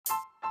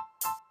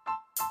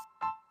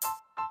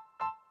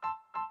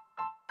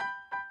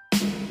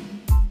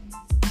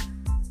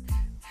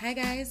Hi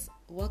guys,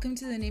 welcome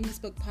to the Name This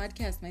Book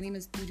podcast. My name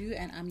is Dudu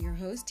and I'm your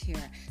host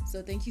here.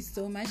 So thank you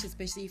so much,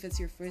 especially if it's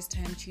your first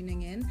time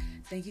tuning in.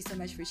 Thank you so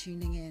much for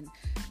tuning in.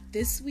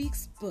 This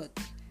week's book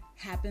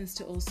happens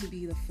to also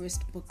be the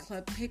first book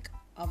club pick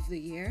of the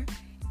year.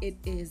 It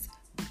is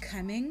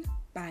Becoming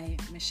by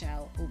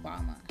Michelle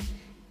Obama.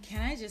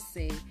 Can I just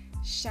say,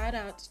 shout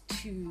out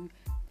to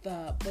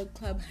the book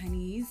club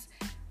honeys.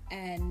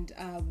 And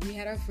we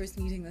had our first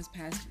meeting this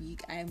past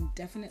week. I am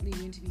definitely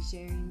going to be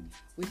sharing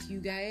with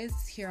you guys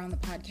here on the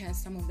podcast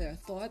some of their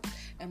thoughts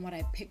and what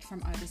I picked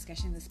from our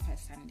discussion this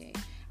past Sunday.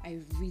 I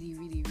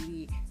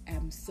really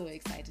am so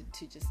excited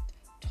to just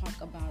talk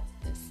about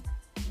this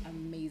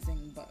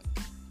amazing book.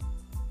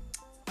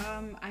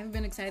 I've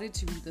been excited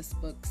to read this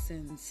book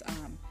since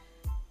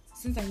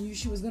I knew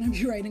she was going to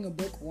be writing a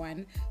book.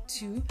 1,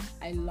 2,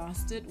 I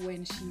lost it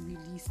when she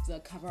released the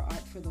cover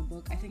art for the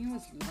book. I think it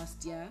was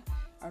last year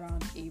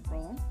around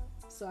April.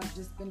 So I've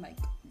just been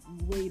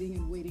waiting.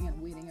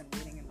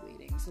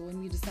 So when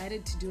we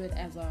decided to do it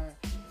as our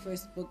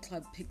first book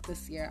club pick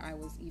this year, I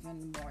was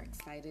even more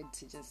excited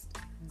to just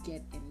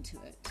get into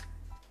it.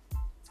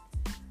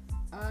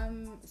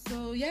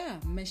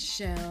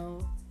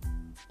 Michelle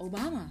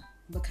Obama.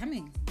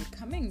 Becoming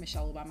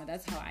Michelle Obama.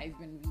 That's how I've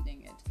been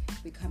reading it.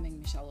 Becoming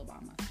Michelle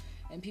Obama.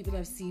 And people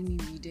have seen me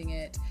reading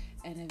it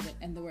and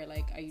they were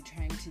like, are you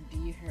trying to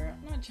be her?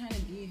 I'm not trying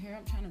to be her.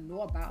 I'm trying to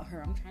know about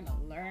her. I'm trying to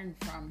learn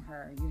from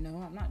her,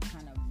 I'm not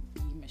trying to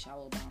be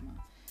Michelle Obama.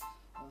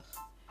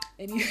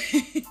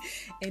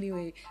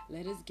 Anyway,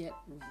 let us get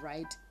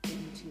right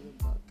into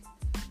the book.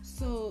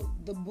 So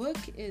the book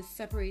is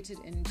separated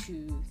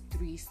into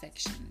 3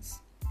 sections: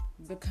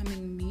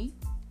 Becoming Me,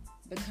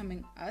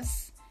 Becoming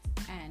Us,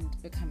 and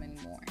Becoming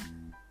More.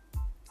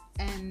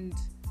 And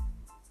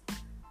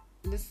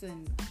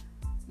listen,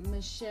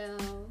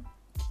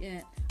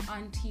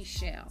 Auntie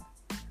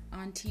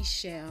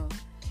Shell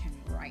can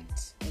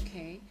write,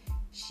 okay?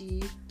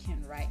 She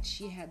can write.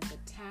 She had the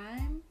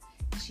time,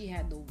 she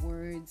had the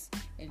words,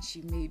 and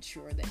she made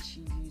sure that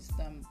she used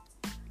them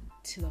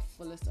to the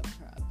fullest of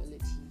her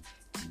ability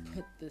to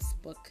put this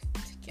book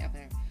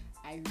together.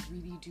 I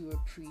really do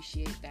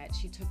appreciate that.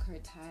 She took her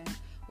time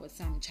with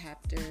some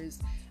chapters,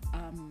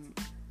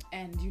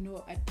 and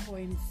at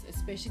points,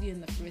 especially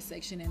in the first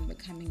section in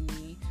Becoming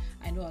Me,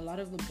 I know a lot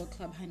of the book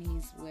club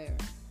honeys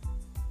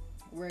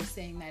were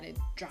saying that it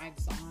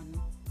drags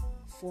on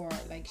for,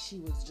 she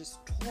was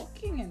just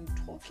talking and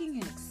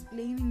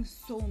explaining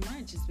so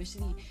much,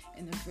 especially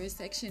in the first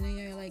section, and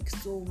you're like,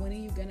 so when are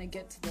you gonna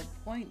get to the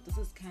point? This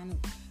is kind of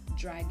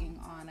dragging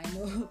on. I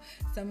know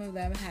some of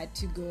them had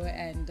to go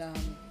and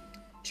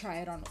try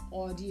it on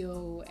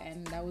audio,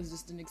 and that was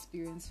just an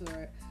experience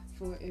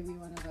for every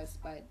one of us,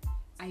 but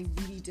I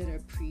really did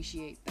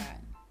appreciate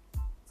that.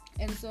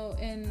 And so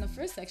in the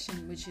first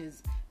section, which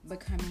is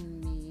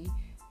Becoming Me,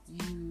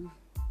 you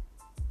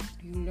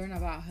learn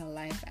about her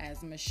life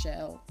as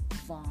Michelle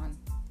Vaughn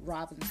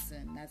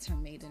Robinson. That's her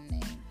maiden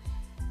name.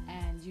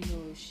 And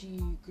she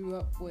grew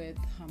up with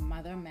her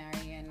mother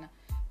Marion,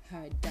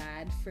 her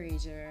dad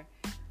Fraser,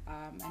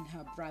 and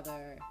her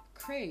brother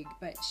Craig.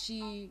 But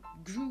she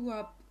grew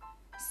up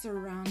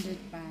surrounded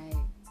by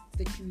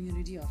the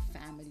community of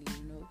family.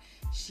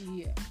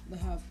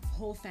 Her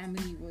whole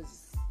family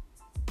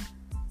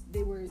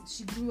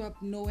she grew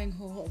up knowing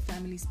her whole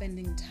family,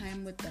 spending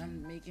time with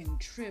them, making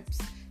trips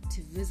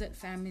to visit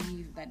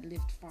family that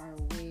lived far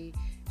away.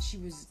 She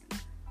was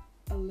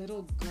a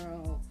little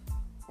girl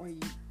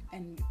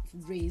and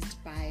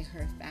raised by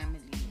her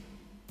family.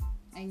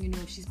 And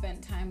she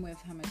spent time with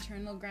her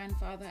maternal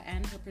grandfather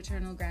and her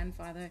paternal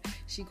grandfather.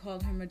 She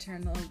called her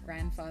maternal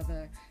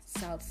grandfather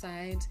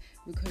Southside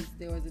because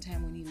there was a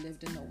time when he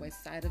lived in the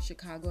west side of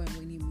Chicago, and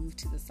when he moved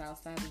to the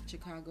south side of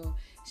Chicago,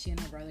 she and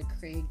her brother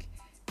Craig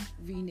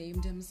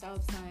renamed him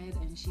Southside.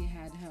 And she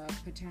had her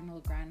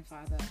paternal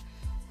grandfather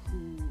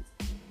who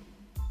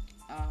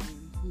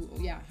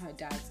her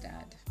dad's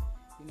dad,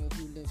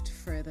 who lived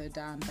further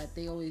down, but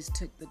they always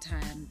took the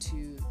time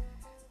to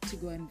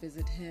go and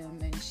visit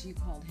him, and she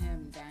called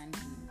him Dandy.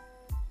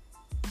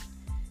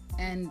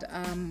 And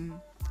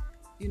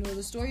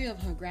the story of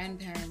her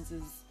grandparents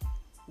is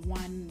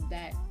one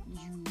that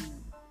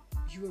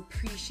you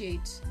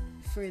appreciate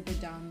further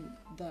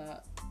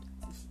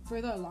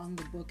along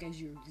the book as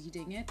you're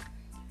reading it.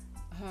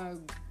 Her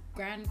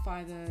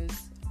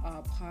grandfathers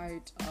are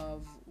part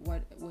of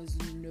what was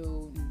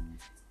known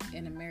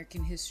in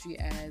American history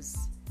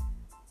as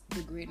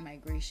the Great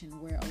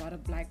Migration, where a lot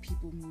of black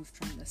people moved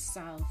from the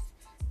south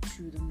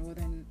to the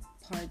northern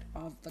part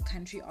of the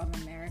country of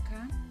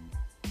America.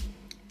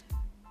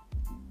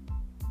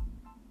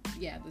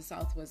 The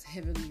South was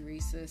heavily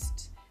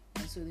racist,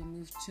 and so they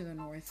moved to the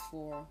north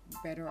for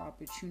better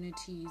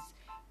opportunities,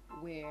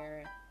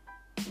 where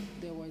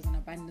there was an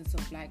abundance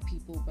of black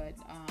people, but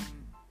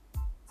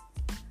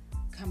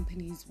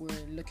companies were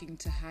looking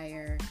to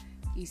hire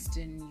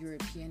Eastern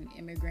European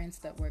immigrants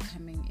that were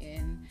coming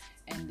in,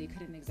 and they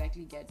couldn't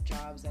exactly get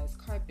jobs as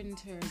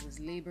carpenters, as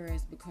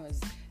laborers, because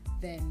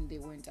then they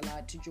weren't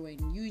allowed to join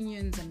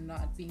unions, and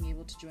not being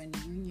able to join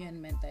a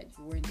union meant that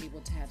you weren't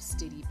able to have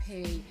steady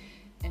pay.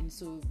 And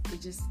so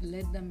it just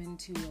led them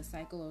into a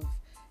cycle of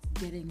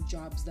getting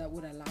jobs that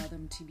would allow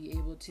them to be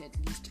able to at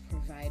least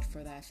provide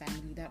for their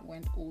family that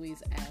weren't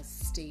always as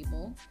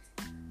stable.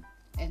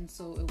 And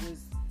so it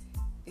was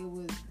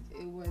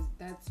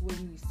that's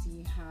when you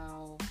see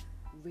how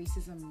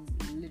racism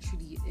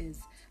literally is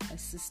a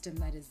system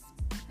that is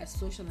a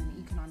social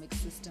and economic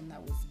system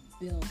that was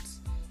built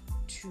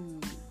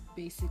to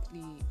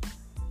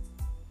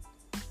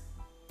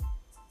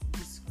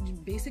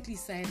basically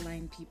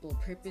sideline people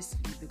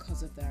purposefully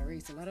because of their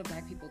race. A lot of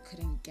black people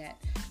couldn't get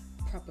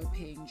proper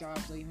paying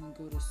jobs or even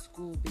go to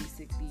school,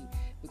 basically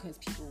because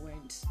people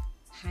weren't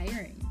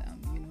hiring them,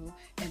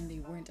 and they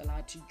weren't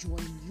allowed to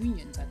join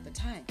unions at the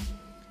time.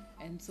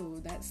 And so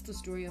that's the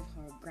story of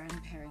her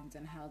grandparents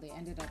and how they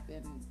ended up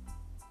in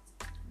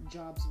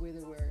jobs where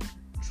they were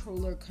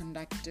troller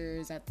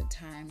conductors at the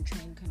time,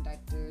 train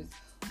conductors,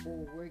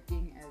 or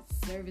working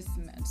as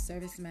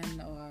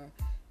servicemen, or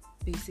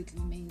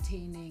basically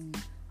maintaining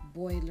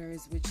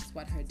boilers, which is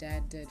what her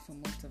dad did for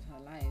most of her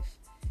life.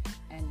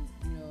 And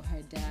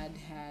her dad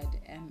had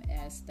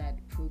MS that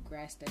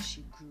progressed as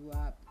she grew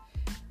up,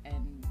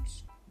 and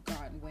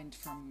went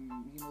from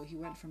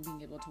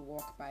being able to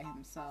walk by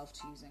himself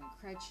to using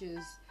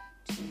crutches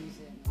to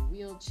using a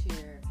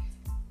wheelchair.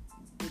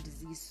 The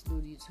disease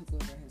slowly took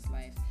over his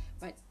life.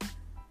 But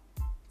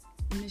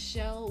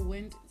Michelle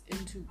went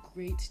into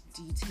great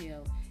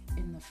detail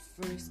in the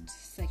first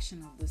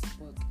section of this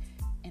book,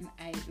 and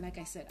I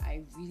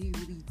really,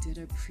 really did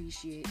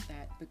appreciate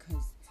that,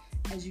 because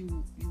as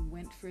you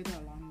went further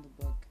along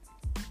the book,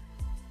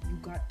 you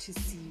got to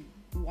see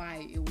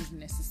why it was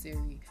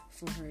necessary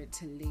for her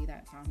to lay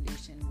that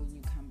foundation when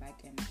you come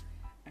back and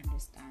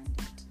understand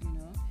it.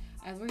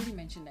 I've already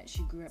mentioned that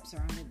she grew up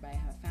surrounded by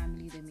her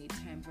family. They made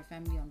time for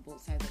family on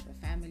both sides of the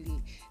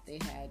family. They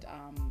had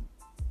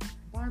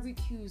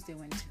barbecues. They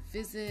went to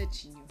visit.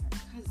 She knew her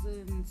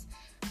cousins,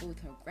 both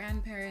her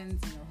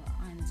grandparents,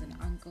 her aunts and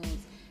uncles.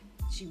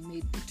 She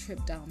made the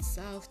trip down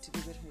south to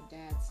visit her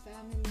dad's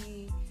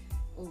family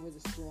over the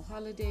school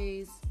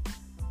holidays.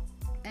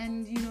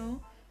 And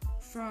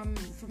from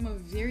a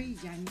very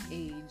young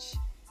age,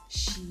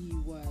 she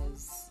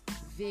was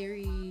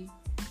very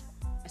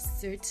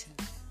assertive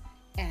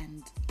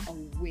and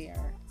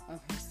aware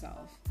of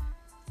herself.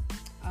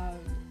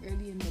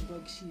 Early in the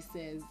book, she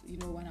says,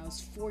 when I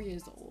was 4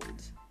 years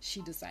old,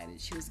 she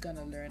decided she was going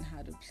to learn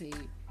how to play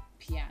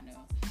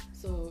piano.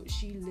 So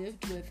she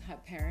lived with her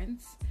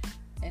parents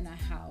in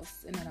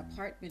an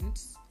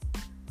apartment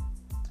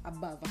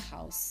above a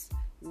house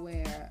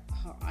where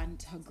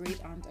her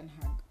great aunt and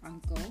her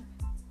uncle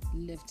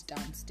lived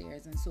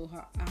downstairs. And so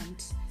her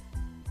aunt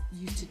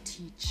used to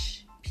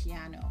teach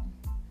piano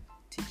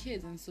to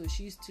kids, and so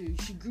she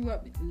grew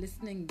up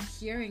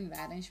hearing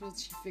that, and she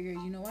figured,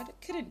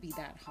 it couldn't be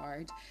that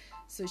hard.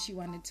 So she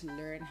wanted to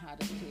learn how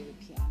to play the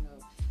piano.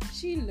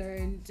 She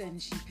learned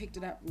and she picked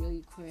it up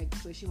really quick.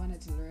 So she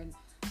wanted to learn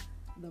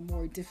the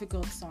more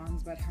difficult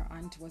songs, but her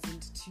aunt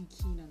wasn't too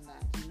keen on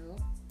that,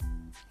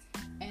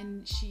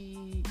 And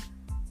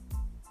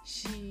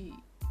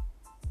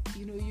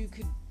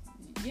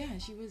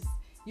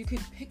you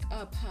could pick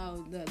up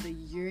how the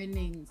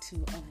yearning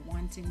of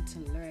wanting to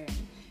learn.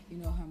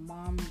 Her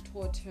mom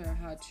taught her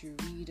how to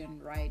read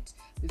and write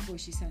before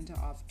she sent her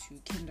off to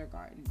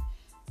kindergarten,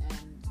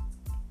 and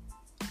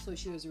so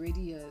she was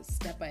already a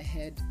step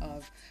ahead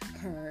of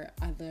her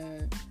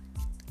other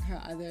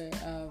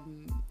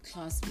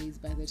classmates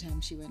by the time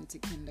she went to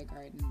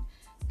kindergarten.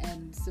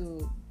 And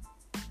so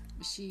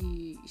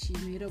she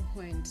made a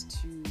point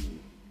to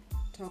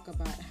talk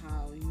about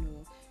how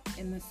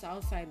in the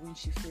South Side, when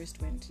she first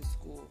went to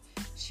school,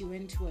 she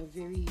went to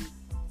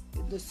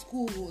the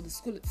school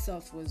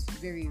itself was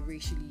very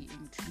racially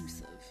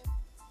inclusive,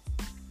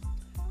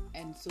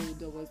 and so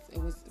it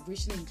was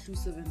racially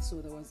inclusive, and so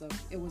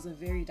it was a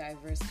very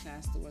diverse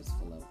class. That was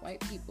full of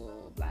white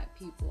people, black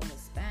people,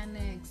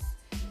 Hispanics,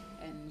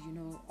 and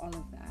all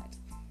of that.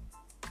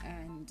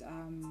 And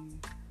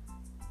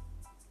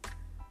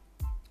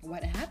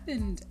what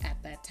happened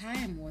at that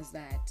time was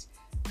that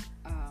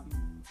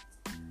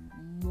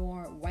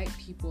more white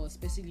people,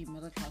 especially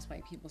middle-class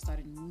white people,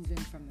 started moving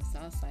from the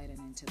South Side and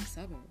into the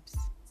suburbs.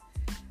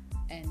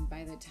 And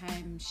by the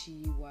time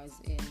she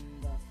was in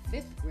the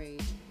 5th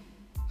grade,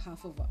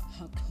 half of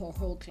her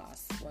whole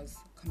class was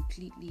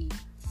completely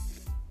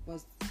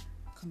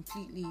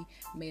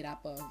made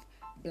up of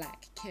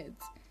black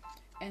kids.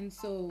 And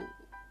so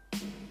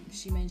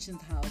she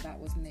mentions how that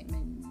was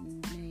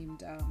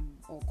named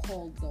or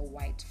called the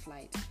white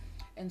flight.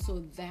 And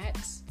so that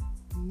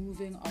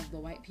moving of the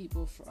white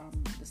people from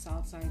the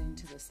South Side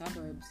into the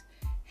suburbs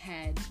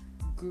had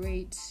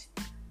great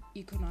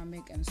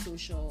economic and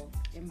social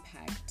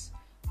impact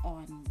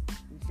on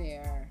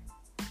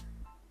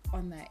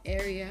that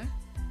area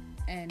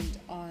and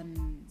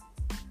on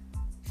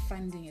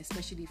funding,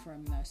 especially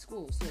from their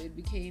school. So it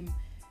became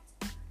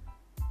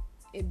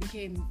a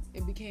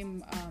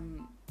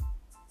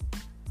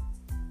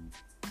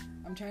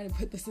I'm trying to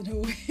put this in a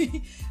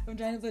way. I'm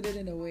trying to put it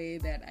in a way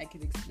that I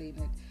can explain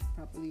it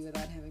properly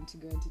without having to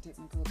go into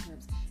technical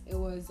terms. It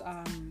was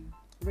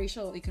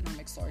racial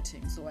economic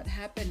sorting. So what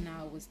happened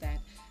now was that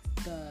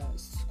the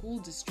school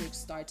district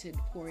started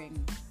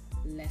pouring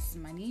less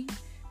money.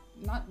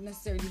 Not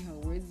necessarily her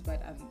words,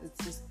 but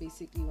it's just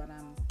basically what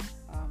I'm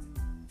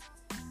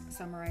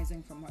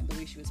summarizing from the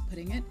way she was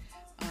putting it.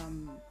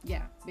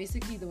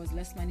 Basically there was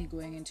less money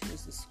going into the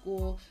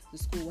school. The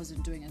school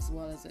wasn't doing as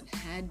well as it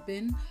had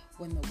been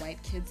when the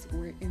white kids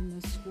were in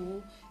the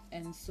school.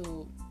 And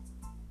so,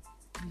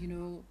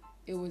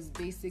 it was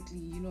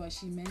basically, as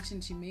she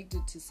mentioned, she made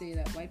it to say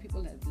that white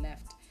people had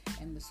left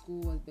and the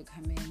school was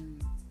becoming,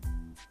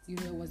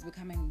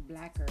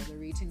 blacker. The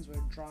ratings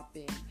were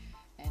dropping.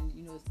 And,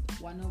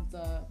 one of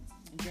the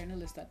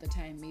journalists at the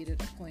time made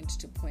it a point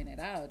to point it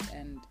out.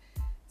 And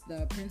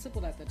the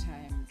principal at the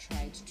time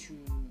tried to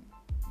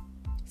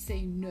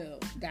say, no,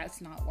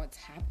 that's not what's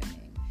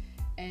happening.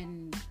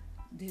 And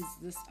there's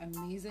this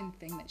amazing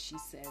thing that she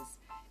says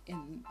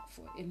in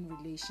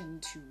relation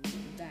to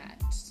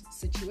that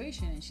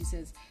situation. And she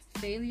says,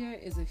 failure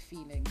is a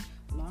feeling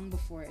long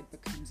before it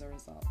becomes a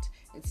result.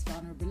 It's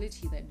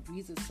vulnerability that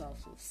breeds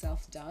itself with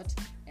self-doubt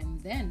and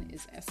then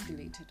is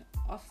escalated,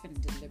 often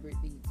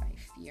deliberately, by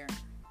fear.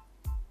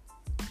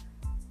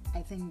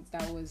 I think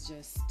that was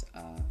just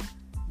a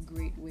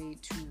great way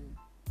to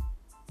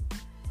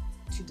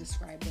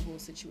describe the whole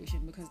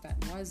situation, because that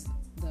was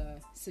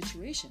the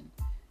situation.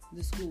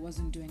 The school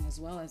wasn't doing as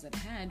well as it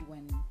had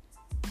when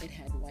it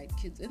had white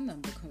kids in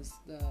them, because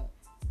the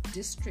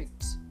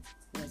district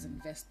was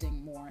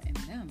investing more in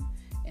them,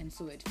 and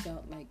so it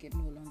felt like it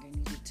no longer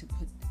needed to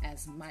put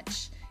as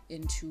much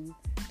into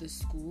the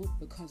school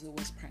because it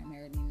was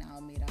primarily now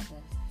made up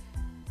of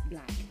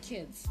black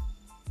kids,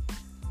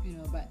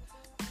 but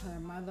her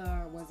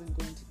mother wasn't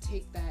going to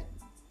take that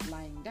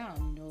lying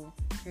down.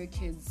 Her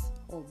kids,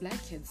 or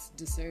black kids,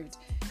 deserved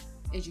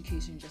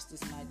education just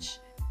as much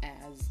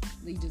as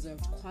they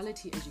deserved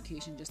quality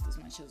education just as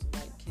much as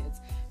white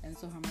kids. And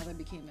so her mother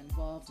became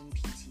involved in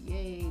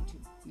PTA, to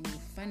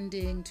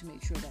funding, to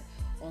make sure that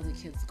all the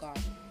kids got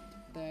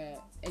the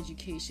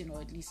education,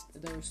 or at least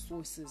the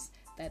resources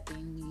that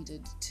they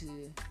needed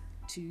to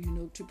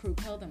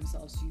propel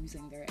themselves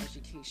using their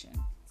education.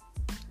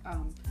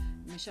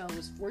 Michelle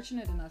was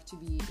fortunate enough to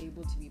be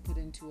able to be put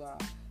into a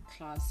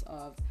class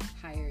of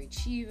higher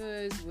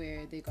achievers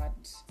where they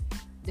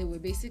were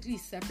basically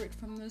separate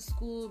from the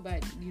school,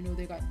 but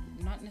they got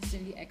not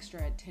necessarily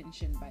extra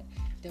attention, but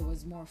there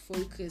was more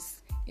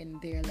focus in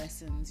their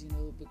lessons,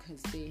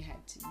 because they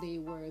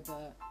were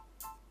the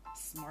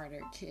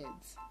smarter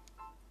kids,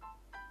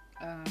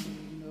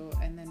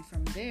 and then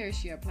from there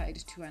she applied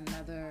to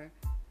another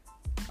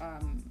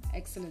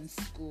excellence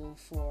school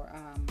for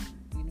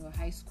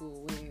high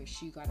school, where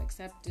she got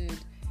accepted,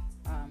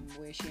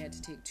 where she had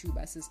to take 2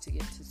 buses to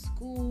get to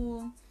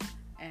school,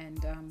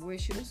 and where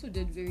she also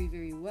did very,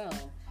 very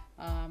well.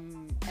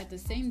 At the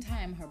same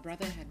time, her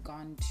brother had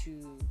gone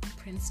to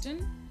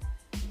Princeton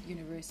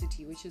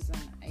University, which is an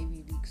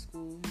Ivy League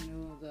school,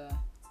 the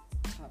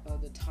top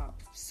of the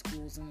top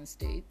schools in the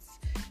States.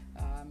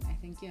 I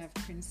think you have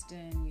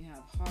Princeton, you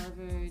have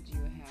Harvard,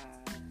 you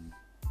have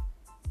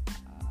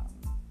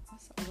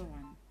what's the other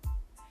one?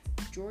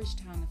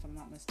 Georgetown, if I'm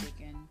not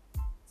mistaken.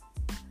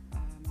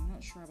 I'm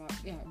not sure about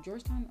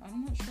Georgetown.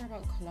 I'm not sure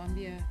about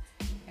Columbia,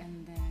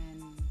 and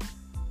then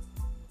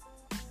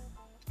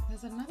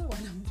there's another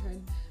one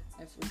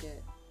I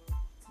forget.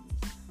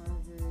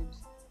 Harvard,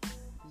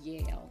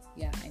 Yale,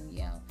 and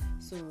Yale.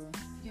 So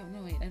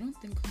I don't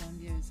think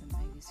Columbia is an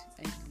Ivy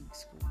League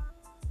school.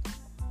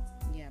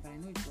 Yeah, but I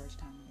know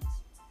Georgetown is.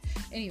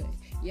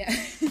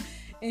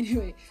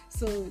 Anyway,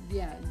 so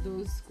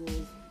those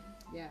schools.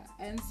 Yeah,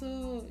 and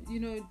so,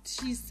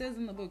 she says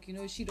in the book,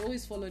 she'd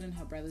always followed in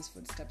her brother's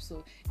footsteps,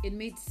 so it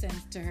made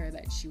sense to her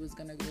that she was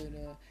going to go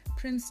to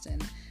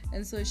Princeton.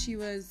 And so she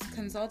was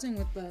consulting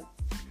with the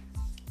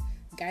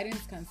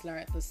guidance counselor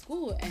at the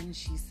school, and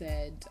she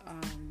said,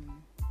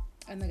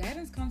 and the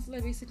guidance counselor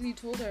basically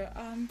told her,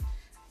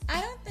 I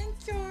don't think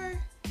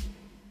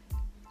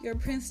you're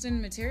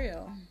Princeton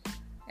material.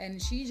 And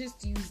she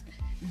just used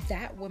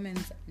that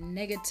woman's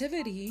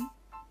negativity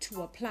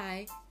to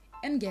apply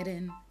and get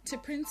into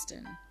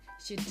Princeton.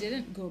 She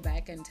didn't go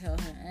back and tell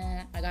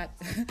her, I got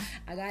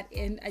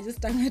in. I just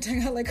stuck my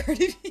tongue out like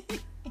Cardi B.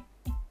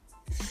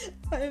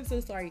 I'm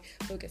so sorry.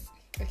 Focus.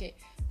 Okay.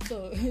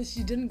 So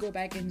she didn't go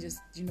back and just,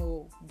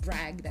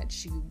 brag that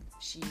she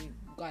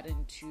got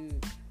into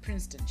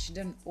Princeton. She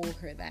didn't owe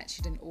her that.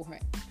 She didn't owe her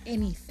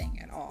anything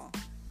at all.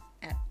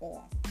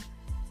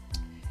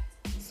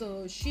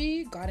 So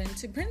she got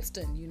into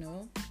Princeton,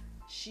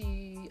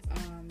 She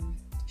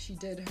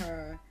did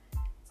her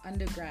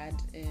undergrad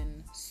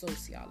in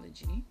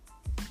sociology.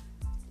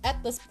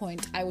 At this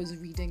point, I was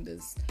reading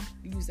this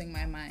losing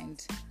my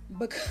mind,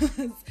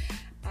 because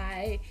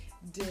I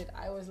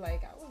was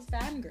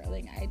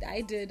fangirling.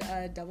 I did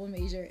a double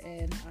major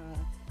in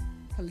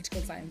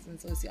political science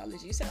and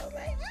sociology, so I was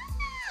like,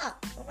 Oh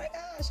my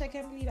gosh, I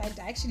can't believe I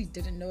actually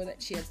didn't know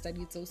that she had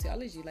studied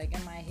sociology. Like,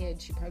 in my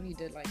head, she probably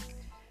did like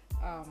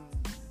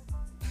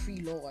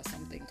pre-law or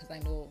something, because I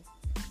know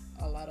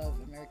a lot of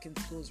American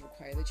schools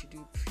require that you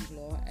do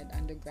pre-law at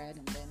undergrad,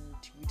 and then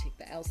you take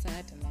the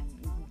LSAT, and then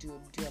do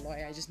a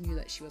lawyer. I just knew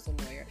that she was a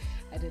lawyer.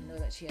 I didn't know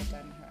that she had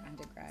done her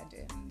undergrad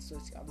in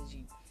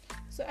sociology.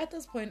 So at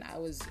this point, I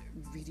was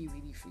really,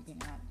 really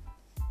freaking out.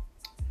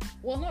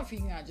 Well, not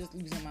freaking out, just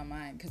losing my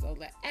mind, because I was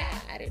like,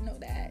 I didn't know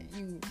that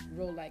you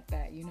roll like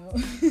that, you know?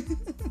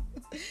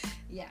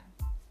 Yeah.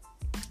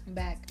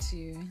 Back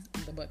to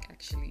the book,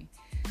 actually.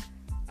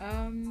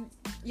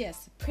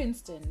 Yes,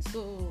 Princeton.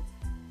 So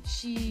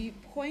she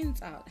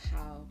points out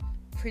how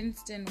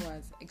Princeton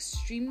was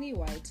extremely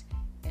white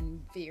and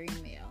very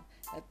male,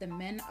 that the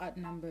men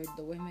outnumbered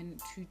the women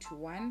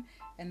 2-1,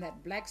 and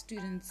that black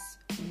students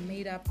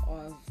made up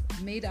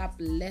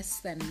less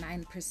than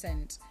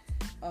 9%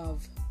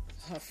 of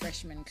her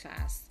freshman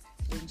class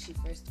when she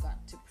first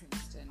got to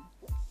Princeton.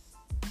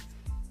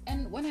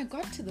 And when I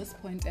got to this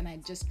point and I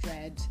just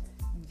read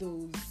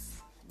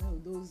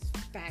those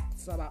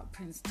facts about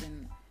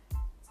Princeton,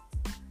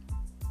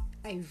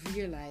 I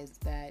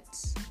realized that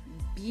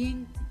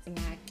being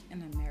black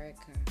in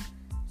America,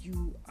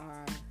 you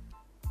are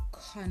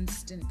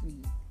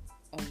constantly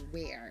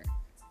aware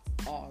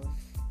of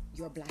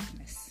your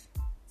blackness.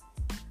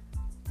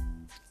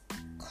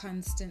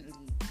 Constantly.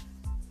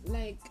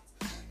 Like,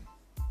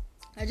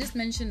 I just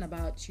mentioned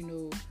about,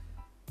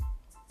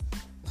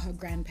 her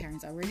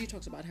grandparents. I already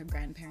talked about her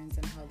grandparents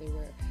and how they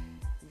were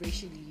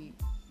racially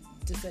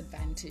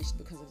disadvantaged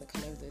because of the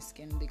color of their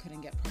skin. They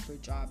couldn't get proper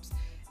jobs,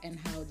 and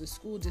how the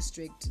school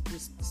district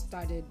just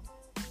started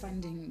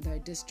funding their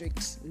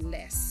district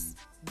less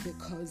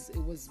because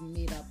it was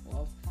made up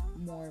of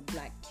more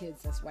black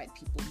kids as white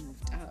people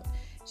moved out.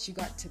 She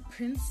got to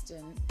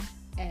Princeton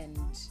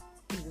and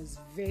it was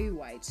very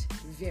white,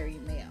 very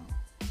male.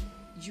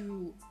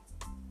 You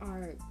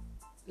are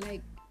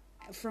like,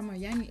 from a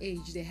young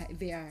age,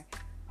 they are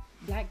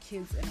black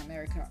kids in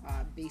America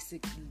are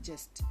basically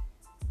just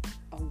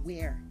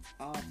aware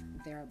of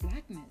their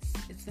blackness.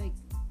 It's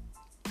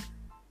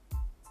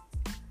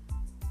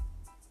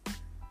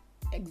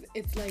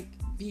like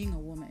being a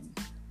woman.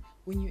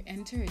 When you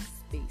enter a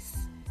space,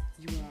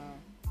 you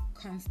are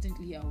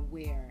constantly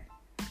aware,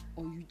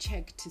 or you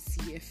check to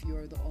see if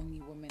you're the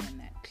only woman in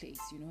that place.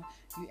 You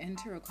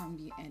enter a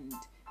combi and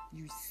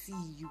you see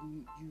you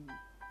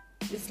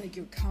it's like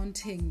you're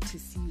counting to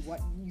see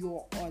what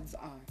your odds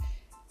are.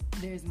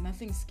 There's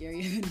nothing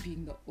scarier than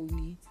being the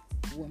only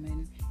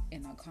woman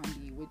in a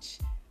combi, which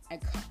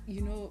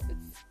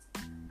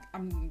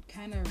I'm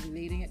kind of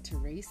relating it to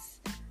race,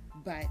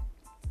 but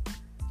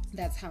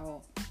that's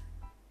how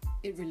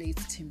it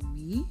relates to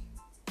me.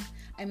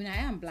 I mean, I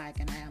am black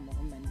and I am a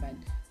woman, but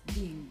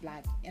being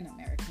black in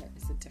America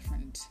is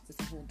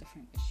a whole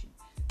different issue.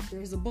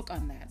 There's a book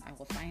on that. I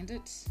will find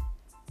it,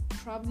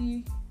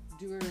 probably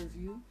do a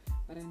review,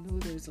 but I know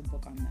there's a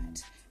book on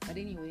that. But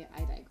anyway,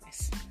 I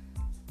digress.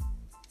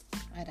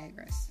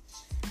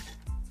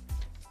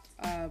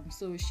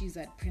 So she's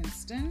at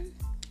Princeton,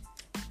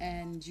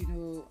 and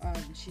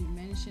she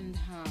mentioned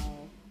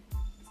how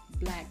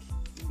black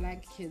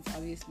kids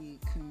obviously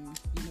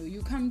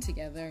you come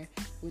together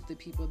with the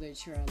people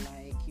that you're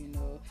like,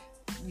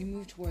 you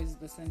move towards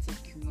the sense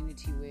of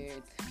community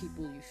where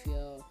people you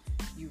feel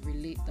you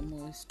relate the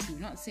most to.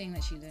 Not saying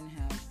that she didn't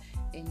have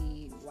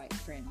any white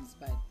friends,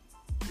 but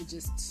it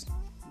just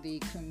they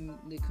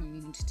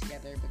communed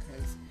together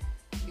because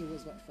it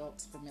was what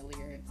felt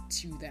familiar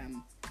to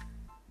them.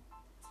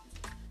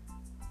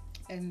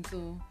 And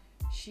so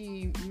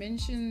she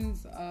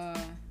mentions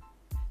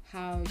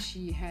how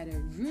she had a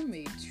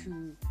roommate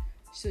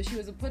so she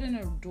was put in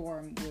a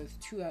dorm with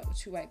two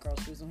white girls.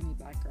 She was the only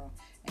black girl,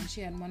 and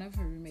she had one of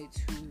her roommates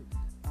who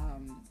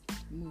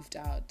moved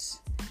out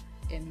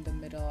in the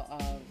middle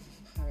of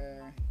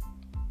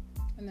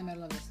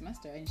the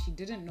semester, and she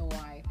didn't know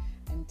why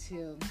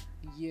until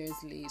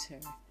years later.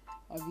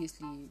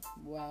 Obviously,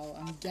 well,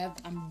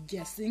 I'm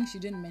guessing she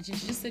didn't mention.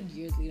 She just said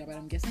years later, but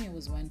I'm guessing it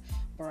was when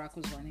Barack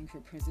was running for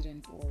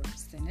president or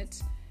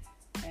Senate.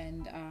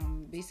 And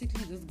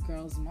basically, this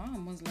girl's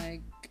mom was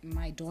like,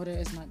 my daughter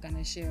is not going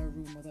to share a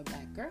room with a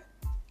black girl.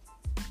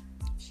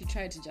 She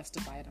tried to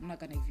justify it. I'm not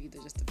going to give you the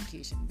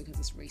justification because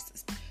it's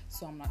racist.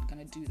 So I'm not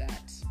going to do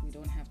that. We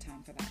don't have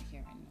time for that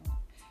here. I know.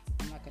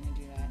 I'm not going to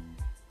do that.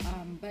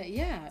 But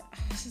yeah, I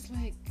was just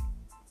like,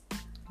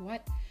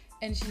 what?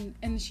 And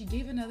she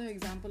gave another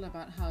example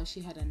about how she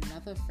had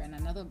another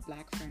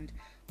black friend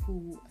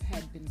who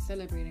had been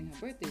celebrating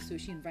her birthday. So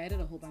she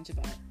invited a whole bunch of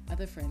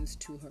other friends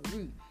to her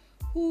room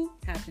who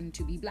happened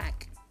to be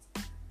black.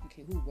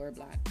 Okay, who were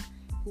black.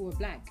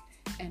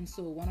 And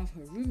so one of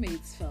her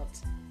roommates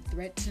felt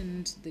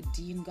threatened. The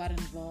dean got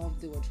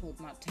involved. They were told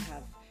not to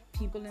have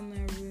people in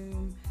their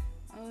room.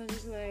 I was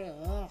just like,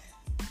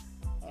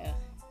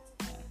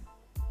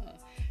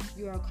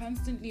 You are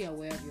constantly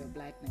aware of your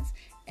blackness,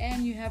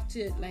 and you have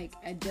to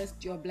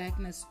adjust your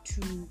blackness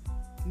to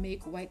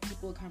make white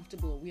people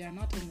comfortable. We are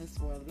not in this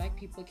world. Black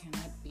people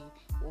cannot be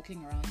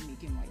walking around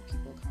making white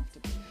people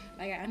comfortable.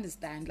 Like, I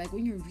understand. Like,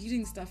 when you're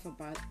reading stuff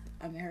about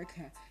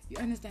America, you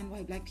understand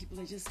why black people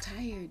are just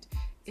tired.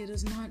 It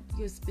is not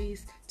your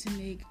space to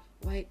make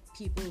white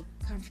people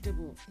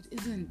comfortable.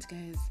 It isn't,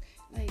 guys.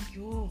 Like,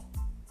 yo,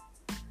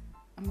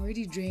 I'm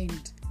already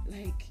drained.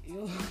 Like,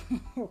 yo,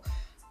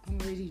 I'm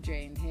already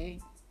drained, hey?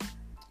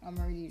 I'm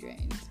already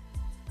drained.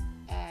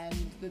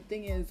 And the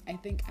thing is, I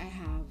think I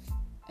have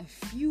a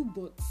few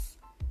books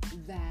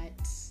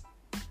that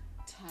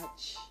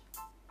touch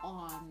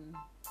on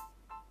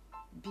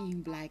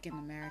being black in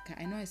America.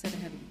 I know I said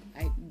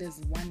there's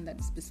one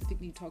that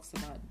specifically talks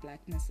about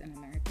blackness in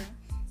America,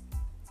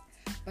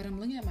 but I'm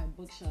looking at my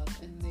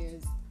bookshelf and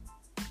there's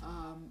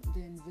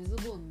The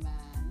Invisible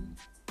Man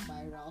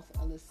by Ralph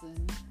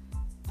Ellison.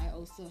 I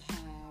also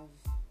have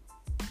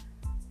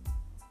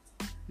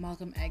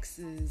Malcolm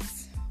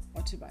X's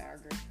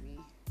autobiography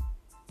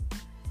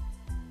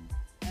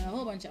and a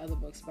whole bunch of other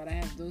books, but I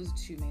have those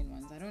two main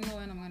ones. I don't know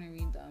when I'm going to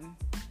read them,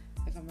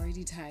 if I'm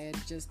already tired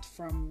just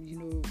from,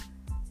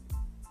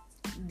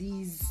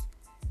 these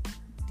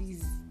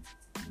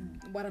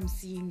what I'm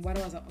seeing, what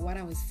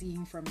I was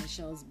seeing from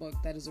Michelle's book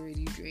that has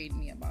already drained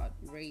me about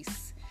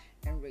race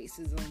and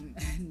racism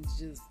and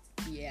just,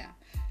 yeah.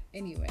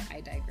 Anyway,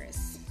 I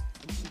digress.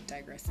 I keep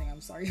digressing.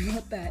 I'm sorry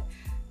about that,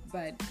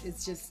 but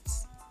it's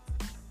just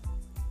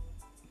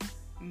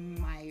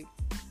my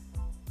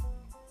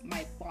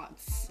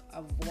thoughts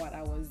of what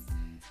I was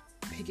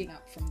picking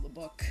up from the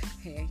book.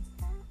 Hey,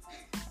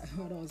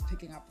 what I was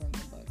picking up from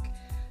the book.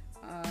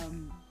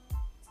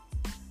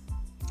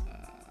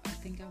 I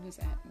think I was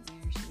at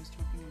where she was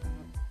talking about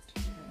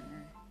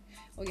her.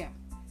 Oh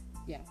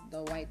yeah,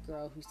 the white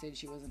girl who said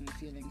she wasn't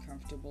feeling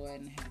comfortable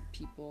and had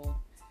people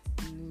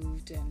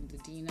moved and the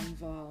dean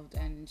involved,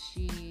 and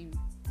she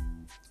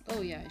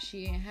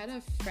had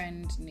a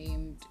friend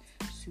named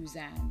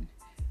Suzanne,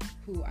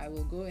 who I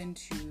will go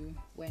into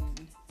when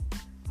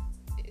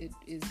it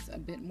is a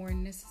bit more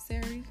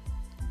necessary.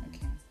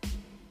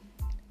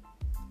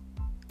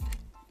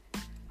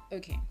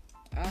 Okay.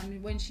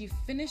 When she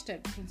finished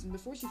at Princeton,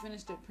 before she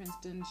finished at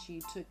Princeton,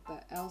 she took the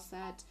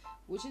LSAT,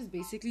 which is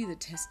basically the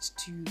test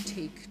to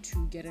take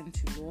to get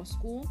into law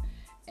school,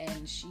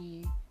 and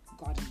she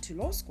got into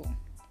law school.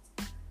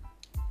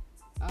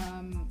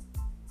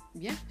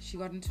 She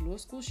got into law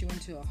school. She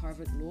went to a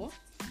Harvard Law.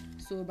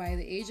 So by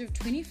the age of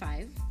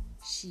 25,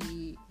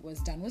 she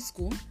was done with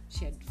school.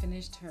 She had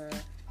finished her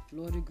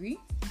law degree.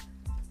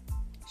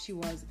 She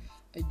was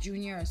a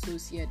junior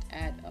associate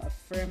at a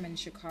firm in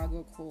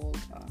Chicago called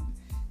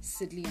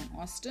Sidley and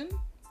Austin.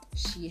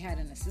 She had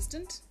an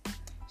assistant.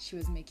 She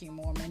was making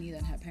more money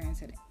than her parents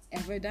had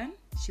ever done.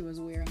 She was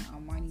wearing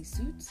Armani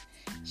suits.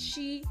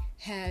 She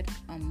had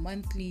a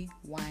monthly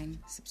wine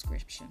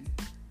subscription.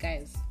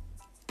 Guys,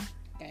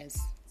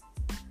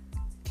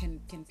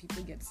 can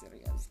people get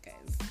serious,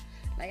 guys?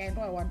 Like, I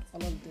know I want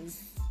all of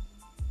this.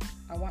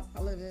 I want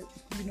all of it,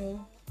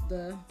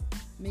 the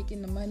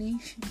making the money,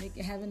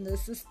 having the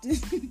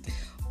assistant,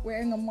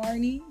 wearing a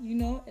Marni,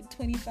 at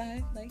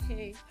 25. Like,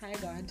 hey, hi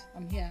God,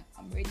 I'm here,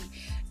 I'm ready.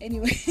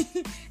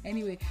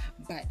 Anyway,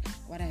 but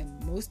what I'm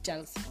most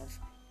jealous of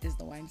is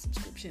the wine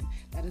subscription.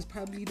 That is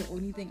probably the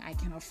only thing I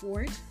can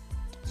afford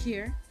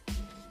here.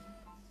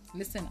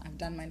 Listen, I've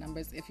done my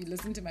numbers. If you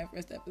listen to my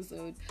first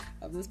episode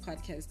of this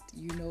podcast,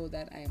 you know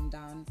that I am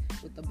down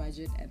with the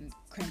budget and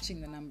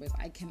crunching the numbers.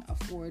 I can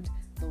afford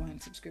the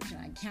wine subscription.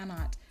 I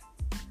cannot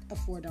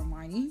afford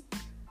Armani.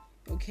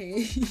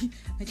 Okay?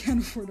 I can't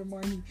afford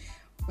Armani,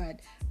 but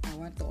I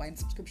want the wine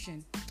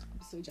subscription.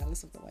 I'm so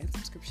jealous of the wine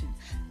subscription.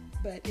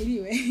 But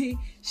anyway,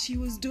 she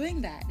was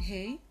doing that,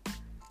 hey?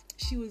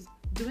 She was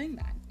doing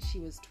that. She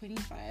was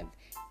 25,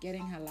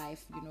 getting her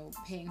life,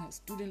 paying her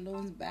student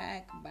loans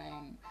back,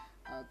 buying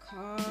a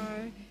car.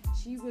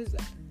 She was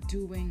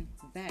doing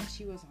that.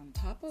 She was on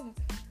top of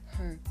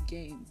her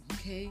game,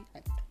 okay?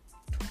 At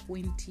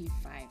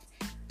 25,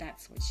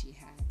 that's what she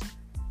had.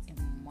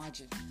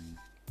 Imagine.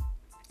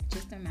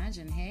 Just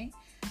imagine, hey?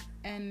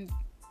 And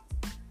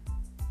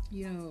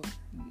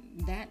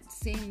that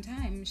same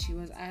time she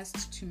was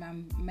asked to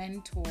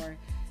mentor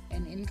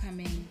an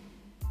incoming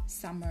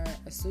summer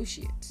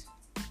associate,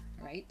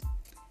 right?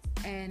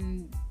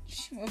 And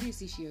she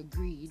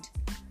agreed.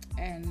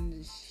 And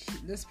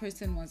this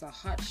person was a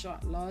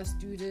hotshot law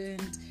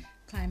student,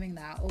 climbing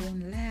their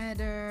own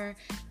ladder,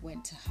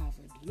 went to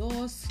Harvard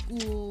Law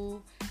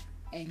School,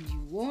 and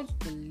you won't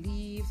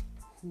believe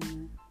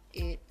who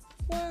it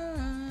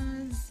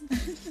was.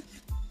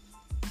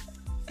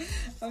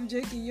 I'm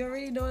joking. You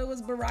already know it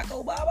was Barack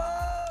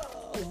Obama.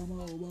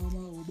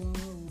 Obama.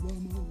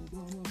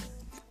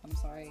 I'm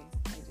sorry.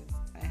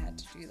 I had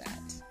to do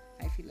that.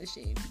 I feel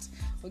ashamed.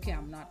 Okay,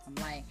 I'm not. I'm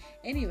lying.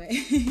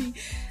 Anyway,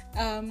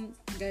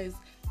 guys,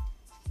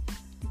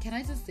 can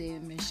I just say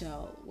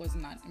Michelle was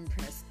not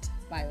impressed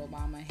by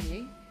Obama,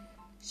 hey?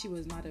 She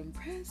was not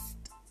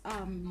impressed.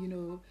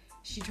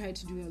 She tried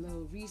to do a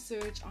little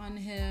research on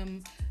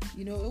him.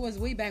 It was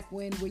way back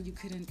when where you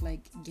couldn't,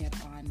 get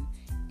on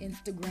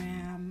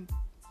Instagram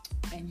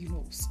and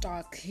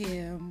stalk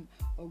him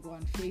or go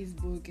on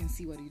Facebook and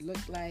see what he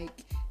looked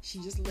like. She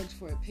just looked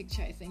for a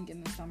picture, I think,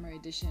 in the summer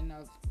edition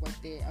of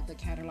the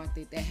catalog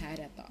that they had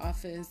at the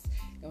office.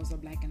 It was a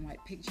black and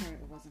white picture.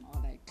 It wasn't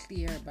all that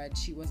clear, but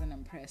she wasn't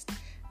impressed.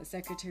 The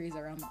secretaries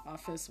around the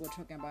office were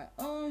talking about,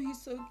 oh,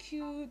 he's so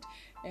cute,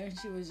 and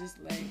she was just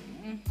like,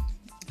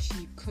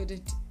 she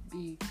couldn't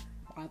be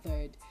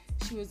bothered.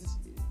 She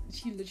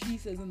literally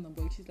says in the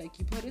book, she's like,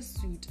 you put a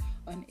suit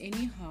on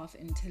any half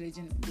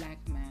intelligent black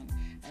man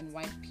and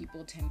white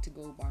people tend to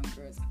go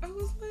bonkers. I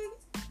was like,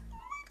 oh my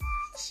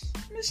gosh,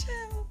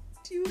 Michelle,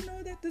 do you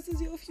know that this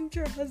is your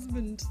future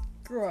husband?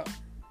 Girl.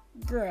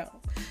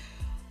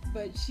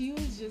 But she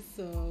was just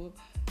so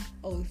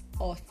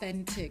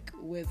authentic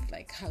with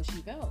like how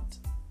she felt.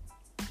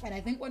 And I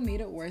think what made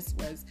it worse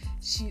was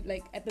she,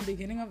 like, at the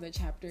beginning of the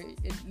chapter,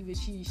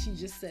 she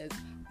just says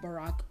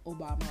Barack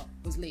Obama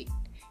was late.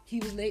 He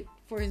was late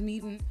for his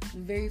meeting the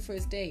very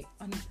first day.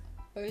 On his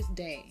first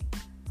day,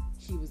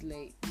 he was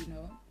late,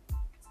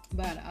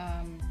 But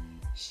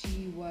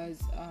she was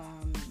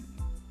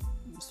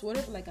sort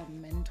of like a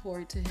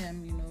mentor to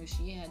him,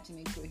 She had to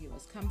make sure he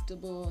was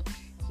comfortable,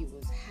 he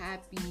was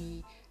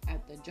happy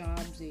at the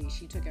job.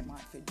 She took him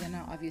out for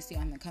dinner, obviously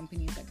on the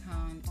company's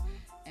account,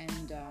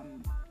 and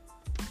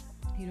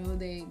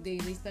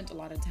they spent a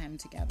lot of time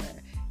together.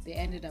 They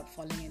ended up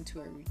falling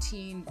into a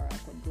routine.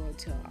 Barack would go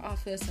to her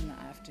office in the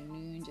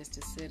afternoon just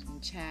to sit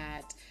and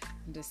chat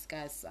and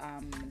discuss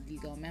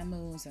legal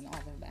memos and all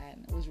of that.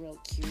 And it was real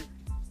cute.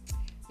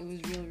 It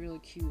was real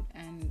cute.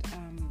 And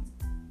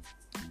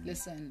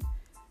listen,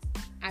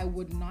 I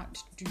would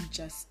not do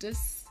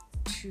justice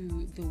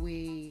to the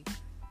way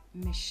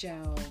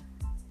Michelle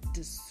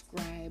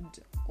described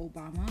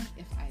Obama.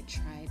 If I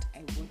tried,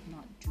 I would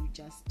not do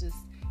justice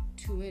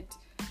to it,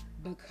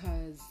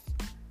 because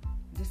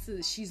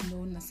she's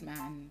known this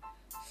man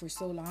for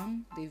so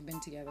long. They've been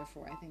together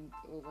for, I think,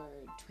 over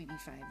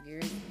 25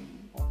 years,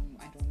 or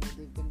I don't know.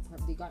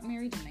 They got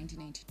married in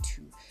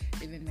 1992.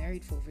 They've been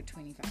married for over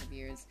 25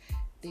 years.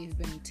 They've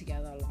been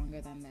together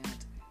longer than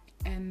that.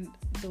 And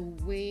the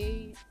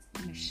way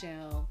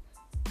Michelle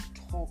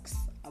talks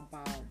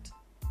about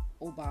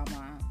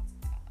Obama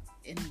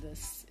in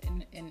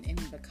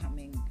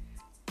Becoming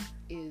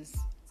is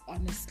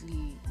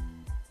honestly,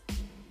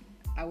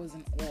 I was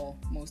in awe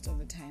most of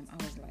the time. I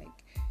was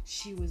like,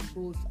 she was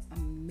both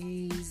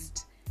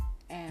amazed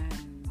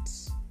and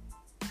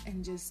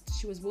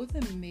she was both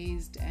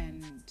amazed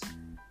and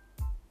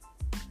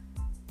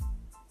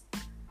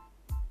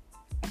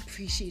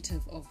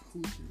appreciative of who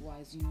he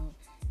was,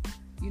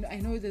 I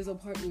know there's a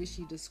part where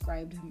she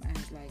described him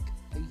as like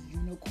a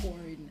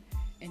unicorn,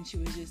 and she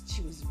wanted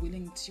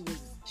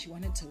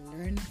to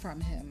learn from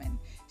him, and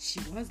she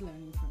was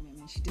learning from him,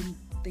 and she didn't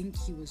think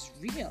he was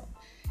real.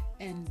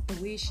 And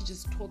the way she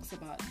just talks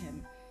about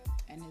him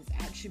and his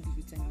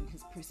attributes and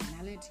his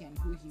personality and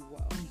who he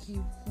was, and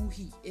who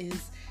he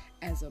is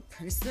as a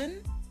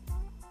person,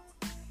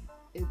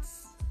 it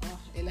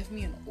left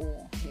me in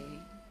awe. Okay,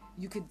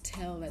 you could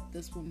tell that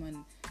this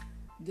woman,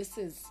 this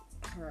is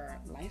her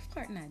life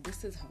partner,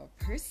 this is her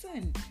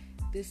person,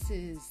 this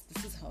is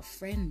her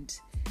friend.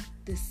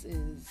 This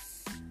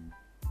is,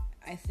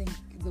 I think,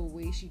 the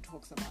way she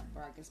talks about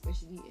Barack,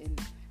 especially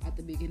at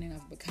the beginning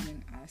of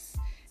Becoming Us,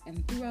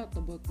 and throughout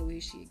the book, the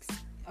way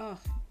I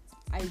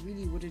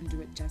really wouldn't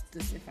do it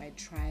justice if I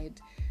tried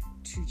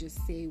to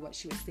just say what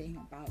she was saying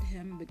about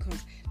him,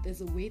 because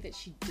there's a way that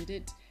she did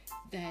it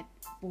that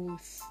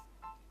both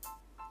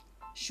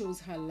shows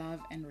her love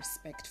and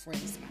respect for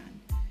this man.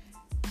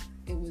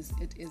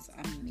 It is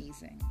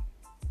amazing,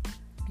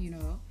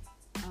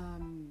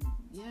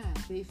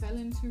 they fell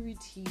into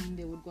routine.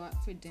 They would go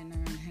out for dinner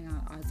and hang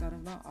out outside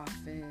of the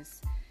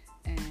office,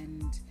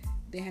 and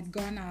they had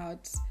gone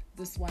out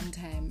this one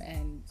time,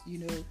 and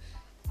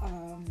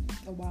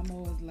Obama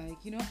was like,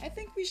 I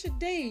think we should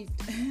date.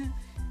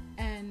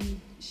 And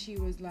she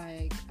was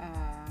like,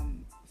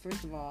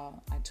 first of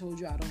all, I told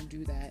you I don't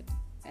do that.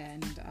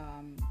 And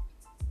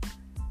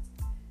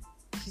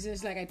she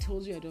says, like, I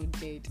told you I don't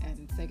date,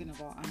 and second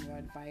of all, I'm your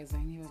advisor.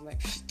 And he was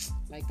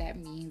like that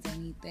means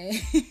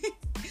anything.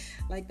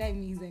 Like that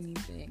means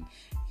anything.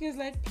 He was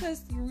like,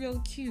 plus you're real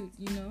cute,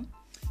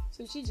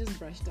 So she just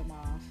brushed him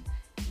off,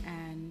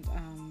 and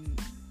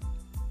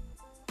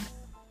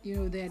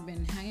they had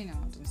been hanging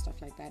out and stuff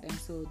like that, and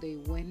so they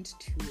went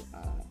to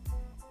a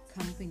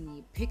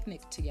company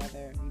picnic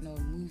together,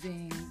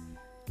 moving,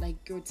 like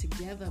you're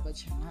together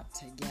but you're not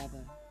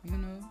together,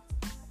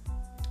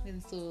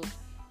 and so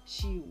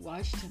she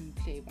watched him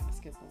play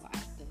basketball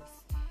at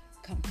this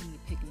company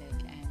picnic,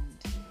 and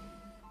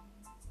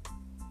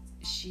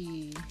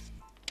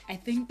I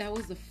think that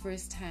was the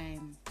first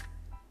time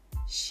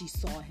she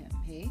saw him.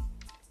 Hey,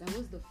 that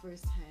was the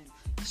first time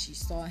she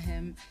saw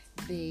him.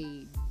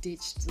 They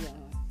ditched the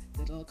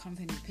little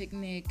company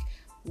picnic,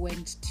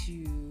 went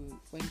to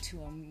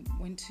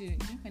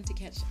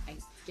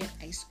get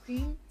ice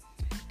cream,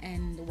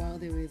 and while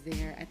they were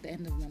there, at the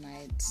end of the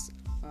night,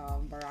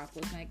 Barack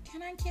was like,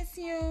 "Can I kiss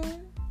you?"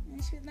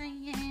 And she was like,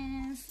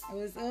 yes. It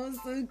was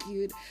so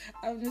cute.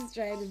 I'm just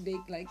trying to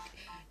make like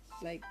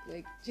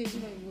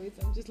changing my voice.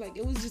 I'm just like,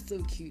 it was just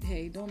so cute.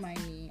 Hey, don't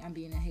mind me. I'm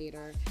being a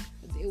hater.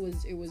 It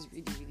was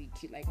really, really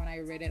cute. Like when I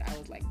read it, I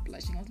was like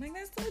blushing. I was like,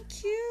 that's so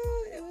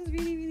cute. It was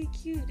really, really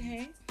cute.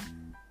 Hey,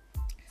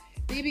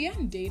 they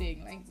began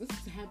dating. Like this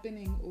is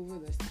happening over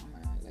the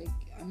summer. Like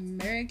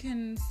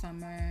American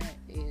summer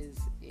is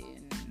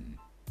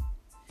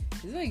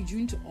like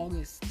June to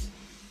August.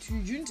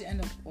 June to end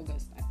of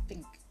August, I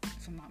think,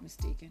 if I'm not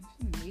mistaken.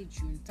 May,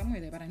 June, somewhere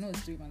there, but I know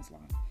it's 3 months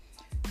long.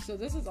 So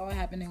this is all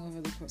happening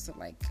over the course of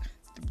like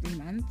 3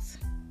 months.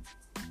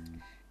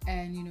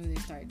 And,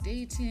 they start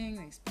dating,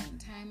 they spend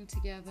time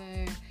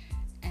together.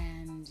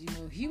 And,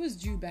 he was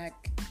due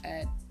back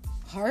at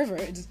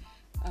Harvard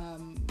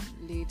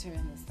later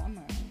in the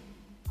summer.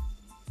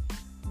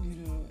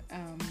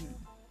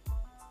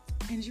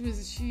 And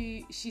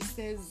she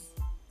says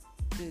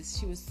this,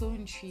 she was so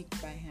intrigued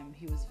by him.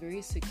 He was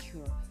very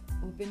secure,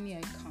 openly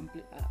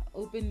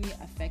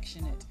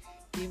affectionate,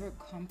 gave her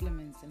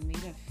compliments and made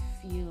her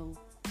feel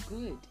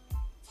good.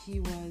 He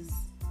was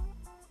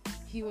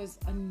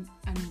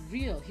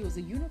unreal. He was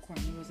a unicorn.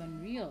 He was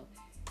unreal.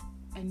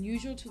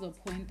 Unusual to the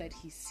point that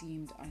he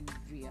seemed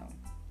unreal.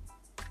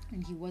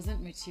 And he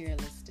wasn't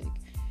materialistic.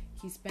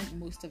 He spent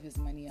most of his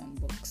money on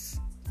books.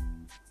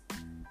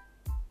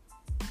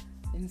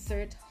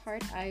 Insert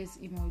heart eyes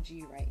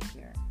emoji right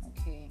here,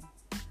 okay?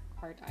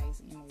 Heart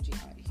eyes emoji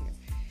out here.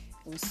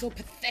 It was so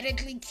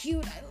pathetically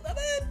cute. I love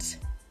it.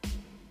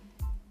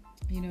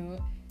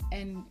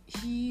 And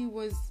he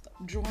was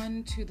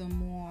drawn to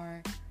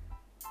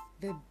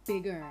the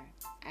bigger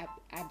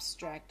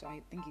abstract,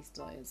 I think he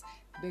still is,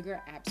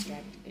 bigger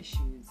abstract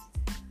issues.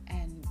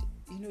 And,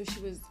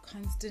 she was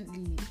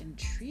constantly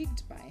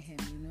intrigued by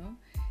him,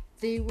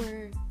 They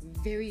were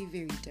very,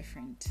 very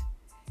different.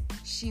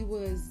 She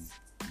was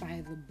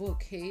by the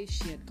book, hey?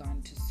 She had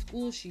gone to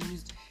school. She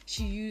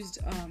used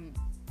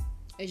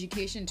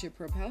education to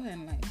propel her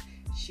in life.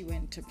 She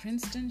went to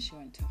Princeton, she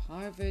went to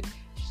Harvard,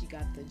 she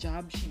got the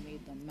job, she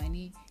made the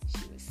money,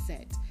 she was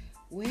set.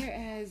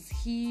 Whereas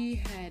he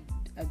had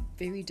a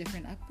very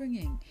different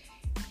upbringing.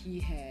 He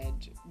had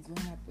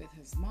grown up with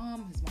his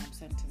mom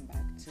sent him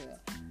back to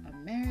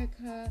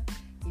America,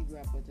 he grew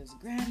up with his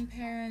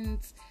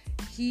grandparents,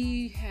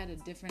 he had a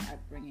different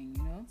upbringing,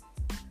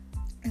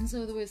 And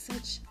so there was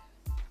such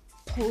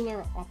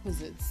polar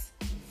opposites,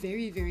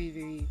 very, very,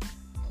 very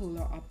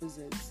polar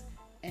opposites.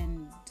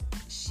 And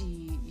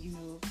she,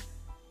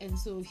 and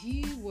so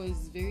he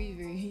was very,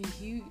 very,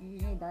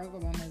 Barack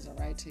Obama is a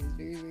writer, he's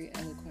very, very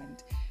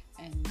eloquent.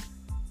 And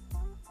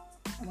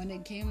when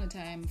it came the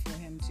time for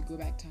him to go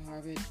back to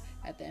Harvard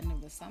at the end of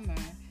the summer,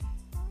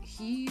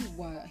 he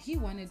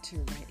wanted to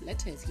write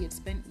letters. He had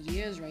spent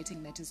years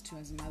writing letters to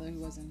his mother, who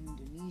was in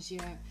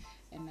Indonesia,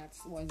 and that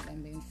was the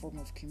main form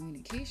of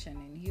communication.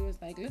 And he was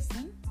like,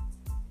 listen,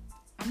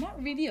 I'm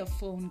not really a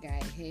phone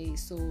guy, hey,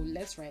 so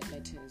let's write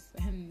letters.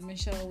 And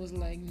Michelle was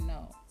like,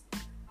 no.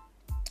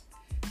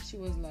 She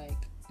was like,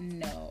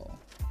 no.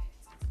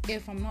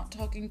 If I'm not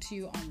talking to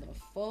you on the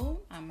phone,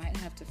 I might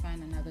have to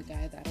find another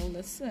guy that'll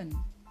listen.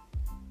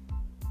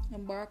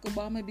 And Barack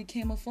Obama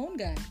became a phone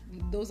guy.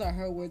 Those are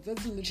her words.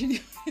 That's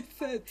literally what it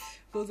said.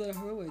 Those are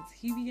her words.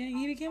 He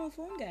became a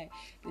phone guy.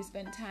 They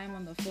spent time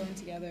on the phone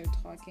together,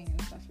 talking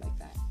and stuff like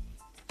that.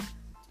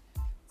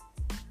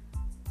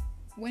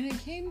 When it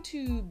came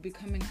to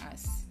Becoming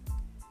Us,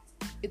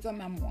 it's a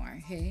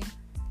memoir, hey?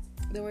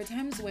 There were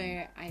times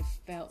where I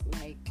felt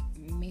like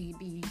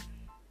maybe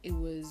it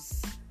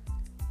was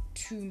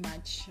too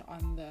much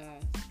on the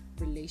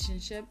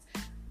relationship,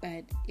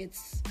 but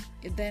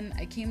then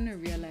I came to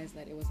realize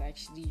that it was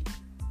actually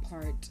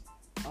part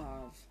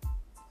of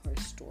her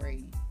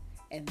story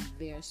and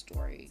their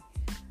story.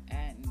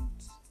 And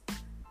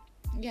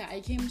yeah, I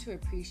came to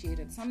appreciate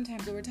it.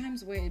 Sometimes there were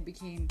times where it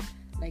became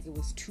like it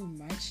was too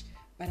much,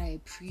 but I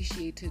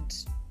appreciated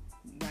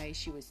why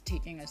she was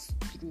taking us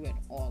through it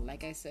all.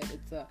 Like I said,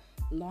 it's a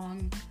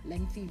long,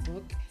 lengthy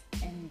book,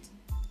 and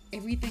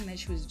everything that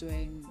she was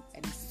doing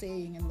and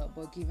saying in the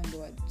book, even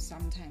though it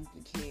sometimes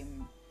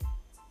became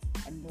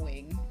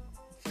annoying,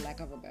 for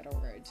lack of a better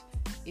word,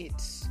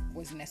 it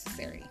was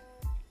necessary.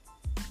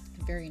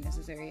 Very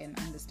necessary in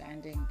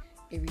understanding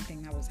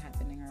everything that was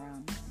happening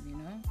around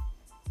them,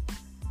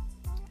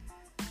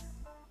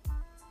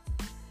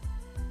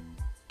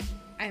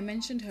 I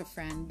mentioned her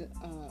friend,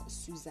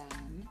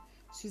 Suzanne.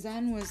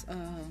 Suzanne was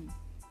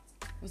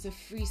a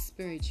free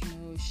spirit,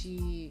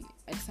 She,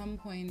 at some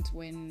point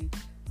when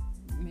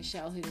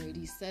Michelle had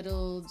already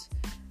settled,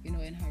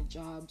 in her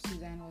job,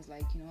 Suzanne was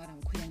like, you know what,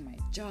 I'm quitting my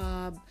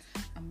job.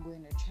 I'm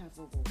going to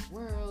travel the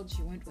world.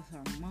 She went with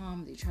her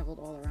mom. They traveled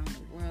all around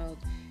the world.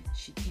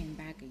 She came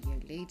back a year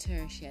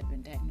later. She had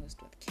been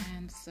diagnosed with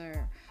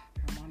cancer.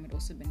 Her mom had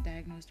also been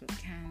diagnosed with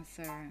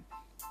cancer.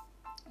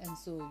 And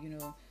so,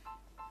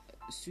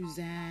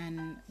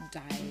 Suzanne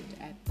died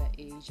at the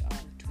age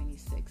of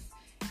 26.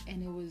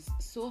 And it was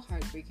so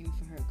heartbreaking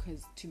for her,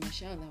 because to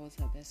Michelle, that was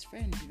her best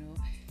friend,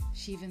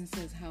 She even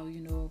says how,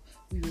 we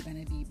were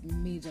going to be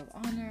maids of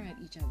honor at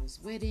each other's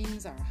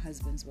weddings. Our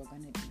husbands were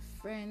going to be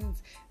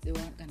friends. They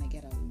weren't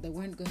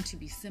going to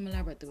be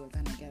similar, but they were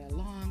going to get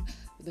along.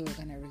 They were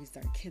going to raise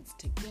their kids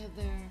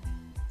together.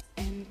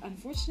 And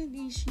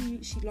unfortunately,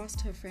 she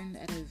lost her friend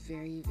at a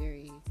very,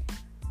 very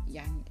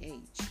young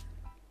age.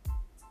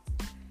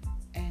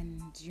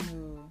 And,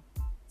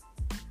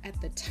 at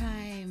the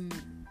time,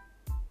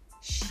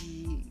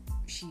 she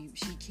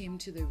came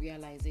to the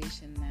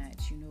realization that,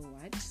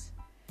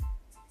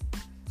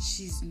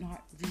 she's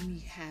not really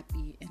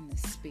happy in the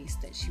space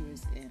that she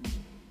was in.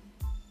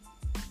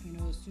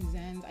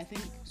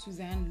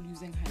 Suzanne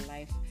losing her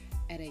life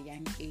at a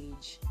young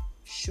age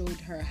showed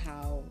her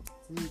how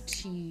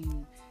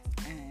routine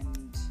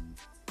and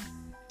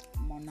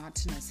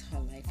monotonous her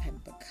life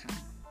had become.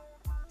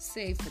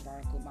 Save for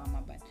Barack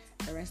Obama, but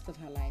the rest of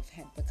her life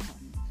had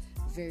become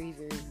very,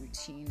 very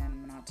routine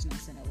and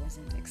monotonous, and it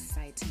wasn't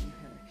exciting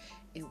her.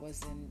 It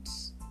wasn't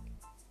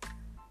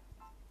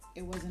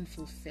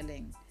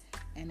fulfilling.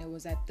 And it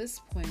was at this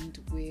point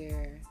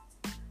where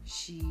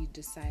she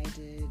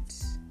decided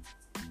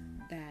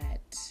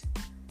that,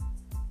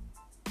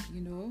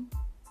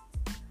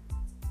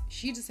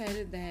 she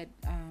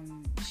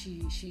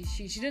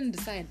didn't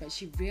decide, but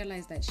she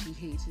realized that she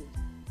hated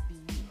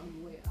being a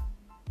lawyer.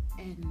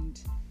 And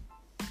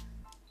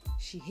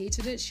she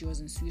hated it. She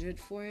wasn't suited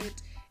for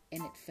it.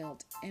 And it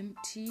felt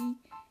empty.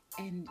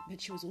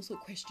 But she was also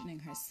questioning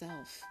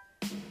herself,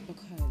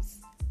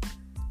 because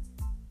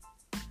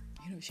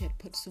she had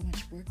put so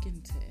much work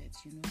into it.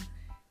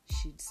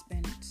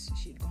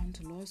 She'd gone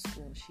to law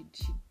school, she'd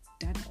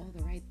done all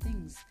the right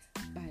things,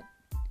 but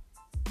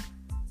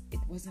it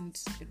wasn't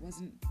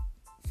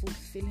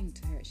fulfilling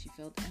to her. She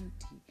felt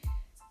empty.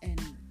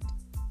 And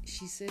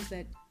she says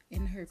that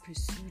in her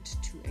pursuit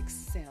to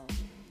excel,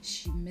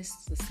 she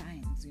missed the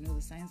signs,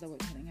 the signs that were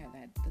telling her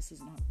that this is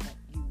not what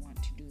you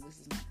want to do, this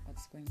is not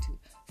what's going to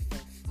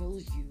fulfill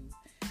you,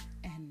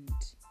 and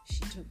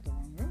she took the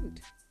wrong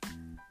road.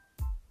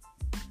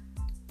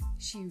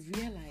 She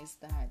realized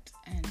that,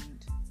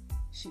 and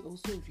she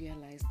also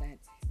realized that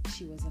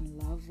she was in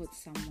love with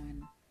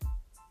someone.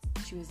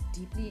 She was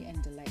deeply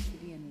and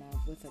delightfully in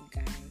love with a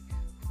guy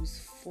whose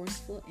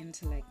forceful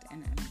intellect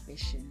and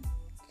ambition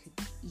could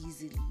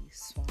easily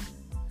swallow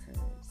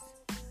hers.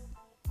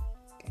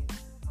 Guys,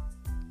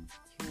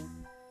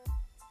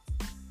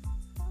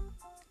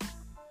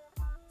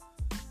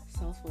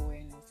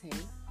 self-awareness,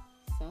 hey?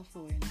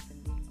 Self-awareness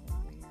and being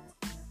aware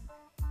of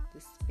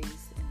the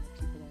space and the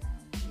people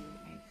around you,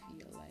 I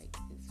feel like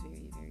is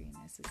very, very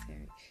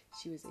necessary.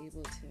 She was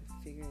able to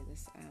figure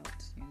this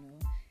out,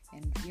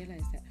 and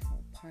realize that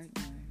her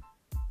partner,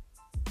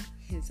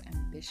 his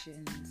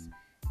ambitions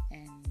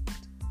and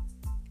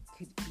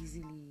could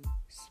easily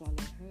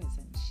swallow hers,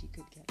 and she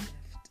could get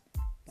left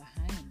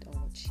behind, or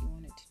what she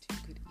wanted to do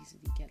could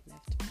easily get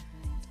left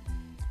behind.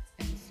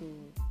 And so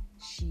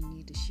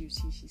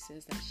she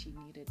says that she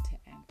needed to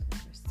anchor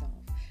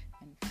herself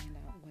and find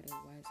out what it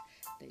was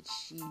that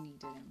she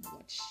needed and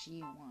what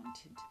she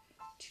wanted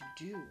to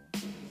do.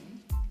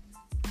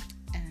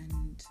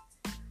 And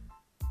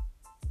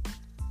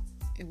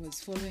it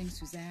was following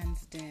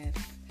Suzanne's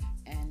death,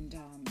 and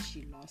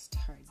she lost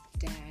her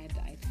dad,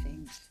 I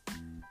think,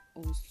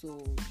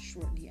 also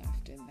shortly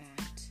after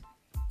that.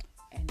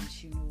 And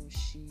she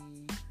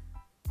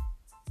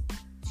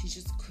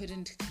just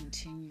couldn't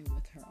continue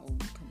with her own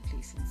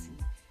complacency,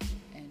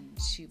 and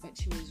she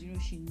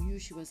knew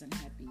she wasn't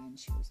happy, and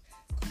she was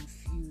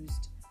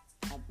confused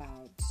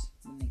about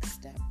the next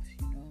step,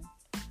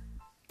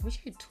 which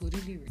I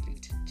totally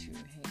related to.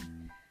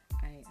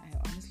 Hey,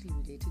 I honestly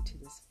related to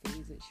this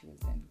phase that she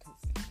was in,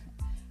 because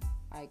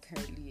I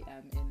currently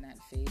am in that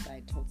phase.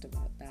 I talked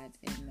about that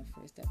in the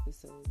first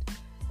episode,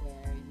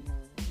 where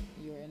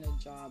you're in a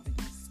job and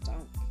you're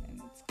stuck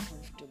and it's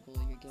comfortable,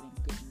 you're getting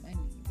good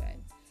money, but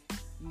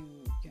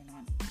you're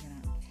not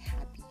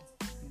happy,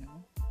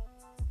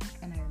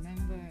 And I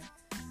remember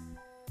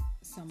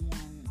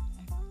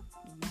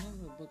one of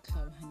the book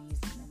club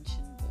honeys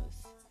mentioned this.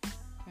 I'm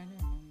trying to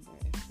remember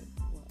if it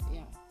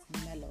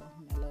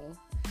was,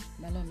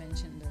 Mello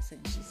mentioned this,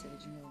 and she said,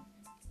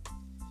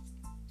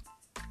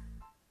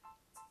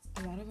 a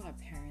lot of our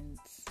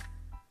parents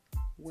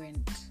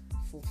weren't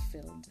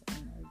fulfilled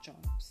in our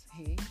jobs.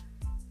 Hey,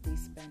 they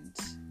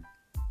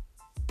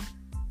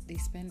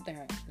spent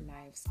their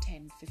lives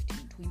 10,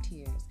 15, 20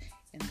 years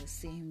in the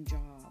same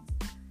job,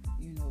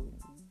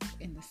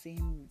 in the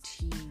same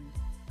routine,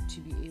 to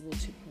be able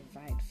to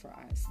provide for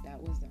us.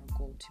 That was their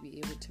goal, to be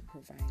able to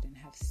provide and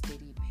have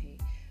steady pay.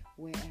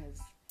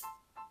 Whereas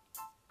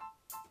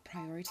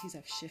priorities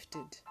have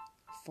shifted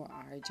for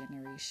our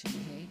generation,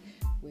 hey,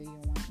 where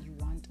you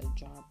want a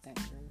job that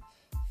will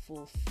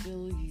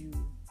fulfill you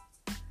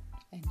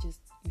and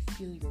just you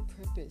feel your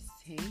purpose,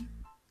 hey,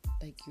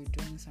 like you're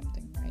doing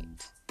something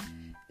right.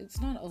 It's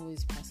not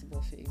always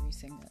possible for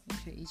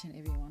each and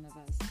every one of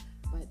us,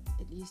 but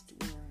at least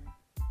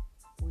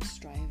we're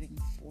striving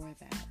for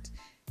that.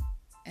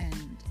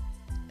 And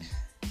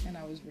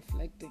was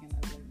reflecting and I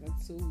was like,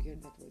 that's so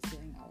weird that we're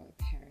saying our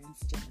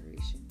parents'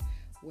 generation,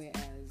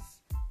 whereas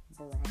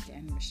Barack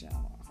and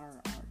Michelle are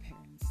our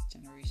parents'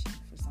 generation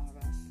for some of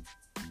us.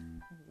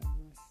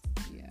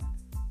 Yeah.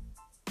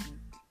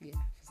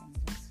 Yeah, for some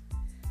of us.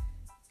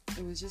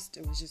 It was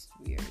just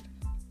weird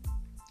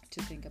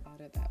to think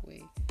about it that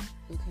way,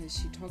 because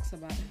she talks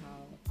about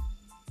how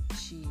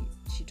she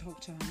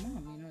talked to her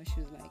mom, you know,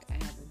 she was like, I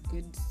have a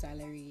good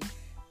salary,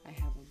 I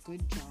have a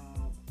good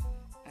job,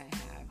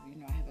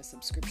 I have a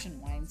subscription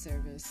wine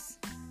service,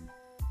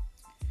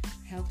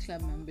 health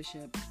club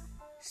membership,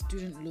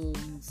 student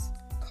loans,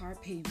 car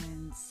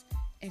payments,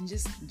 and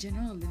just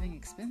general living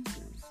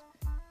expenses.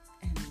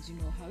 And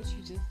how did you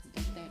just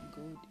let that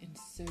go in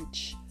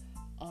search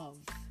of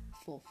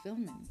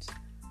fulfillment?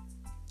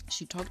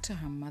 She talked to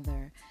her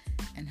mother,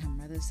 and her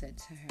mother said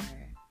to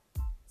her,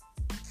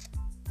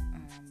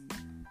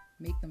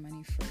 make the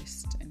money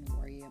first and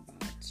worry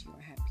about your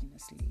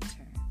happiness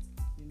later.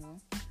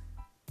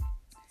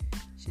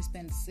 She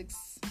spent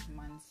 6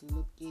 months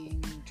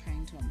looking,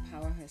 trying to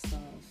empower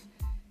herself,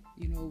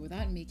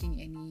 without making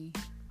any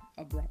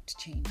abrupt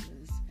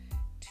changes,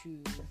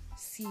 to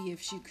see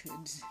if she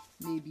could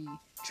maybe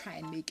try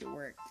and make it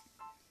work.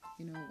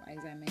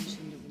 As I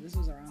mentioned, this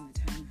was around the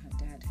time her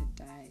dad had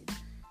died.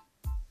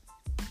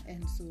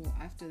 And so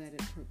after that,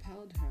 it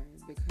propelled her,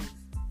 because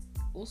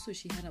also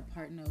she had a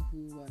partner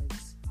who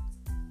was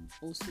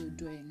also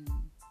doing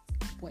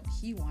what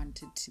he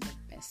wanted to the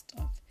best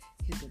of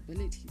his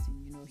abilities. And,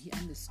 he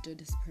understood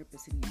his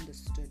purpose and he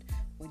understood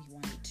what he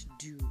wanted to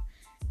do.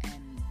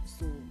 And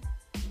so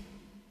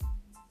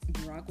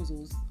Barack was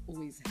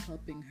always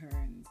helping her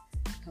and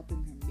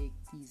helping her make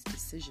these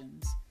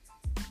decisions.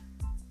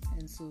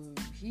 And so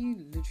he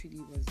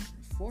literally was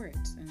for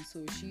it. And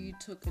so she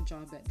took a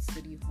job at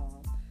City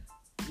Hall,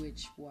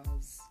 which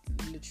was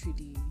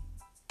literally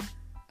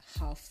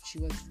half. She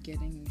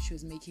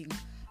was making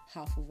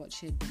half of what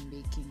she had been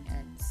making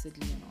at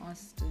Sidley and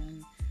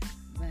Austin.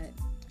 But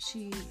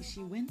she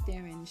went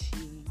there and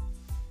she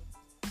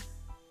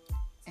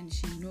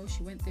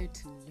went there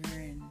to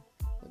learn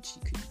what she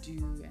could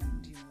do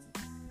and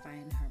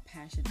find her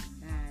passion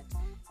in that,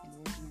 and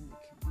working in the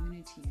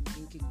community and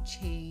making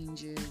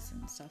changes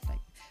and stuff like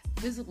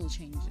that. Visible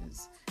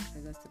changes,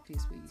 because that's the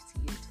place where you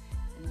see it.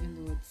 And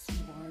even though it's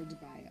barred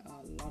by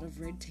a lot of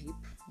red tape,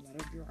 a lot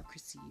of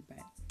bureaucracy,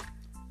 but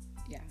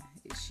yeah,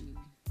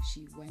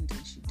 she went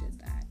and she did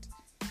that.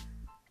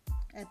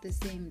 At the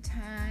same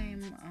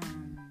time,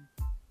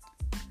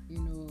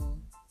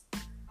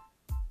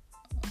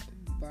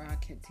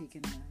 Barack had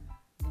taken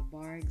the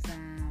bar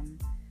exam.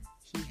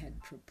 He had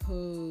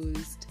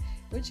proposed,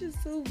 which is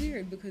so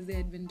weird because they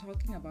had been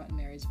talking about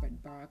marriage, but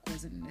Barack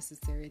wasn't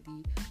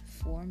necessarily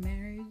for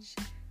marriage.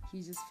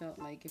 He just felt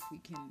like if we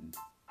can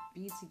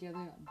be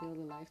together, build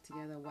a life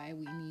together, why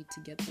we need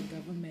to get the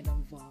government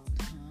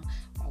involved, huh?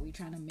 Why are we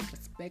trying to make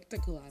a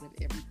spectacle out of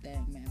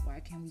everything, man? Why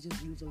can't we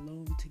just live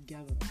alone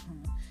together,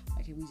 huh?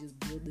 Why can't we just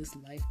build this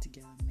life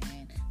together,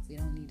 man? We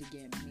don't need to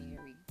get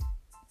married.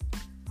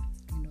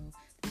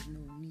 There's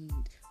no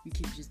need. We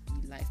can just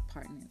be life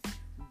partners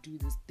and do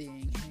this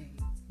thing, hey.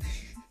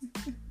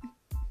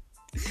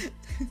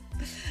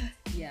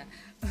 Yeah.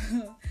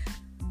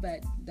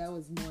 But that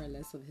was more or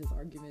less of his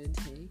argument,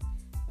 hey.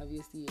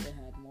 Obviously, it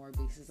had more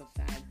basis of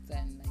facts,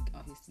 and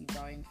obviously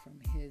drawing from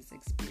his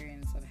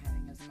experience of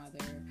having his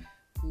mother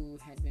who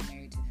had been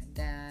married to her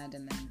dad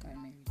and then got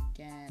married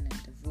again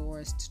and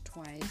divorced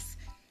twice,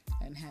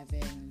 and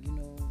having,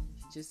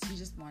 he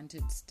just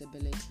wanted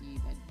stability,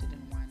 but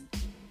didn't want,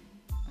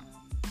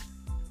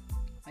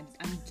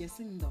 I'm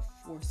guessing, the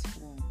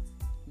forceful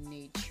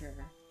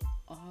nature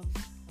of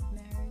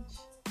marriage.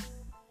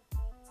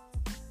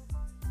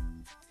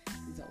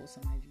 These are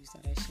also my views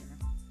that I share,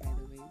 by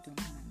the way. Don't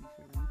come at me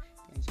for them.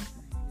 They're just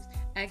my views.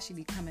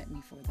 Actually, come at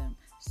me for them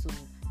so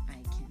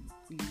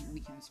we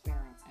can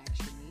square up,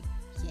 actually.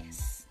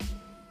 Yes.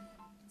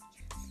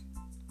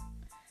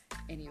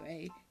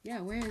 Anyway, yeah,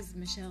 whereas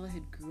Michelle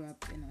had grew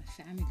up in a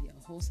family,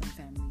 a wholesome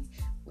family,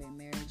 where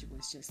marriage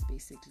was just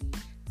basically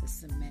the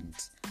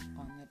cement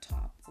on the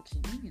top. Okay,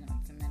 maybe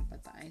not cement,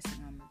 but the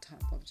icing on the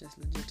top of just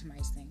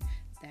legitimizing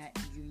that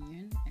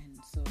union. And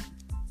so,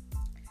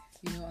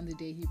 on the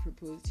day he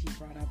proposed, he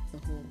brought up the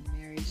whole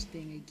marriage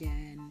thing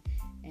again,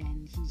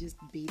 and he just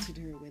baited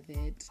her with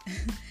it.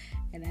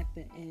 And at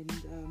the end,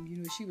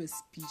 she was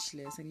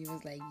speechless, and he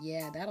was like,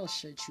 yeah, that'll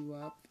shut you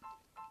up.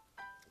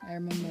 I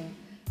remember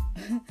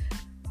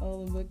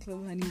all the book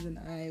club honeys and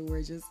I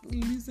were just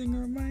losing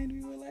our mind.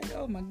 We were like,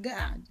 oh my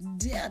God,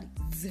 daddy.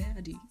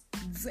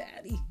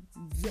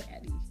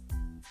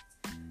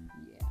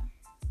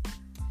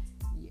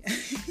 Yeah.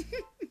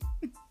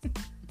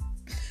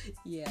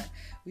 Yeah,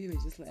 we were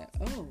just like,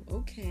 oh,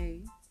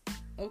 okay,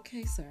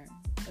 sir,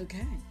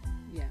 okay,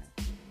 yeah,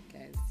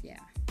 guys, yeah.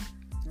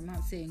 I'm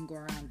not saying go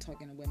around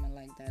talking to women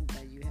like that,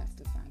 but you have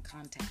to find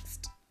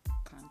context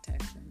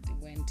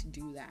and when to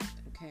do that,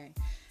 okay?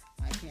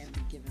 I can't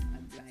be giving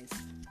advice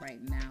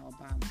right now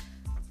about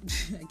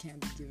I can't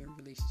be giving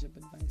relationship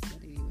advice,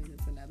 but anyway,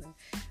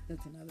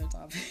 that's another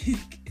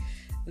topic.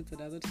 That's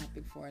another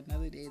topic for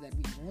another day that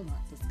we will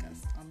not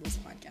discuss on this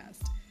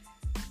podcast.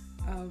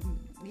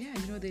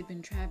 They'd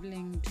been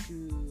traveling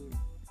to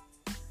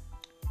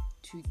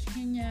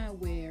Kenya,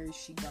 where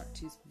she got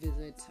to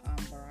visit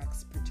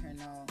Barack's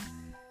paternal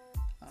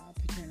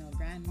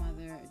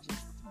grandmother,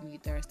 just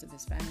meet the rest of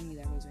his family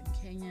that was in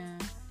Kenya,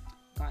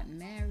 got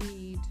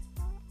married,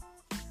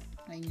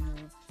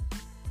 and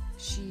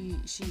she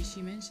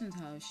mentions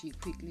how she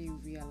quickly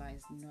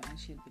realized, as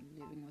she had been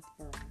living with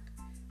Barack,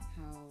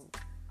 how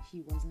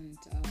he was a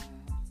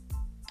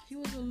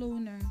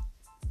loner.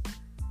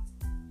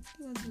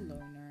 He was a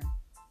loner.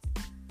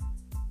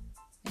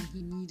 And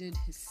he needed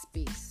his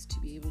space to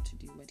be able to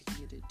do what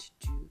he needed to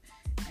do.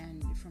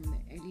 And from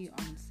the early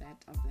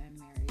onset of their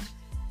marriage,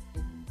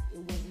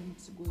 it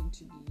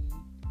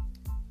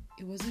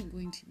wasn't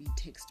going to be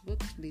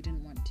textbook. They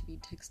didn't want to be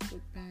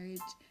textbook marriage.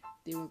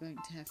 They were going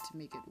to have to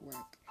make it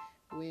work.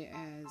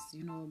 Whereas,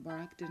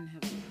 Barack didn't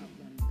have a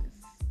problem with,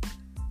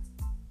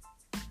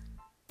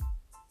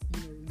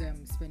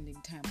 them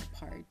spending time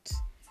apart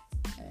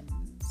and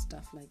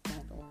stuff like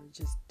that, or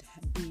just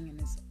being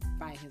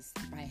by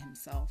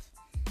himself.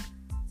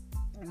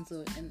 And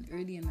so,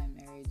 early in their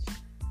marriage,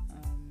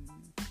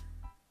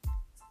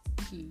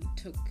 he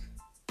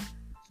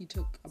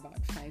took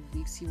about 5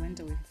 weeks. He went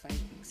away for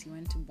 5 weeks. He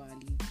went to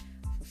Bali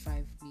for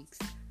 5 weeks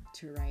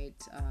to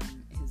write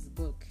his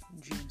book,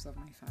 Dreams of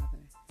My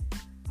Father.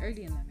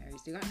 Early in their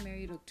marriage, they got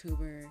married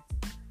October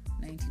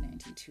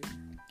 1992.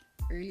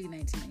 Early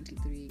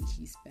 1993,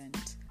 he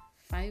spent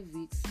 5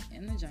 weeks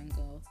in the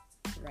jungle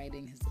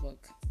writing his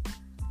book.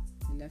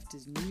 He left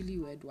his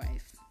newlywed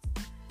wife.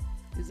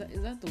 Is that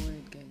the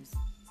word, guys?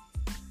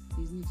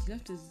 He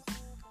left his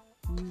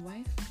new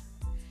wife?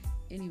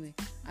 Anyway,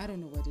 I don't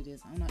know what it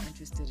is. I'm not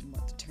interested in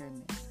what the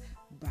term is.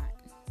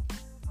 But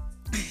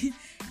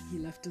he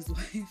left his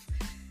wife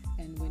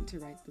and went to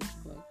write this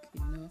book,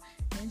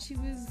 And she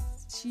was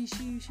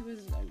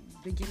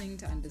beginning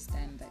to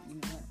understand that,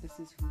 this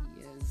is who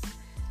he is.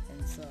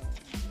 And so,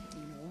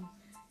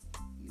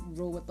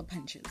 roll with the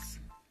punches.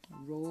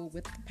 Roll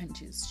with the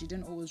punches. She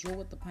didn't always roll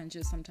with the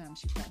punches. Sometimes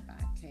she fought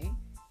back, okay?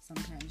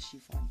 Sometimes she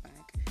fought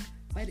back.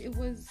 But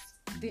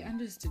they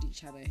understood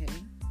each other, hey?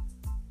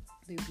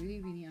 They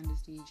really, really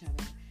understood each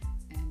other.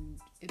 And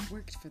it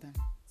worked for them.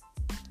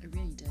 It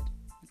really did.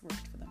 It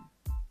worked for them.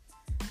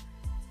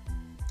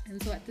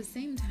 And so at the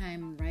same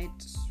time, right,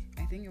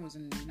 I think it was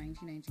in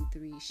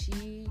 1993,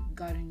 she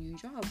got a new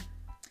job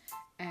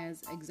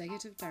as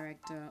executive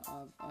director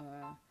of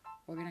an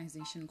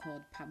organization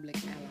called Public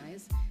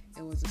Allies.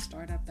 It was a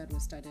startup that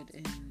was started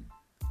in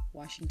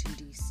Washington,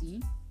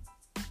 D.C.,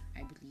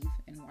 I believe,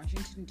 in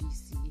Washington,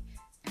 D.C.,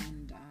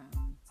 and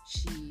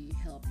she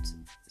helped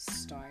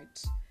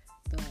start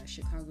the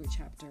Chicago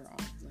chapter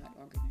of that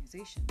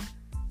organization.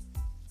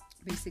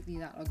 Basically,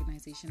 that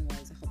organization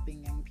was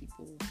helping young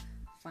people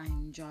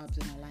find jobs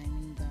and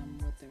aligning them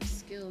with their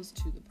skills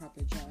to the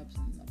proper jobs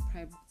in the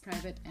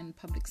private and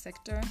public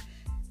sector.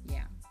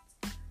 Yeah.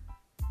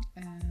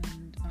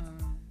 And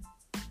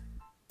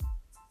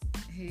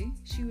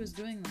she was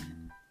doing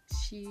that.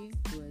 She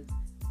was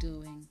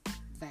doing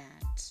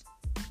that.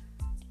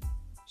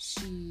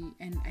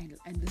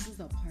 And this is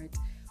the part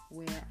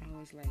where I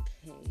was like,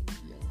 hey,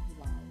 yo,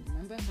 wow.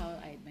 Remember how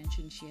I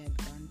mentioned she had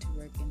gone to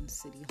work in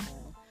City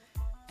Hall,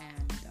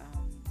 and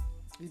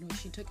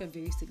she took a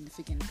very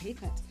significant pay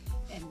cut,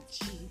 and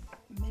she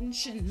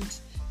mentioned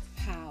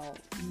how,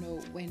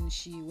 when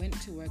she went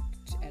to work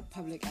at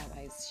Public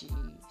Allies,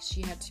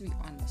 she had to be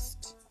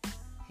honest.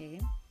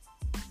 Hey,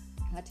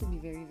 had to be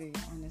very, very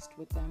honest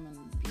with them and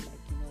be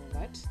like, you know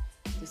what,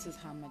 this is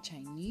how much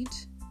I need.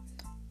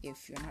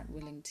 If you're not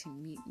willing to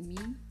meet me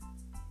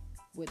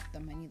with the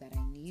money that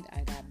I need,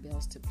 I got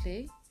bills to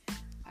pay.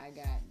 I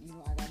got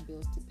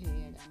bills to pay.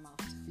 I got mouth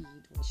to feed.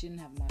 Well, she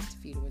didn't have mouth to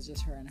feed. It was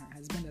just her and her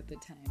husband at the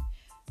time.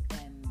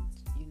 And,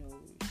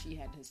 she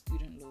had her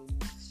student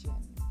loans. She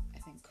had, I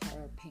think,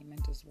 car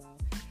payment as well.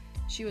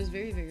 She was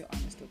very, very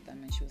honest with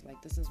them. And she was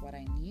like, this is what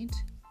I need.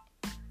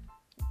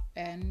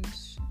 And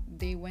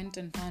they went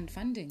and found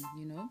funding,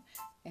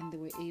 and they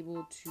were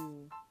able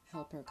to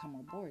help her come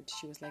aboard.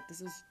 She was like,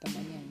 this is the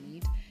money I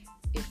need.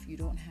 If you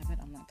don't have it,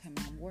 I'm not coming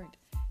on board.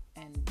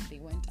 And they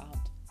went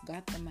out,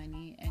 got the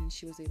money, and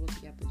she was able to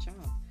get the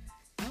job.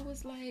 I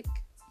was like,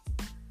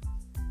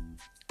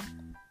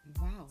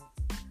 wow.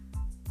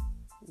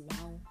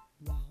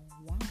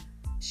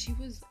 She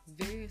was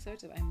very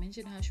assertive. I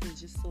mentioned how she was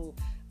just so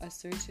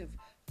assertive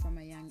from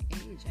a young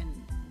age, and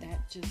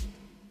that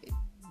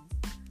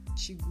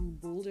she grew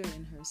bolder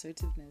in her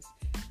assertiveness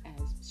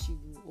as she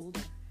grew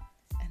older.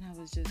 And I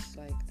was just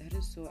like, that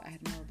is so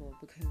admirable,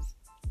 because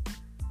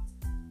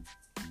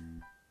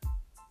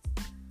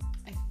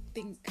I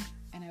think,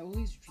 and I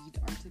always read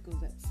articles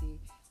that say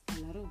a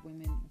lot of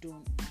women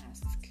don't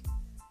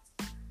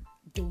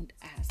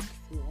ask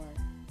for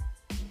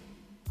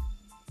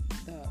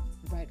the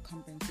right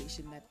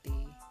compensation that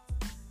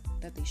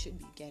they should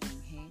be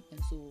getting, hey?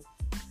 And so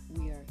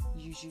we are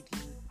usually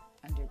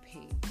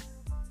underpaid.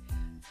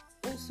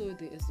 also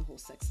there is the whole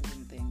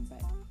sexism thing,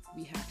 but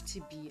we have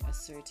to be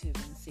assertive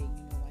and saying,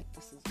 you know what,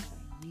 this is what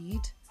I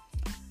need.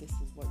 This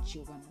is what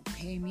you're gonna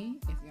pay me.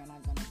 If you're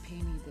not gonna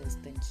pay me this,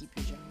 then keep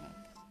your job.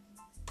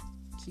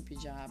 Keep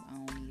your job. I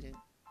don't need it.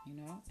 You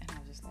know? And I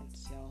was just like,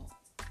 yo,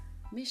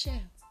 Michelle.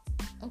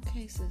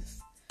 Okay,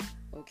 sis.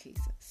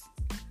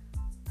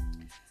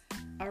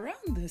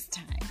 Around this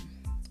time,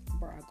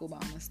 Barack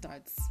Obama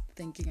starts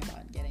thinking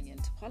about getting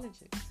into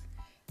politics.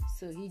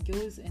 So he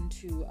goes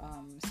into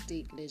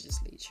state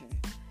legislature.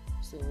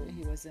 So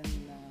he was in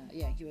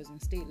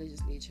state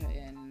legislature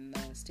in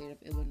the state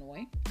of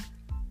Illinois.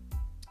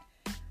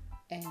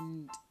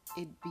 And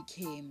it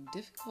became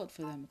difficult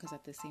for them because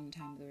at the same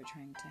time they were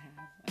trying to have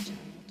a child.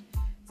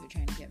 They were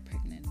trying to get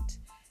pregnant.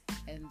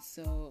 And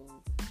so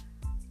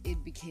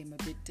it became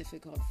a bit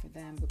difficult for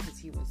them because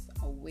he was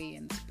away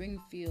in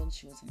Springfield.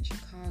 She was in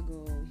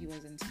Chicago. He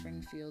was in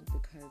Springfield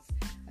because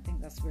I think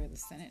that's where the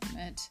Senate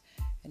met.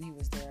 And he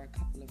was there a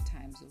couple of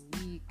times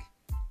a week.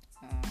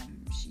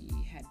 She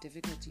had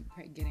difficulty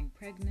getting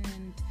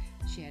pregnant.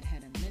 She had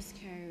a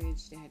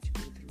miscarriage. They had to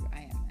go through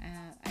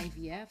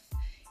IVF.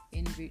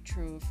 In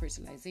vitro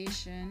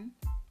fertilization,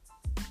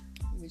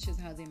 which is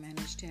how they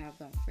managed to have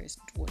their first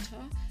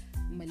daughter,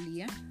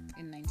 Malia,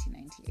 in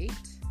 1998.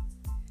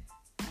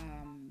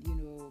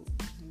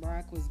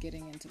 Barack was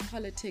getting into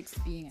politics,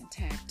 being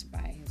attacked by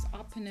his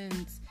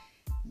opponents,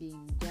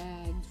 being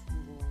dragged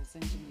for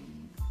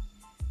essentially,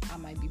 I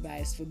might be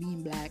biased for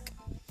being black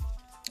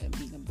and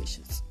being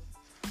ambitious.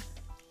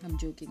 I'm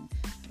joking,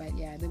 but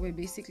yeah, they were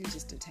basically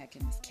just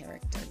attacking his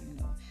character,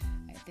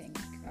 I think.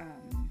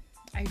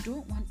 I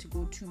don't want to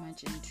go too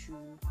much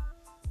into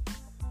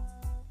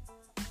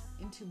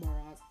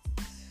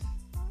Barack's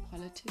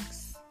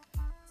politics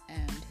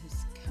and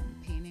his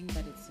campaigning,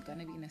 but it's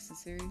gonna be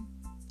necessary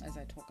as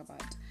I talk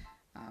about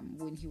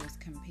when he was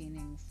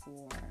campaigning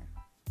for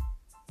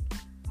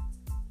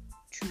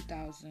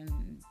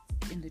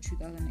in the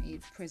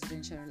 2008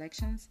 presidential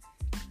elections.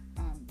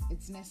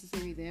 It's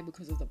necessary there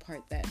because of the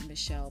part that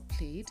Michelle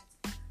played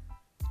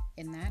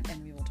in that,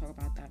 and we will talk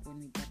about that when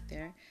we get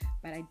there.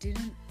 But I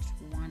didn't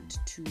want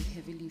to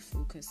heavily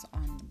focus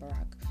on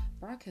Barack.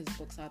 Barack has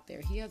books out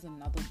there. He has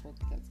another book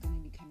that's going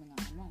to be coming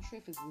out. I'm not sure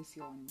if it's this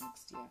year or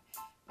next year,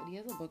 but he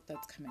has a book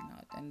that's coming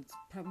out, and it's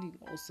probably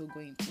also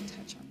going to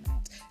touch on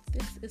that.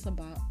 This is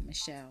about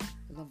Michelle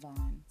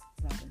LaVaughn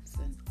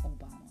Robinson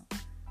Obama.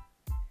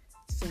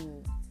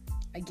 So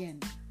again,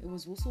 it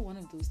was also one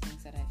of those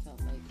things that I felt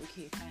like,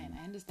 okay, fine,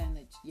 I understand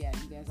that, yeah,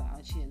 you guys are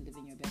out here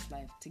living your best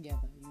life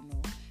together,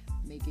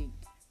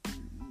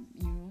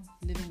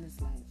 living this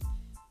life.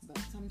 But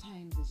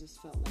sometimes it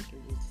just felt like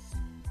it was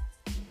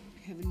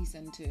heavily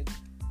centered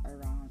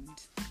around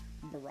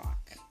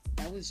Barack.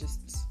 That was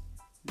just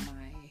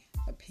my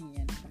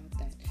opinion about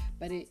that.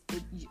 But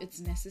it's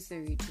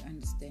necessary to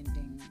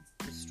understanding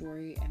the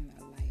story and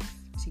their life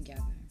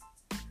together.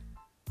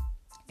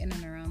 In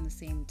and around the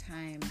same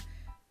time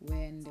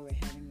when they were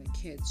having the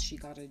kids, she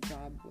got a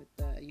job with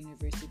the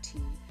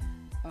University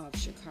of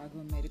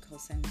Chicago Medical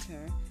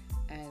Center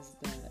as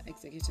the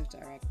executive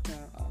director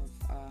of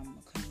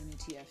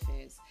community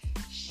affairs.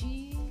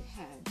 She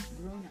had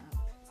grown up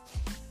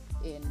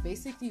in,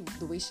 basically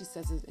the way she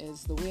says it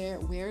is, where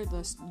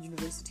the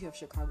University of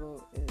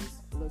Chicago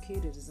is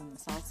located is in the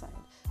south side,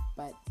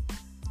 but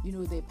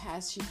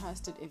she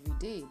passed it every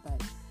day,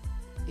 but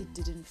it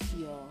didn't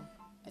feel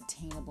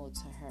attainable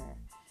to her.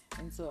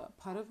 And so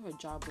part of her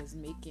job was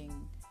making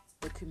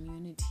the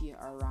community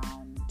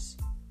around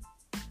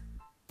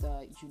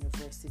the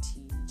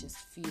university just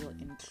feel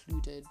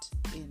included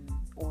in,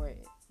 or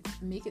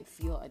make it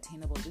feel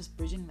attainable, just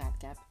bridging that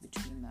gap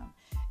between them.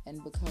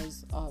 And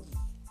because of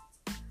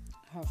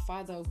her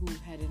father, who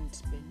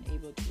hadn't been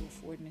able to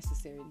afford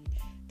necessarily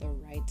the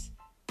right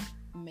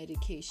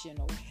medication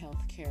or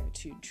health care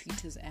to treat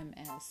his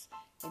MS,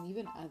 and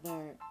even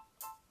other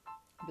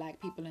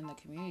black people in the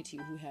community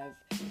who have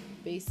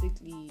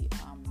basically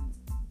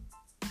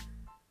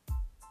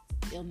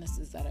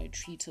illnesses that are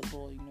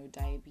treatable,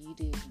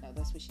 diabetes,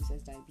 that's what she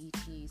says,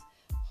 diabetes,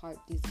 heart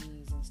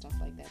disease and stuff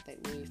like that,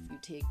 that way if you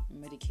take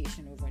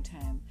medication over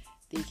time,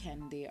 you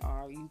can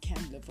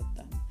live with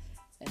them.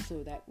 And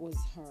so that was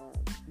her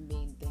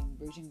main thing,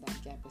 bridging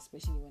that gap,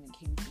 especially when it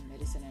came to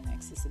medicine and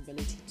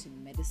accessibility to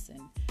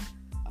medicine,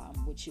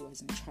 which she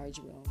was in charge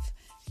of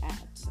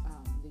at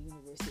the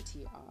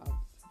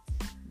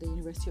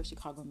University of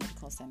Chicago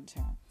Medical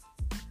Center.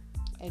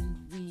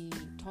 And we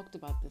talked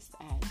about this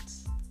at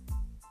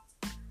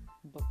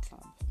book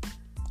club.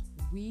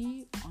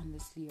 We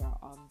honestly are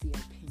of the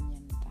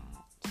opinion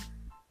that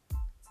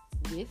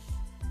with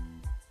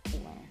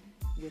or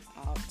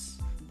without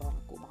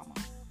Barack Obama,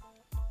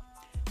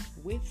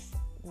 with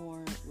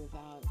or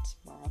without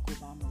Barack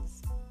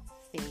Obama's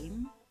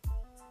fame,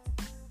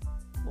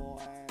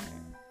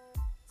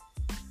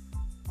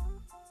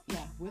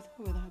 with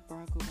or without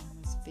Barack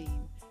Obama's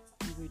fame,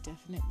 we were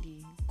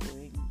definitely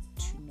going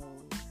to know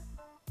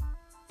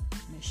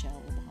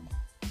Michelle Obama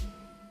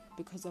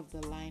because of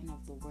the line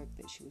of the work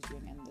that she was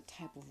doing and the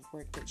type of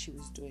work that she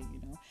was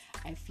doing.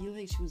 I feel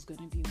like she was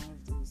going to be one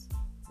of those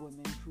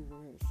women who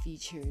were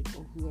featured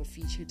or who were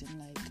featured in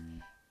like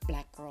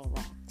Black Girl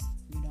Rocks,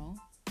 you know,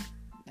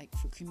 like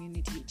for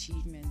community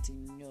achievement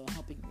and, you know,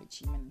 helping your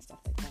achievement and stuff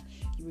like that.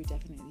 You were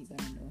definitely going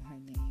to know her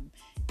name.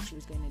 She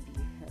was going to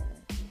be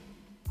her,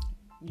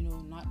 you know,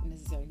 not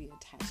necessarily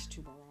attached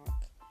to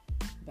Barack,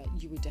 but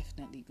you were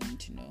definitely going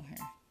to know her.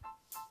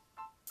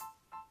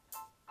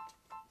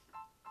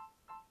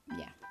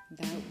 Yeah,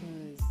 that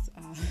was,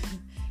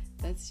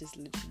 that's just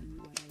literally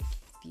what I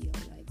feel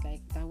like.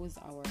 Like, that was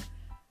our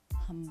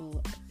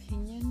humble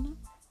opinion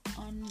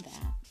on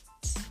that.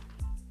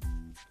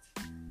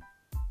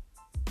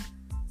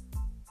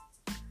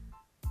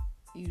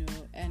 You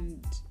know,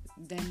 and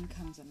then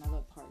comes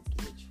another part,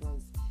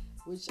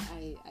 which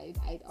I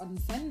on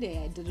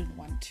Sunday I didn't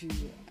want to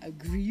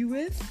agree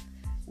with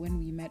when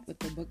we met with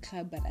the book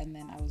club, and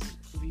then I was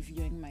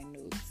reviewing my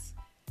notes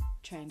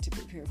trying to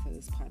prepare for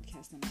this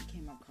podcast, and I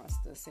came across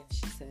this, and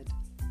she said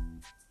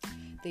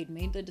they'd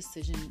made the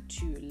decision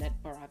to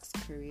let Barack's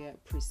career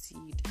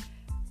proceed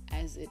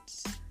as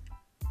it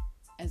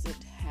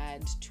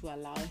had, to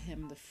allow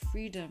him the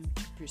freedom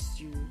to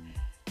pursue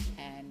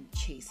and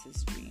chase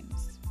his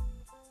dreams.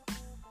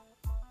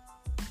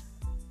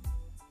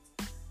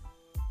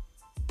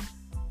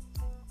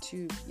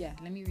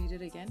 Let me read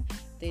it again.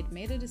 They'd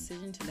made a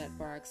decision to let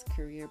Barack's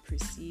career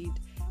proceed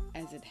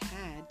as it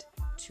had,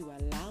 to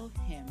allow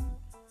him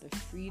the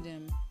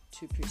freedom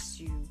to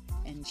pursue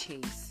and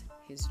chase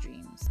his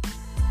dreams.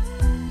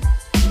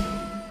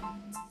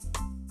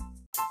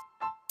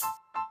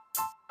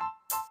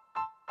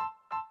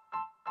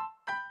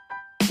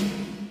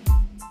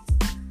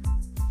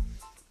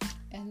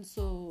 And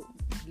so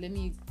let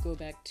me go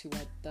back to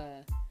what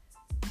the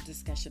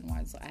discussion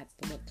was at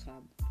the book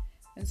club.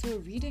 And so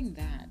reading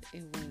that,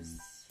 it was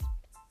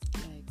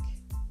like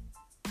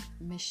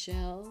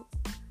Michelle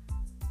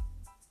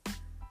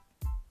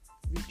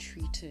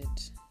retreated.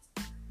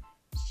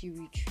 She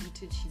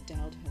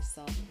dialed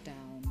herself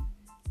down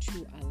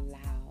to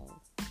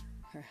allow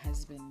her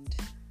husband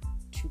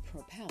to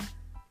propel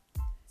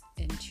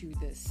into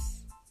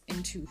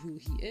who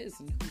he is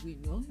and who we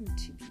know him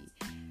to be.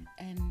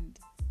 And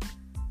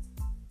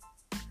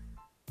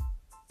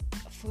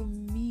for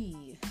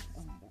me,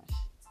 oh my gosh,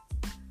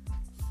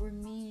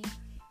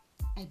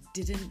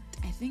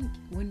 I think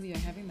when we were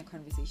having the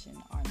conversation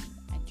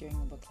during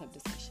the book club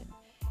discussion,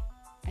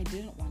 I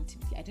didn't want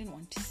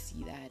to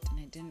see that,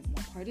 and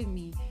part of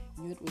me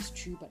knew it was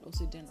true, but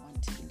also didn't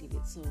want to believe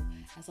it. So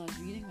as I was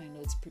reading my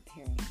notes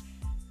preparing,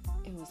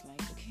 it was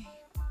like, okay,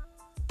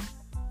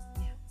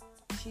 yeah,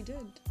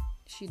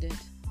 she did,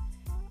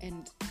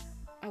 and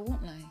I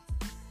won't lie,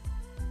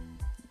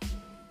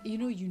 you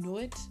know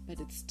it, but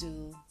it's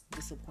still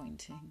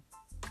disappointing,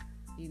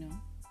 you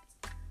know,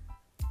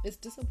 it's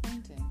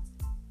disappointing,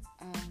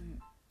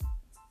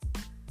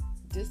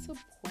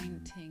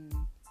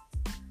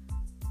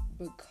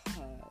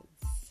 because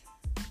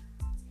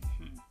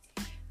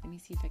let me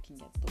see if I can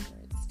get the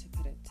words to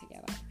put it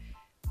together.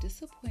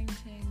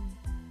 Disappointing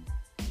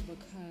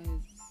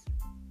because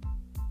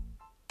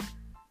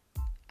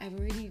I've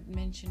already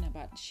mentioned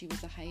about she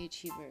was a high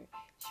achiever.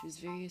 She was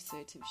very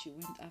assertive. She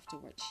went after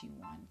what she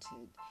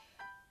wanted.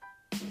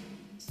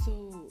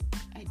 So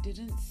I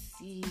didn't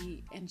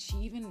see, and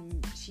she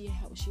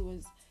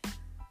was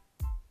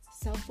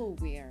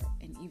self-aware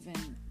and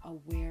even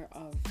aware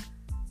of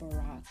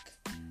Barack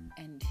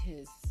and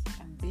his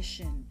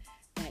ambition,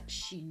 that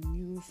she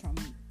knew from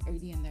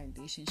early in their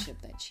relationship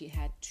that she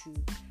had to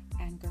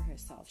anchor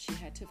herself. She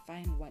had to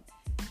find what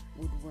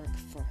would work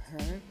for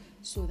her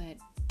so that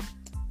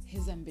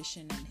his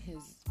ambition and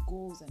his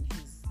goals and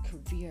his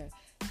career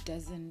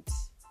doesn't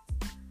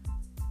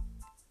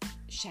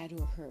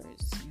shadow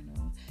hers, you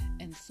know.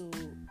 And so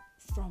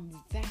from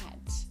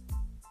that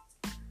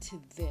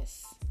to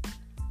this,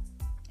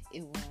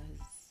 it was,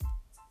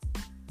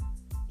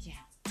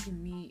 to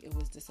me, it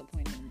was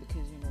disappointing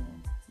because, you know,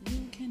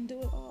 you can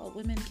do it all.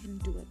 Women can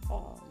do it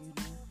all, you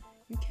know.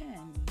 You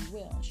can, you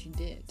will, she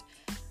did.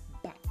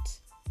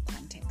 But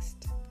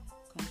context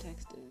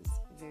is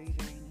very,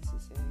 very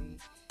necessary.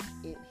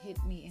 It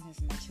hit me in as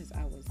much as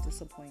I was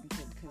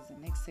disappointed, because the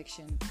next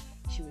section,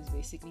 she was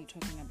basically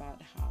talking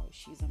about how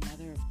she's a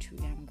mother of 2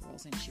 young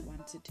girls and she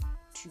wanted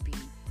to be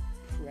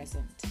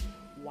present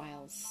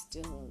while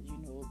still, you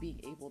know, being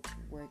able to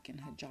work in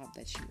her job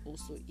that she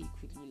also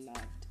equally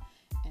loved.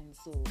 And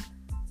so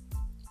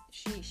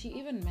she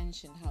even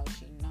mentioned how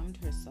she numbed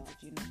herself,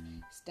 you know,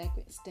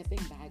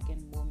 stepping back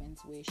in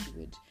moments where she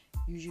would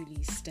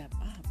usually step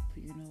up,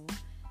 you know,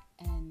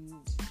 and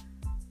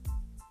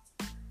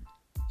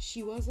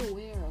she was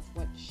aware of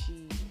what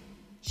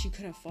she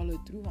could have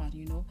followed through on,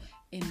 you know,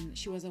 and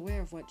she was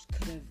aware of what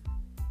could have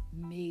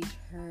made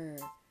her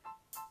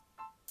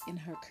in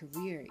her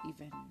career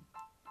even,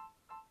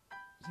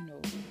 you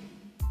know,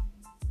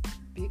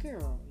 bigger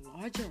or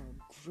larger or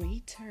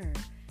greater.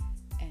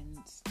 And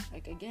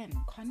like, again,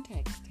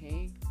 context.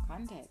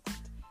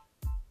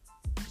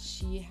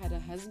 She had a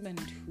husband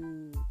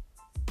who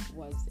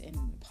was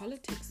in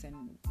politics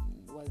and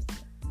was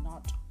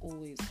not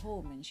always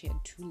home, and she had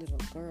 2 little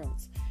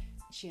girls.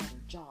 She had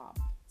a job,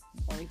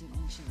 already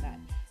mentioned that.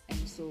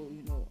 And so,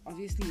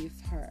 obviously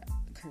if her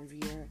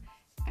career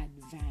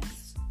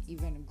advanced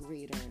even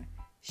greater,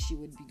 she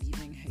would be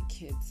leaving her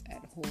kids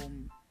at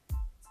home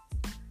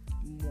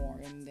more,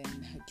 and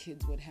then her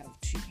kids would have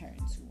two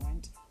parents who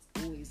weren't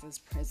always as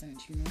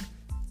present.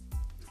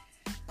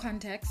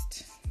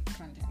 Context.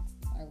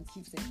 I will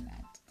keep saying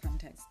that.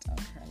 Context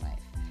of her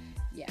life.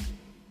 Yeah.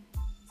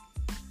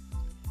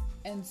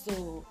 And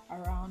so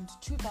around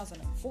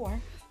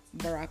 2004,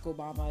 Barack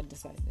Obama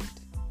decided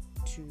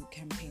to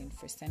campaign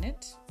for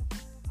Senate,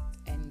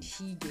 and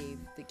he gave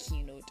the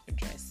keynote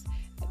address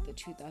at the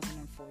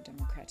 2004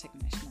 Democratic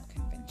National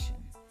Convention.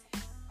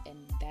 And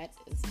that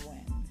is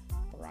when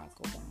Barack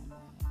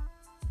Obama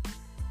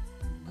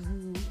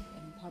grew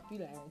in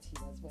popularity.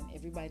 That's when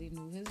everybody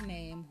knew his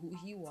name, who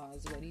he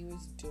was, what he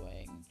was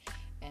doing,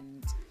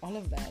 and all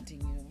of that.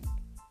 And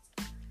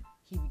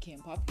he became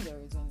popular.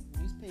 It was on the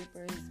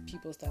newspapers.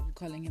 People started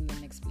calling him the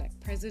next black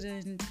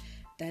president.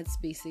 That's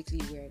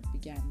basically where it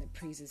began. The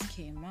praises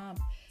came up.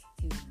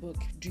 His book,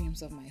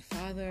 Dreams of My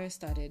Father,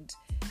 started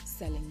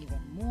selling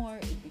even more.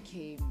 It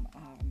became,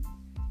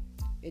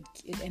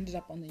 it ended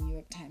up on the New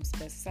York Times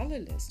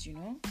bestseller list,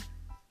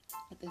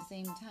 At the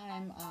same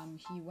time,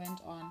 he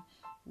went on,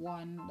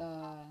 won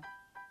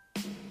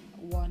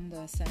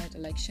the Senate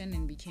election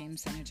and became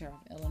Senator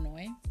of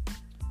Illinois.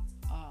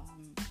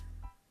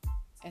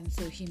 And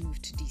so he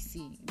moved to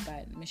DC,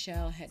 but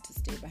Michelle had to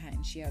stay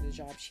behind. She had a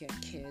job, she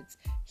had kids.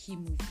 He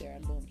moved there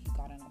alone. He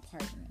got an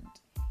apartment.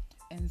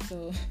 And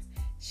so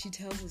she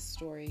tells a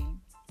story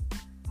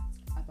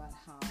about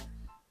how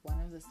one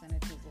of the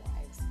senator's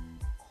wives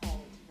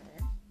called her,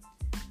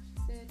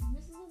 said,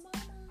 Mrs.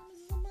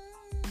 Obama,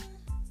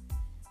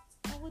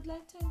 I would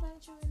like to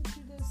invite you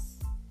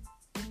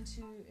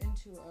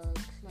into a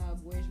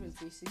club where it was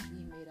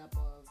basically made up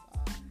of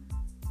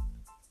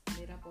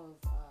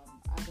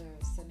other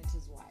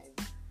senators'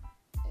 wives.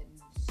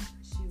 And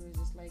she was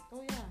just like,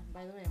 oh yeah,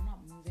 by the way, I'm not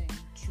moving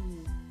to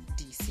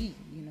DC,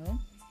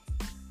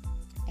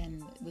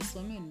 And this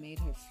woman made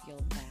her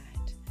feel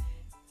bad.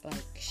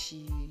 Like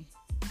she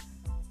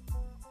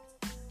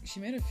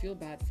made her feel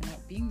bad for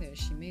not being there.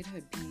 She made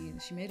her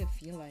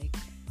feel like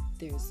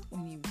there's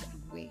only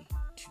one way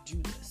to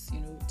do this,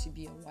 to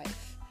be a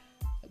wife.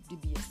 To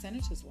be a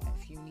senator's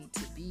wife, you need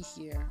to be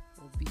here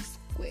or be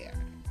square.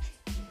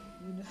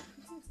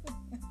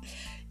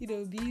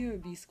 Be here or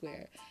be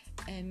square.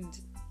 And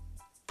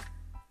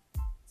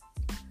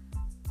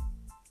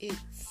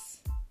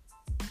it's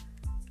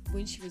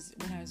when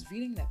I was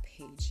reading that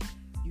page,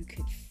 you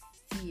could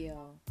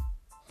feel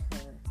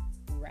her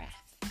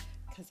wrath,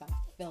 because I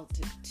felt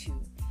it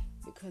too,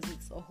 because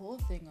it's a whole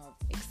thing of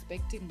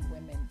expecting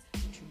women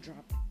to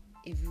drop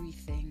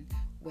everything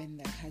when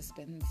their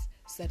husbands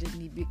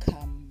suddenly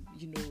become,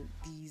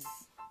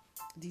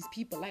 these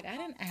people. Like, I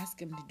didn't ask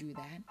him to do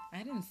that.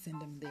 I didn't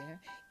send him there.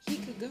 He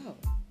could go,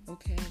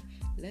 okay?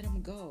 Let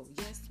him go.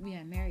 Yes, we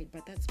are married,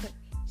 but that's what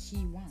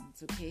he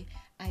wants, okay?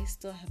 I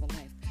still have a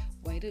life.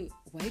 Why do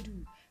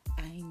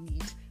I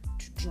need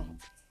to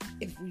drop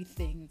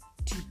everything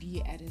to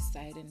be at his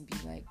side and be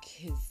like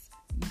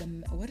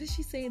what does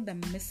she say? The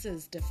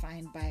Mrs.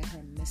 defined by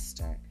her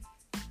Mr.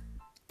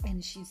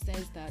 And she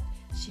says that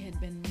she had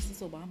been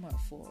Mrs. Obama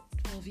for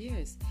 12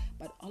 years,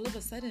 but all of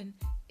a sudden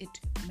it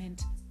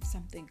meant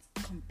something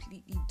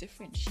completely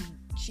different.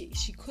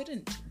 She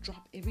couldn't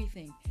drop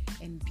everything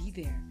and be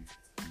there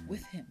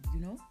with him,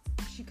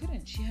 She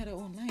couldn't. She had her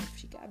own life.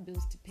 She got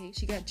bills to pay.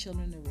 She got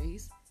children to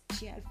raise.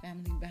 She had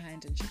family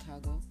behind in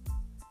Chicago.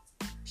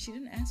 She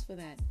didn't ask for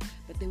that,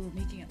 but they were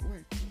making it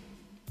work.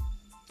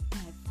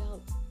 And I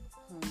felt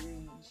her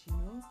range,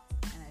 and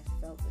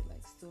I felt it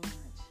like so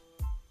much.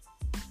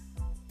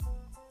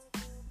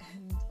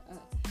 And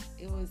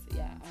it was,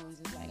 I was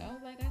like,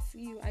 I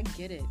see you. I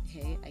get it.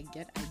 Hey, I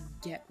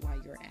get why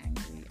you're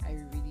angry. I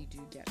really do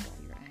get why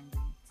you're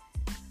angry.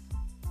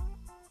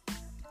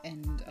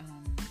 And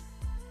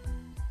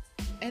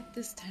at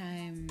this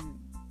time,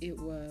 it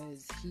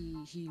was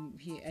he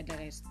like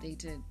I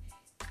stated,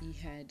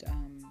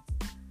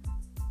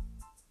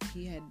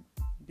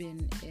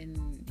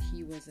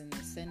 he was in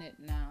the Senate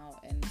now,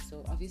 and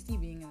so obviously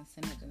being in the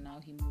Senate and now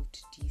he moved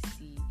to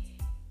DC,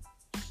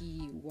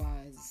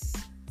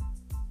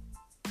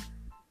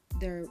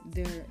 their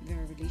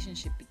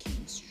relationship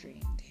became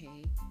strained.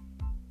 Hey,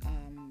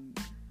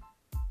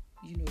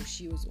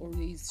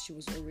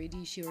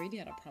 she already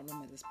had a problem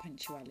with his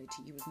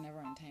punctuality. He was never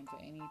on time for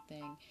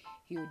anything.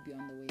 He would be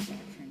on the way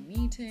back from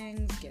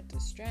meetings, get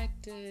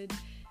distracted,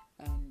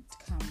 and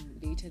come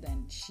later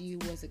than she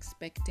was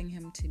expecting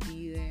him to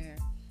be there,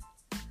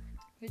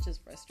 which is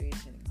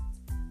frustrating.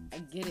 I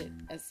get it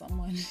as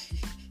someone.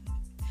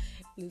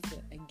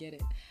 Listen, I get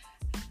it,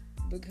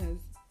 because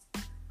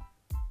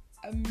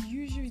I'm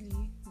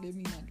usually, let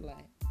me not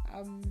lie,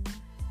 I'm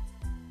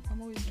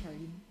always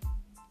tardy.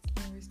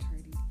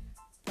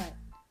 But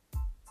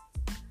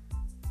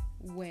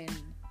when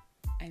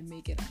I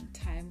make it on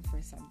time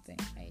for something,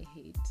 I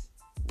hate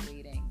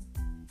waiting.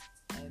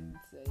 And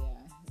so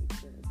yeah,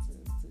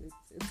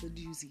 it's a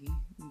doozy.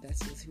 That's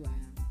just who I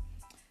am.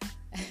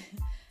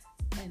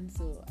 And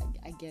so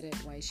I get it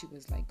why she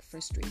was like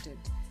frustrated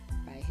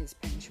by his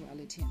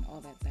punctuality and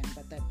all that then,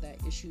 but that the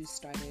issues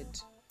started,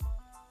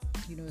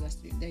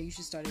 the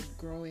issues started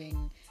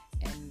growing,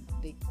 and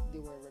they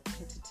were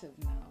repetitive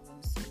now,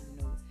 and so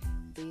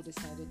they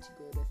decided to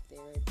go to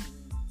therapy,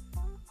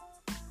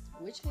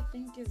 which I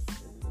think it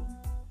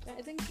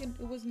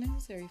was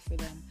necessary for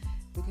them,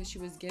 because she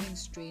was getting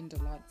strained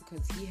a lot,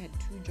 because he had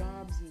 2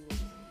 jobs. He was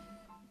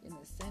in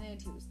the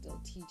Senate, he was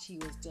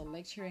still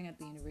lecturing at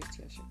the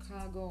University of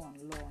Chicago on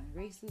law and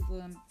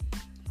racism,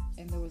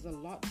 and there was a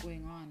lot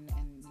going on,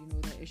 and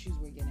the issues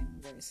were getting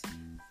worse.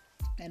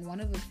 And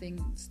one of the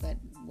things that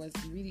was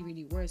really,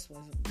 really worse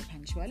was the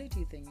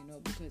punctuality thing,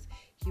 because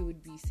he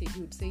would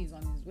say he's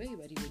on his way,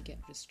 but he would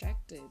get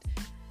distracted,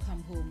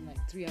 come home like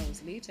 3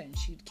 hours later, and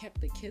she'd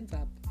kept the kids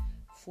up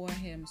for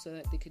him so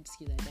that they could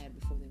see their dad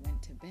before they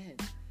went to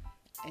bed.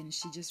 And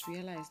she just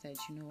realized that,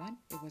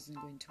 it wasn't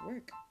going to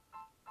work.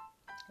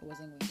 It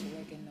wasn't going to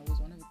work, and that was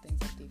one of the things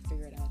that they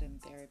figured out in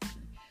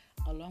therapy,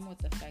 along with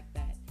the fact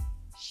that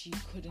she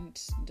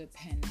couldn't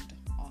depend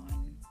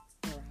on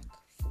Barack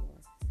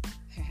for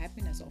her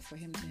happiness, or for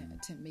him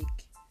to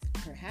make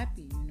her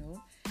happy,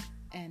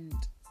 and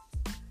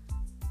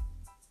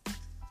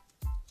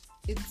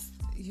it's,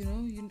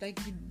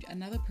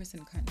 another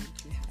person can't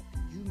make you happy,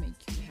 you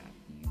make you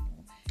happy,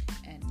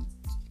 and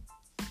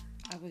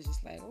I was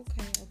just like,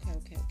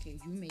 okay,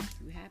 you make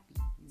you happy,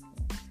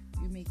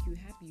 you make you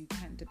happy, you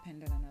can't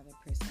depend on another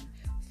person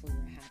for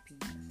your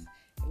happiness.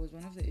 It was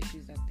one of the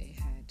issues that they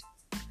had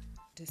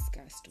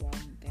discussed while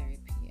in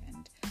therapy,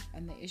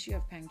 and the issue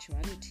of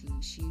punctuality,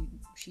 she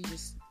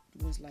just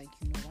was like,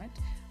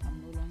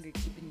 I'm no longer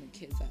keeping the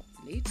kids up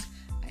late.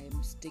 I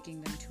am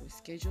sticking them to a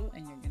schedule,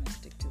 and you're going to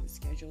stick to the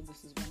schedule.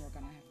 This is when we're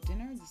going to have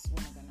dinner. This is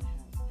when we're going to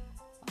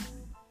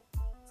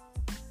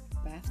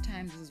have bath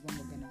time. This is when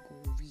we're going to go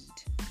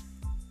read.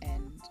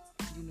 And,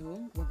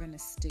 we're going to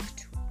stick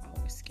to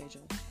our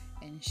schedule.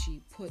 And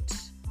she put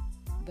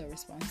the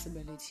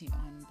responsibility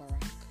on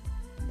Barack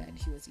that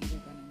he was either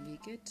going to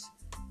make it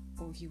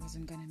or he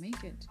wasn't going to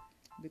make it.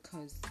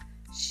 Because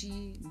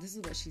this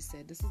is what she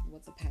said, this is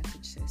what the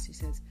passage says. She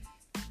says,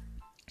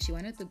 she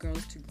wanted the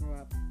girls to grow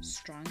up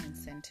strong and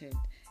centered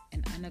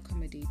and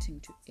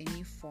unaccommodating to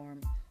any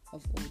form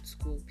of old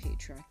school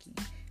patriarchy.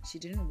 She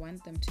didn't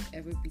want them to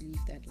ever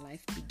believe that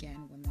life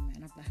began when the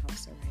man of the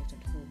house arrived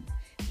at home.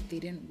 They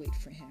didn't wait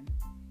for him.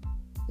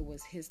 It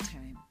was his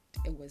time.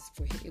 It was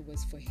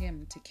for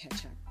him to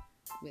catch up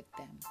with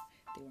them.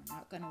 They were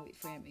not going to wait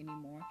for him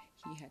anymore.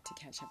 He had to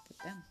catch up with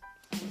them.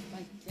 I was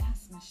like,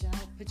 yes,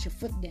 Michelle, put your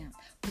foot down.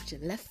 Put your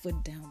left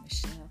foot down,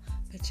 Michelle.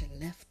 Put your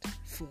left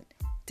foot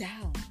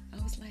down. I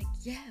was like,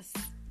 yes,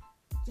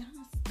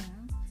 girl.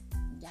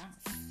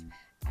 Yes.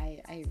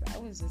 I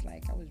was just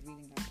like, I was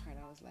reading that part.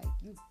 I was like,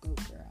 you go,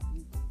 girl.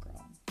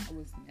 It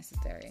was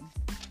necessary.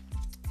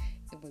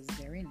 It was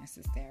very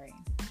necessary.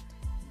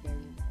 Very,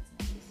 very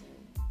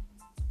necessary.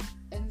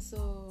 And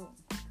so,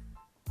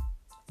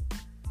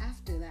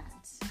 after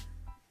that,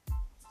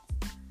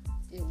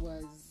 it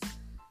was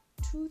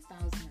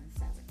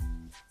 2007,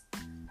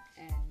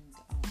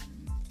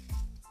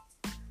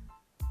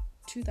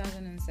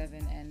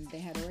 and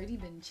there had already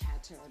been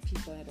chatter,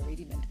 people had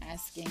already been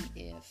asking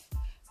if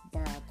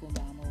Barack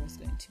Obama was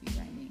going to be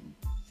running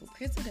for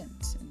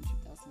president in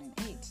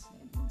 2008.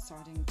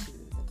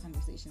 The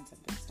conversations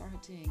had been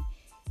starting.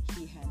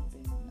 He had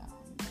been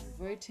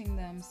diverting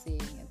them,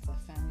 saying it's a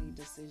family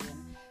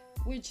decision,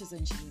 which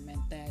essentially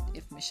meant that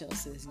if Michelle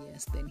says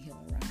yes, then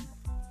he'll run.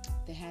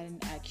 They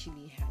hadn't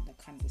actually had the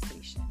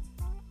conversation.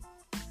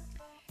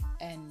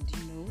 And,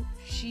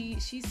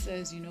 she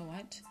says,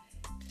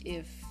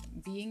 if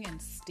being in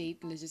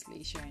state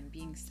legislature and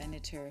being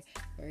senator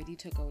already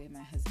took away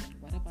my husband,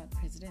 what about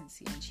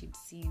presidency? And she'd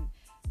seen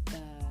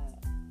the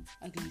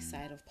ugly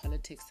side of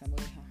politics and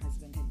where her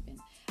husband had been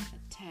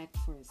attacked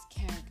for his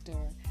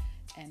character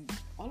and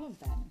all of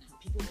that, and how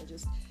people were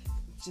just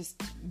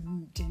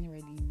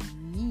generally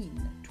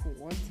mean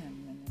towards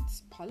him. And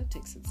it's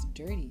politics, it's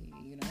dirty,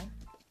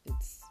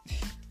 it's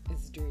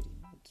dirty,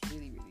 it's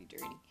really, really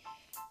dirty.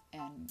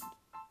 And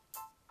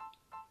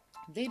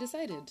they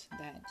decided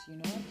that,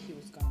 he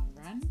was going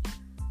to run,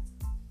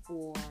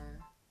 or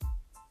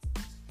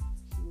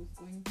he was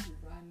going to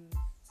run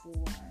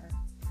for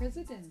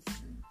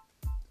presidency.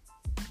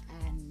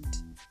 And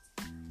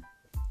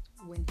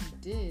when he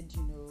did,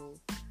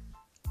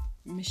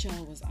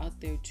 Michelle was out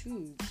there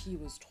too. He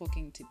was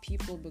talking to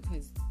people,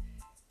 because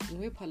the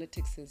way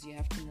politics is, you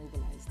have to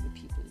mobilize the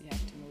people. You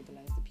have to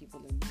mobilize the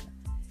people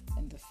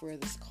in the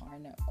furthest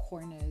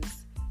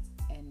corners,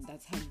 and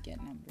that's how you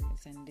get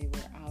numbers. And they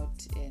were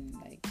out in,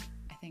 I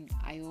think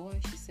Iowa,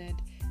 she said.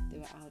 They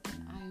were out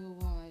in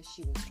Iowa.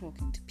 She was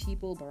talking to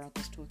people. Barack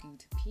was talking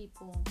to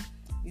people,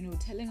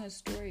 telling her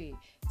story,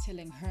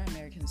 telling her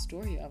American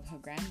story of her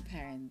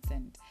grandparents,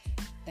 and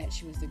that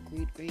she was the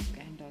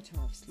great-great-granddaughter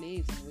of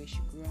slaves, and where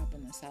she grew up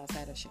in the south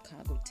side of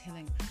Chicago,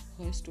 telling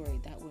her story.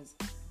 That was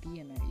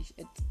the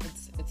American.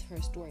 It's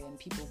her story, and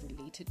people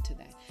related to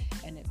that,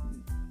 and it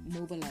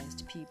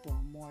mobilized people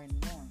more and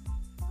more.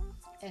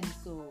 And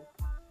so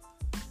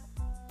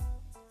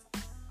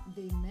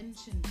they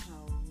mentioned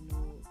how,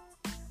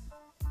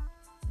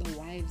 the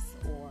wives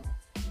or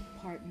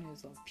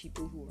partners of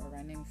people who are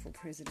running for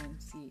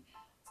presidency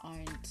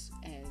aren't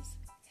as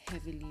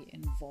heavily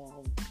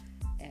involved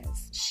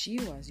as she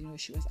was.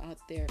 She was out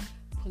there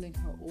pulling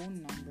her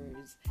own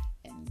numbers,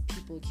 and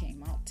people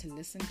came out to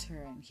listen to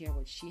her and hear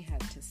what she had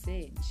to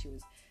say, and she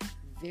was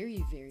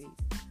very, very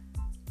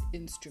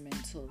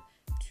instrumental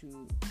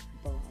to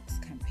Barack's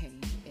campaign,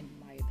 in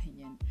my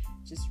opinion.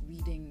 Just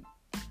reading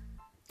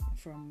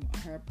from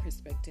her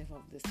perspective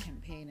of this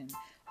campaign and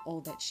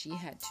all that she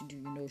had to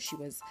do, she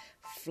was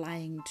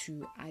flying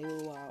to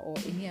Iowa or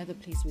any other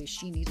place where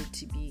she needed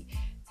to be,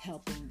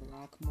 helping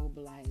Barack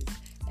mobilize,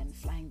 and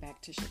flying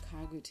back to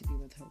Chicago to be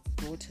with her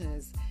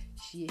daughters.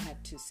 She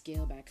had to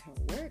scale back her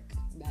work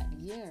that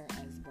year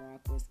as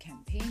Barack was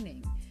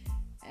campaigning,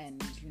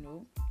 and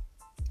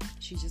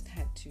she just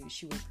had to.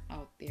 She was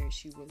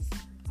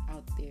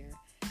out there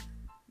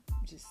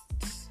just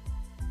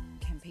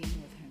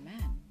campaigning with her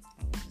man.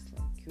 I was just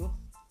like, yo,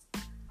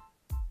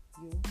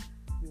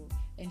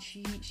 and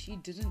she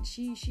didn't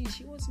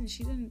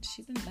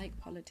like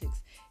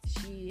politics.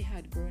 She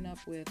had grown up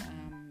with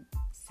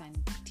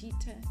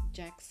Santita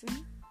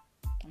Jackson.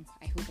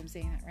 I hope I'm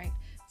saying that right.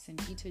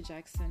 Santita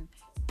Jackson,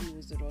 who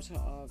was the daughter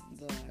of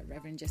the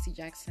Reverend Jesse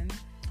Jackson.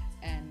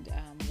 And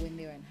when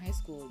they were in high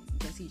school,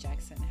 Jesse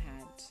Jackson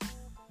had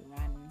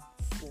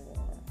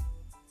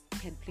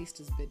placed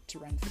his bid to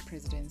run for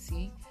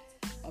presidency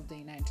of the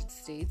United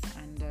States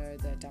under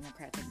the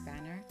Democratic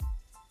banner.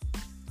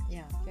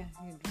 Yeah, he ran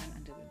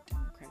under the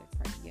Democratic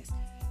Party. Yes.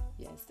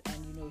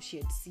 And she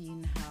had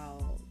seen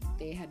how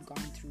they had gone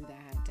through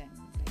that, and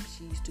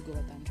she used to go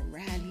with them to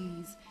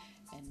rallies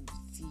and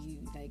see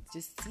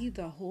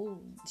the whole.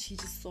 She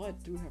just saw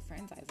it through her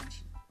friend's eyes, and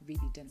she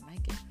really didn't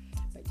like it.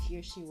 But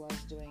here she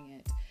was doing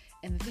it,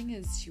 and the thing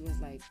is, she was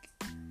like,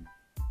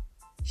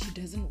 she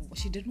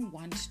didn't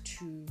want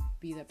to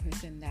be the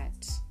person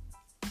that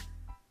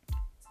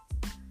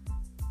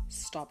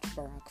stopped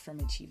Barack from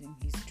achieving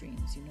his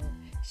dreams.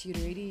 She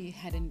already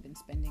hadn't been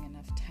spending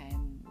enough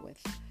time with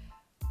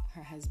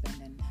her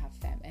husband and her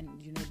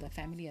the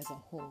family as a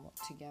whole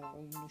together.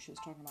 She was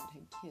talking about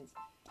her kids,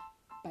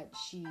 but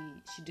she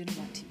didn't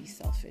want to be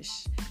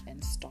selfish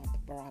and stop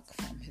Barack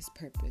from his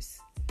purpose.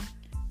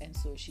 And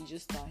so she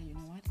just thought,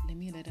 what?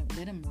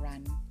 Let him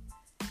run,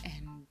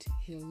 and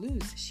he'll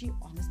lose. She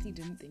honestly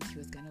didn't think he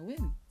was gonna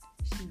win.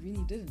 She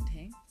really didn't,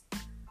 hey?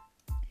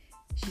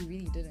 She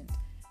really didn't.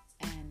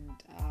 And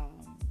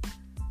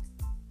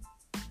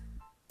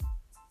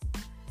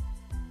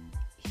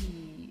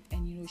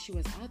she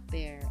was out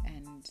there,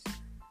 and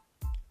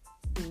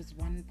there was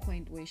one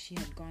point where she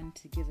had gone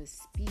to give a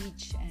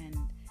speech, and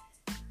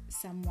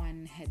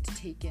someone had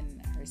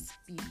taken her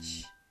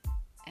speech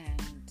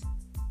and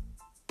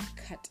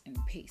cut and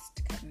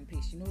paste.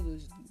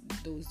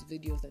 Those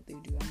videos that they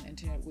do on the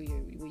internet where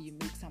you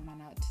make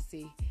someone out to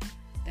say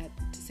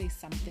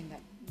something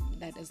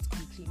that is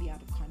completely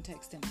out of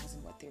context and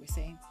wasn't what they were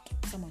saying.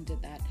 Someone did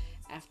that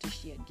after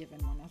she had given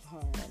one of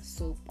her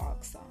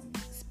soapbox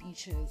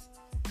speeches,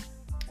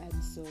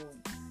 and so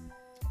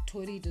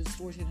totally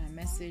distorted her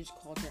message,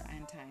 called her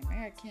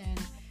anti-American,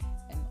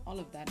 and all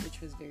of that, which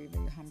was very,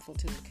 very harmful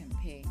to the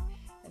campaign.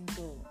 And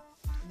so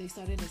they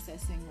started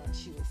assessing what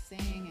she was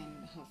saying,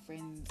 and her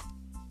friends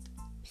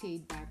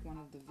played back one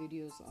of the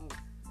videos of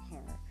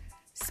her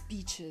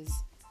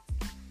speeches,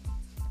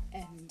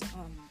 and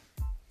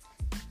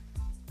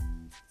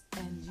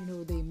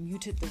they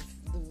muted the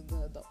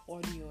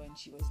audio, and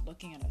she was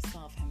looking at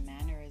herself, her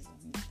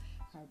mannerisms,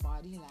 her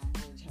body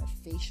language, her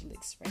facial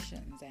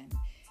expressions, and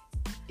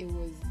it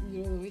was,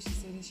 the way she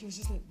said it, she was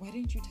just like, why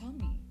didn't you tell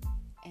me?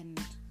 And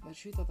the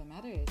truth of the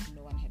matter is,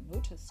 no one had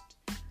noticed,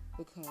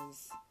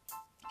 because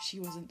she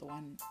wasn't the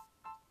one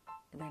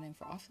running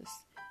for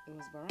office. It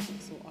was Barack.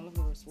 So all of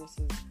the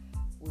resources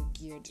were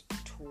geared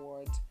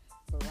toward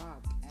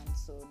Barack. And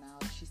so now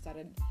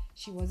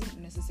she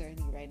wasn't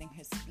necessarily writing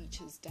her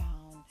speeches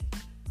down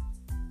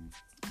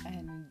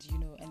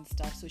and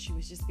stuff. So she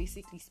was just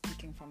basically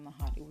speaking from the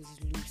heart. It was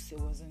loose. It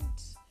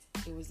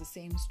was the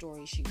same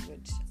story. She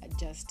would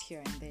adjust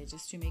here and there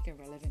just to make it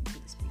relevant to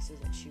the spaces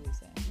that she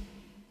was in.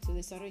 So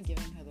they started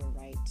giving her the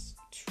right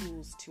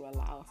tools to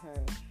allow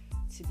her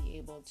to be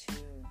able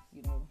to,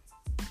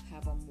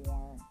 have a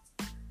more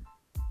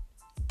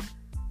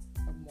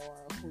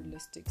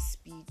holistic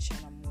speech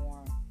and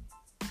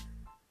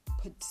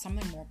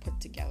something more put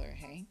together,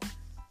 hey?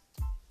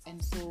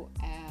 And so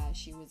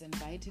she was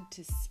invited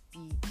to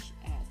speak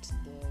at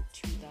the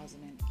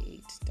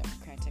 2008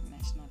 Democratic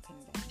National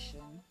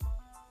Convention,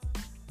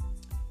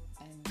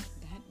 and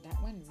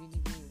that went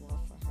really, really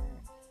well for her.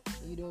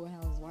 When I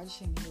was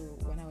watching,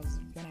 when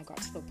I got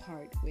to the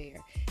part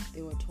where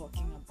they were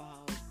talking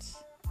about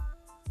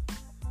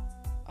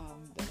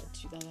the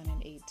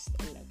 2008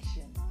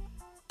 election,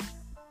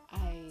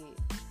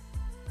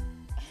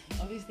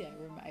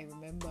 I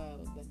remember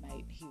the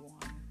night he won.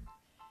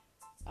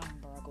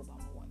 Barack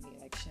Obama won the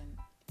election,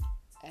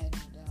 and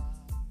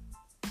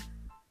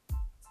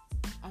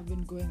I've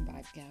been going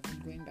back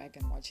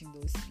and watching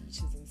those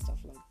speeches and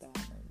stuff like that.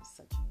 It was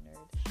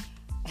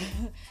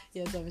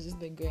Yes, I've just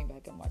been going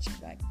back and watching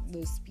back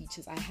those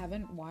speeches. I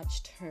haven't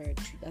watched her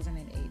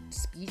 2008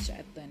 speech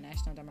at the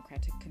National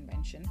Democratic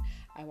Convention.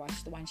 I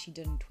watched the one she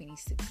did in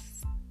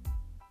 2016.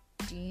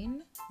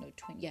 In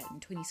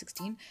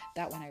 2016.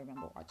 That one I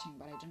remember watching,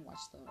 but I didn't watch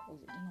the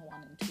original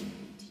one in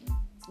 2018.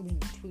 I mean,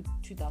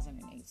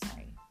 2008.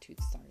 Sorry.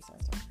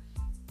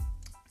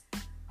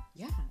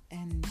 Yeah,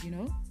 and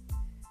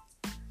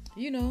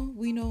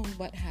we know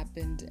what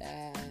happened,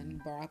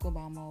 and Barack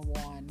Obama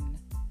won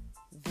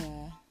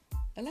the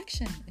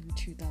election in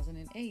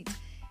 2008,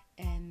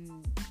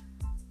 and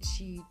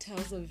she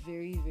tells a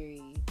very,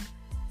 very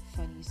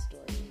funny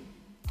story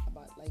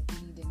about like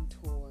leading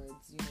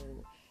towards,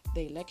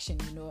 the election.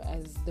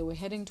 As they were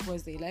heading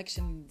towards the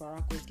election,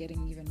 Barack was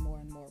getting even more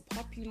and more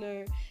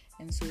popular,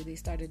 and so they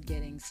started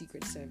getting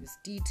Secret Service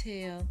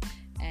detail,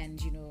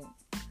 and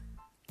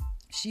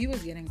she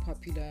was getting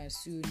popular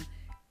soon.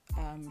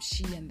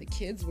 She and the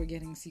kids were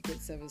getting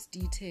Secret Service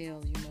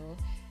detail,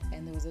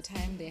 and there was a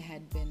time they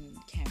had been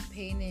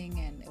campaigning,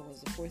 and it was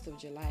the 4th of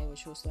July,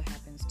 which also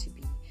happens to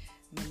be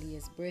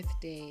Malia's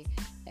birthday,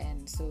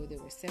 and so they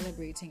were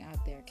celebrating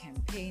out there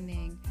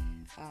campaigning.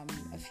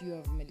 A few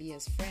of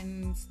Malia's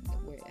friends,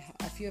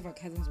 a few of her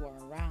cousins were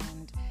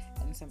around,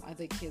 and some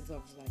other kids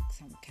of like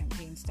some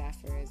campaign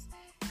staffers,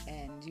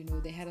 and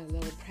they had a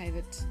little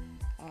private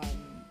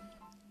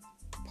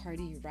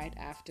party right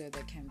after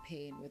the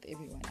campaign with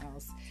everyone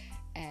else,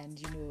 and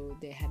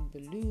they had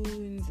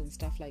balloons and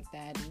stuff like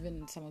that.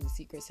 Even some of the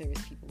Secret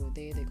Service people were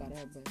there.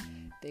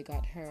 They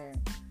got her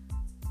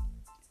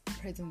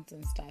presents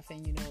and stuff,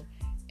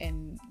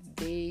 and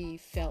they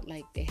felt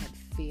like they had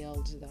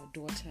failed their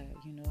daughter,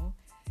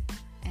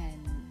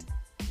 and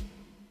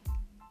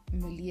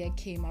Malia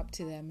came up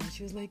to them and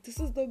she was like, "This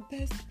is the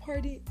best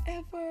party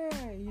ever,"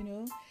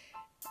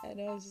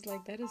 And I was just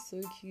like, that is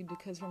so cute,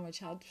 because from a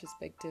child's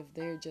perspective,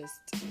 they're just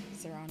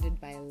surrounded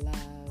by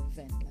love,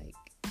 and like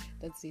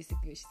that's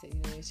basically what she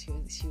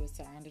said. She was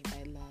surrounded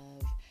by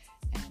love,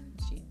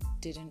 and she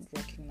didn't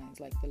recognize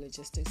like the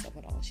logistics of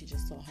it all. She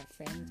just saw her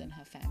friends and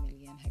her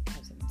family and her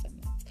cousins,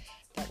 and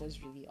that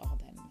was really all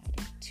that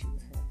mattered to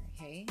her.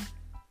 Hey,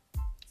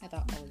 I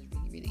thought that was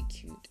really, really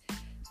cute.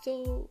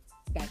 So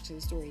back to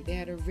the story. They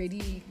had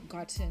already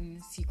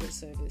gotten Secret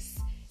Service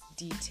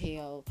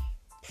detail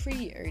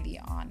pretty early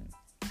on.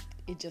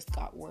 It just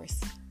got worse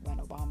when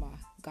Obama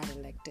got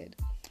elected.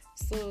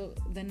 So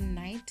the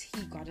night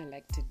he got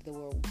elected, they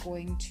were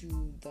going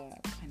to the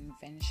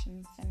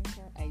convention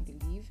center, I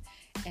believe,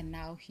 and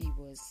now he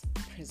was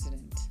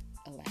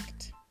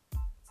president-elect.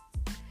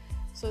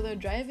 So they're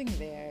driving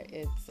there.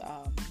 It's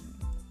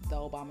the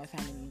Obama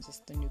family,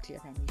 just the nuclear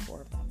family,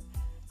 4 of them.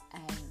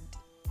 And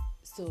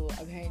so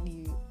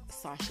apparently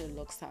Sasha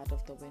looks out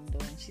of the window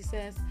and she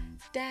says,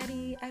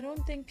 "Daddy, I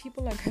don't think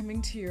people are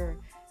coming to your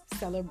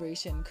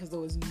celebration," because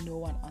there was no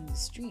one on the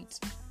street.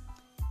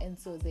 And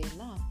so they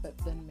laugh, but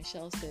then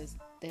Michelle says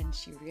then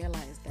she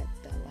realized that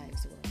their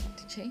lives were about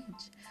to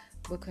change,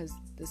 because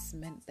this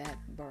meant that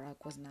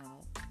Barack was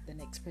now the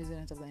next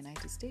president of the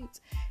United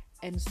States.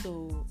 And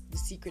so the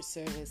Secret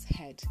Service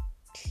had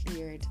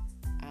cleared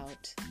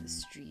out the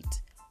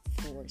street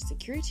for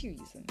security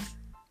reasons.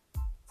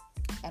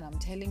 And I'm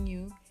telling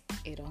you,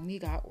 it only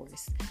got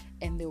worse.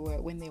 And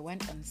when they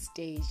went on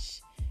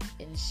stage,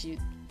 and she,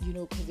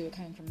 because they were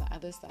coming from the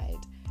other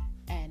side,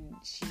 and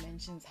she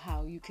mentions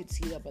how you could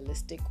see the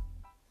ballistic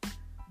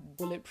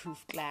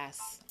bulletproof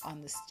glass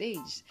on the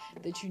stage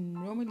that you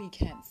normally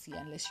can't see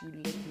unless you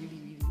look really,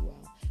 really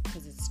well,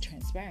 because it's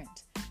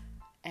transparent.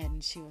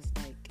 And she was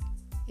like,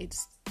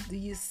 it's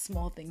these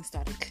small things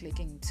started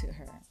clicking to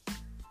her.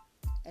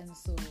 And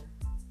so,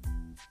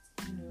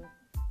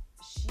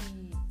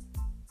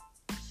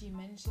 she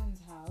mentions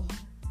how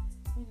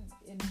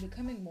in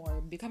Becoming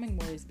More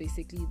is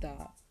basically the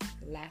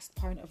last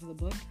part of the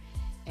book,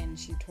 and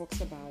she talks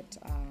about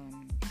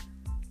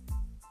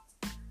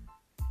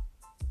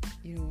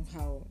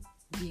how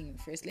being a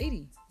first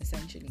lady,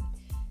 essentially.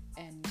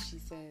 And she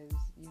says,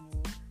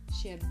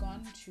 she had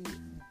gone to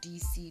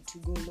DC to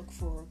go look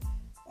for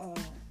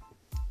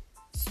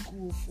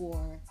school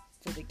for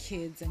the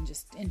kids, and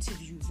just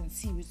interviews and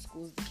see which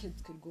schools the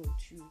kids could go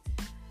to.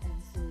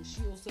 And so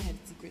she also had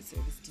Secret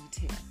Service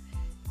detail.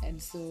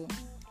 And so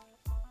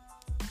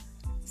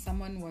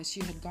she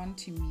had gone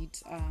to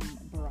meet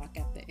Barack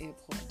at the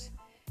airport,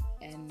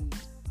 and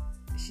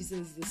she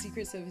says the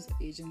Secret Service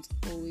agents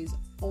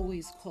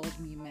always called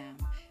me ma'am.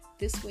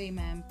 This way,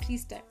 ma'am,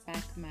 please step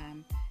back,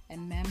 ma'am,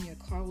 and ma'am, your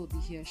car will be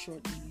here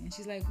shortly. And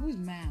she's like, who's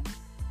ma'am?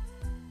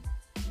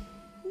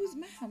 Who's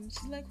ma'am?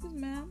 She's like, who's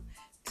ma'am?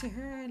 To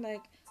her,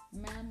 like,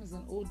 ma'am is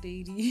an old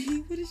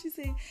lady. What did she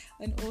say?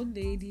 An old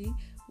lady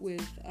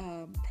with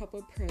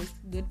proper purse,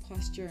 good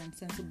posture, and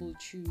sensible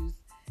shoes.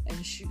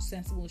 And she's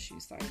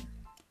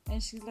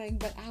like,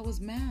 but I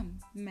was ma'am.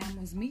 Ma'am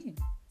was me.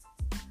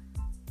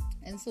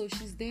 And so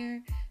she's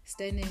there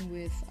standing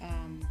with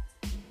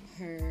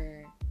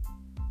her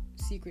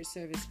Secret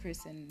Service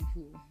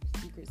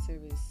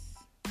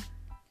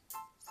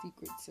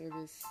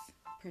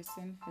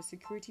person, her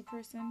security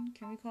person,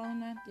 can we call him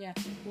that? Yeah,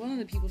 one of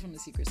the people from the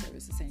Secret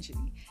Service,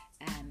 essentially.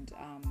 And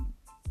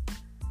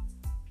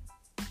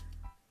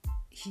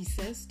he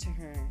says to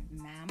her,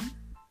 ma'am,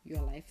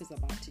 your life is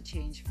about to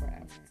change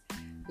forever,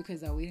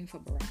 because they're waiting for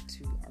Barack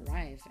to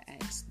arrive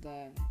at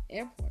the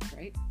airport,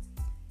 right?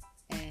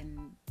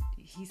 And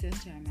he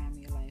says to her, ma'am,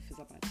 your life is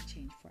about to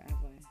change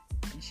forever.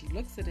 And she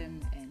looks at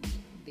him and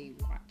they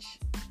watch.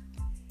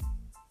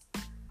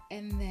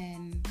 And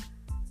then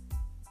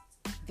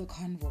the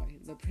convoy,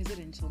 the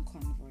presidential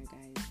convoy,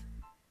 guys.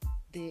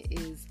 There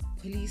is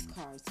police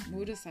cars,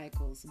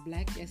 motorcycles,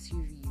 black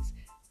SUVs,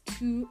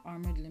 2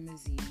 armored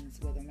limousines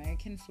with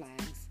American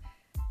flags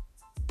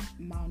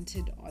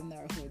mounted on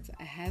their hoods,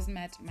 a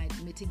hazmat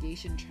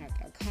mitigation truck,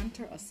 a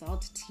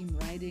counter-assault team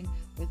riding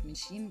with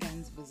machine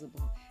guns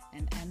visible,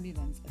 an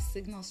ambulance, a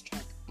signals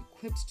truck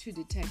equipped to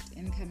detect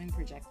incoming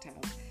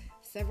projectiles,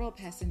 several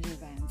passenger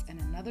vans,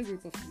 and another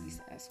group of police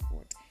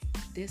escort.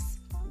 This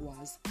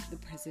was the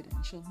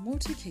presidential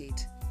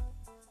motorcade.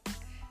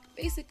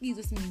 Basically,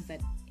 this means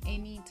that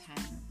any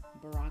time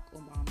Barack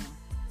Obama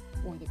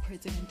or the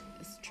president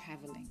is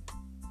traveling,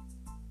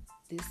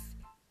 this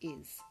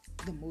is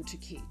the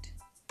motorcade.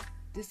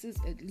 This is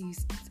at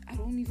least, I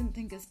don't even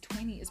think it's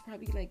 20, it's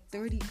probably like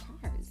 30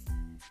 cars,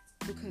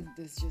 because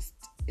there's just,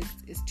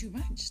 it's too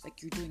much. Like,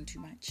 you're doing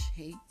too much.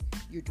 Hey,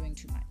 you're doing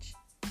too much.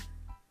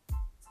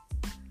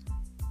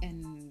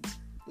 And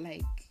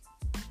like,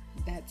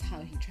 that's how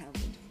he traveled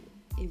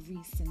for every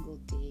single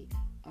day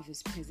of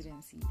his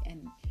presidency.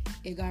 And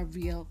it got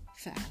real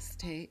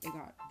fast. Hey, it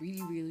got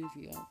really, really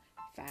real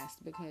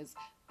fast, because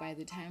by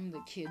the time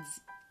the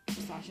kids,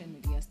 Sasha and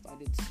Medea,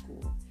 started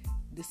school,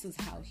 this is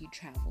how he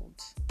traveled,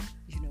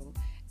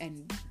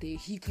 and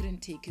he couldn't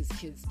take his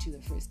kids to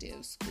the first day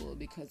of school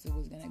because it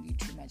was going to be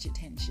too much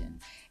attention.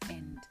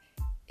 And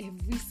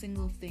every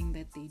single thing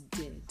that they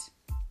did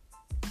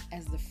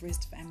as the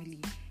first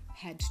family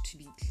had to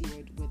be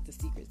cleared with the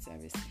Secret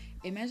Service.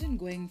 Imagine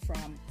going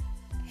from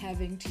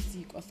having to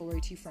seek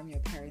authority from your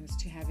parents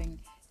to having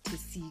to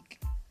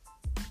seek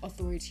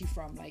authority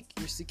from like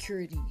your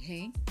security,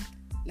 hey?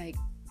 Like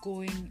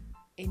going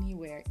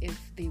anywhere, if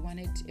they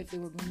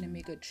were going to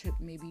make a trip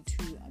maybe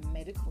to a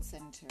medical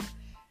center,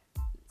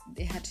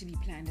 they had to be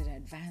planned in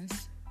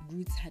advance.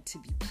 Routes had to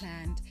be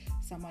planned.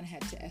 Someone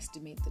had to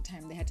estimate the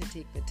time. They had to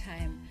take the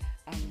time.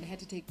 They had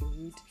to take the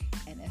route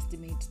and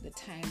estimate the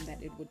time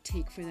that it would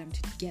take for them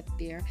to get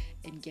there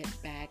and get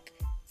back.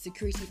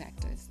 Security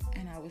factors.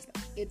 And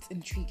it's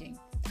intriguing.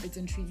 It's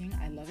intriguing.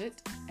 I love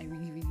it. I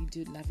really, really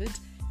do love it.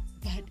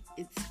 But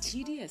it's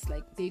tedious.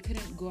 Like, they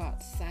couldn't go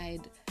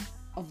outside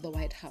of the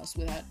White House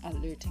without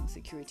alerting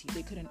security.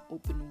 They couldn't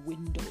open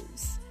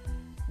windows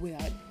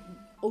without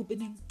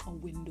opening a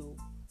window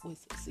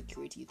with a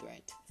security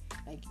threat.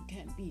 Like, you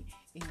can't be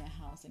in your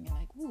house and you're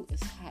like, ooh,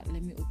 it's hot,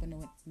 let me open a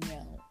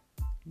window.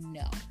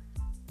 No.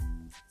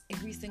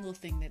 Every single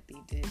thing that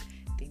they did,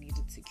 they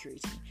needed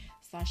security.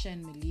 Sasha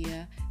and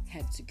Malia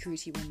had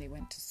security when they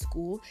went to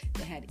school.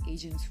 They had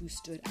agents who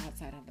stood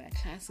outside of their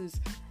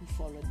classes, who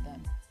followed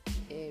them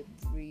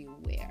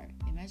everywhere.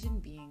 Imagine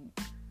being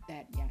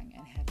that young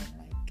and having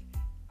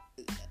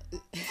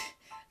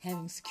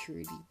having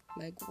security.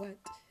 Like, what?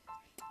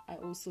 I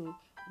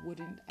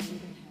wouldn't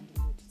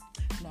handle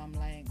it. No, I'm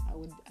lying.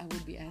 I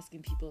would be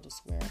asking people to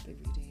swear up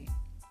every day.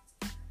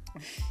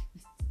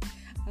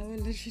 I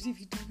would literally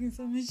be talking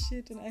so much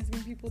shit and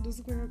asking people to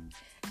swear up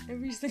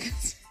every single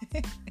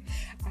day.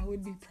 I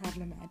would be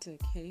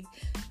problematic, hey?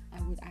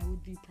 I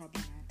would be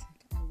problematic.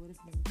 I would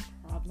have been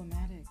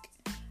problematic.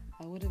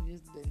 I would have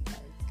just been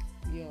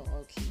like, yo,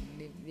 okay,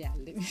 let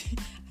me.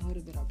 I would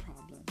have been a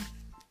problem.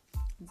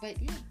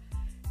 But yeah,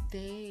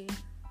 they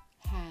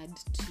had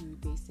to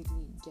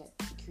basically get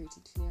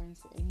security clearance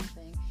for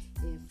anything.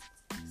 If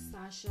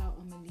Sasha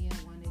or Malia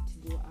wanted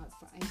to go out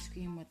for ice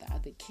cream with the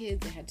other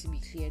kids, they had to be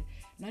cleared,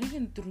 not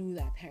even through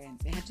their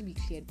parents, they had to be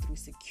cleared through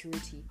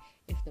security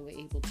if they were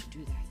able to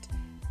do that.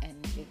 And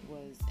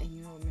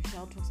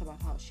Michelle talks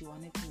about how she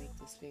wanted to make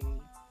this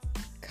very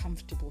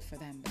comfortable for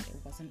them, but it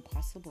wasn't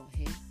possible,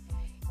 hey?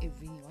 It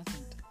really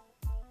wasn't.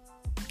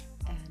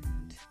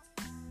 And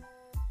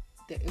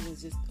it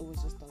was just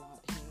a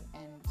lot, hey?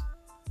 And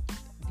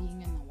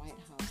being in the White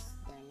House,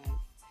 their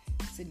life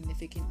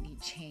significantly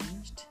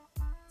changed.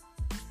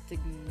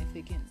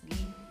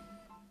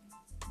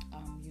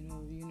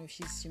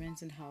 She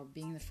mentioned how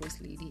being the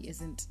first lady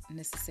isn't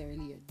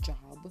necessarily a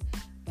job,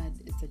 but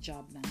it's a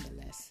job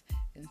nonetheless.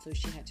 And so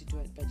she had to do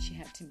it, but she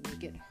had to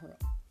make it her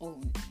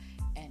own.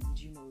 And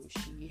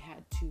she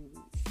had to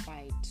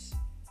fight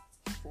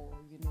for,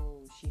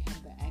 she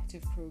had the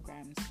active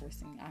programs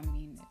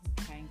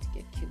trying to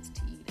get kids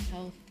to eat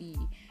healthy,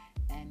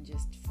 and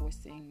just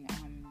forcing,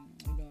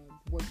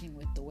 working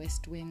with the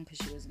West Wing,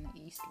 because she was in the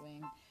East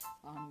Wing,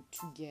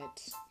 to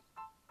get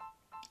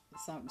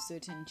some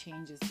certain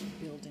changes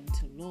built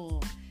into law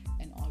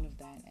and all of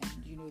that.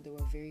 And they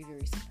were very,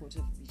 very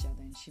supportive of each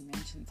other. And she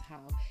mentions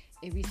how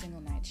every single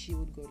night she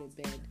would go to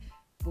bed,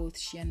 both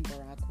she and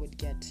Barack would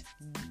get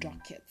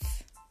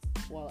dockets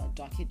a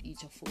docket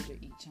each, a folder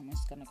each. I'm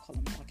just gonna call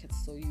them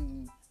dockets so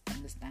you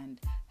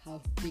understand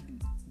how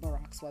big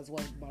Barack's was.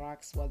 Well,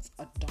 Barack's was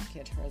a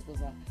docket, hers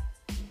was a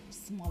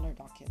smaller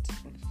docket,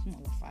 a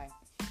smaller file.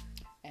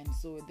 And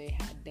so they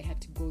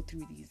had to go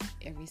through these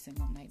every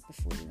single night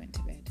before they went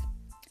to bed.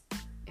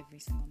 Every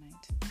single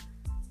night.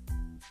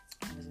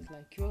 I was just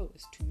like, yo,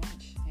 it's too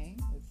much, hey?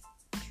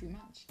 It's too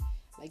much.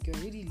 Like, you're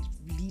already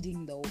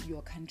leading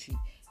your country,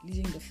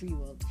 leading the free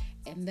world.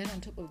 And then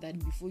on top of that,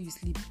 before you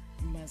sleep,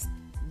 you must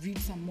read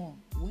some more.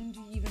 When do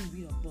you even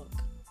read a book?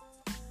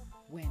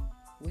 When?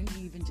 When do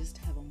you even just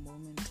have a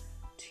moment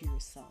to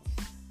yourself?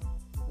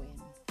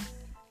 When?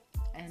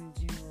 And,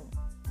 you know,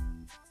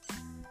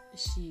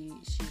 she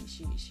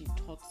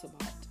talks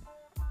about,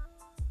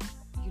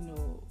 you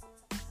know,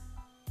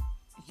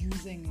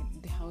 using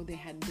how they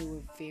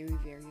were very,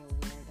 very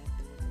aware that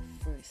they were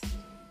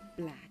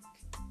the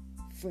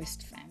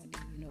first family.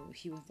 You know,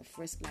 he was the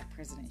first black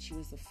president. She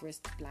was the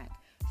first black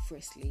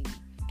first lady.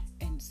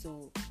 And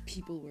so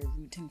people were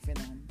rooting for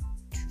them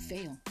to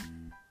fail.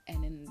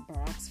 And in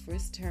Barack's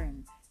first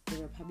term, the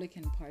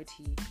Republican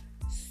Party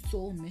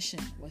sole mission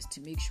was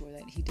to make sure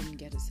that he didn't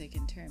get a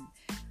second term.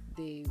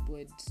 They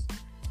would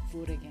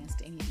vote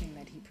against anything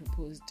that he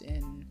proposed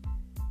in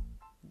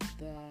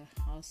the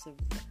House of...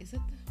 Is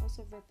it the House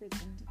of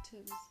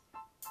Representatives?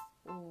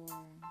 Or...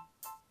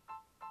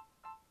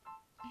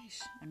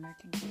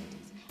 American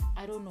politics.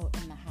 I don't know.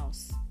 In the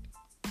House,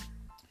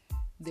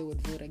 they would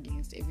vote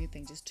against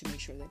everything just to make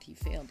sure that he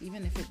failed,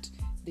 even if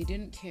they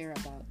didn't care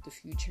about the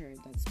future.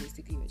 That's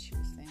basically what she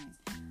was saying.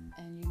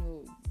 And you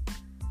know,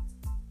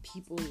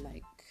 people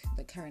like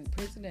the current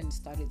president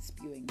started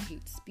spewing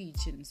hate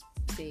speech and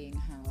saying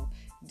how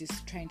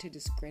trying to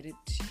discredit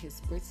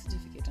his birth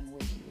certificate and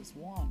where he was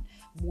born.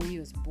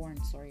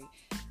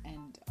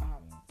 And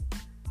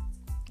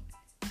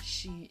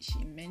she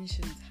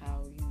mentions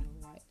how, you know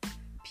what,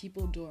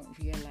 people don't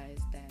realize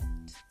that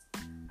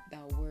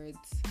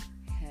words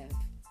have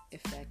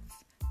effects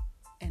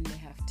and they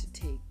have to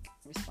take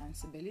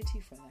responsibility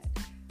for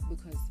that,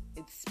 because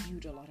it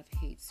spewed a lot of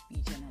hate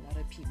speech and a lot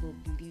of people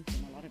believed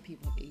and a lot of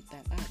people ate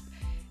that up.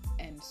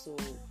 And so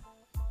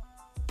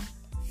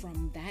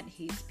from that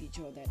hate speech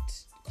or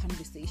that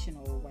conversation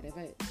or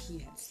whatever he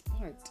had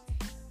sparked,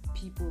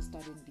 people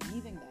started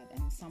believing that,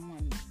 and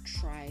someone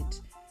tried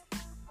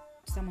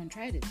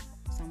it.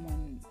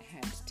 Someone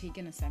had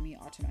taken a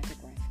semi-automatic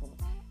rifle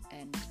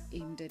and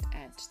aimed it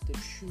at the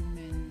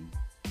Truman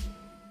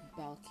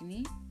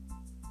balcony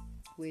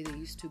where they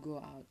used to go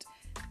out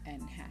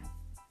and have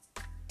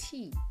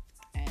tea,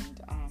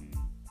 and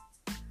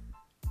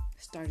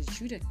started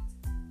shooting.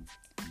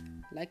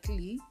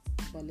 Luckily,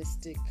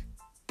 ballistic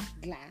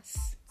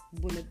glass,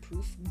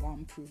 bulletproof,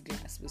 bomb-proof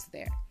glass was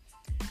there.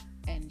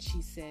 And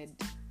she said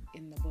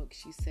in the book,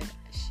 she said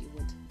she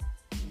would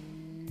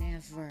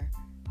never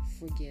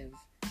forgive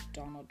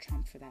Donald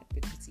Trump for that,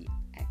 because he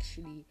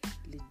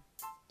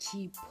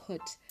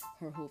put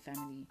her whole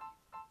family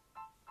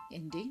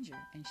in danger,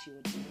 and she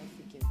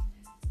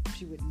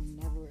would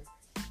never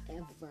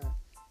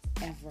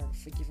ever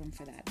forgive him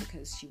for that,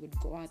 because she would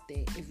go out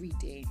there every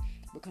day,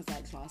 because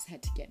that glass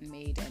had to get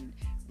made and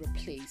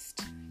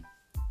replaced.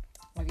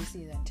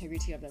 Obviously the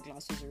integrity of the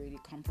glass was already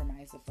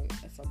compromised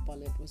if a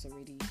bullet was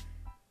already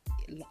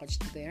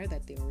lodged there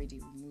that they already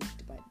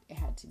removed, but it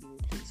had to be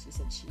replaced. She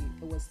said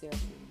it was there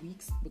for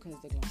weeks because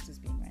the glass was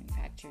being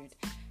manufactured,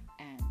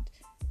 and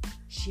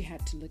she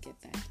had to look at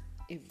that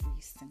every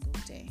single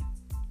day.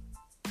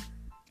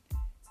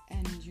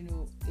 And you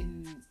know,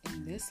 in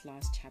this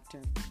last chapter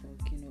of the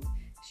book, you know,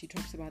 she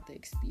talks about the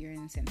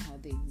experience and how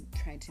they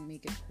tried to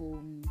make it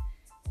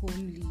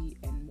homely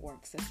and more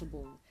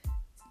accessible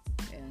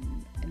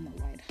in the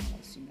White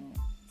House, you know.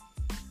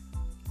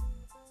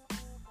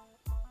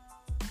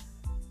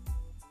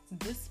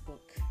 This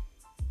book,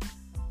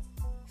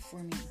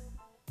 for me,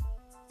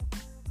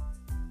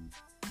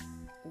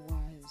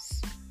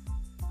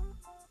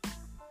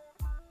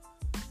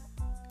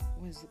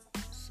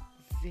 was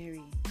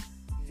very,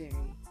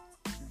 very,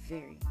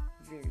 very,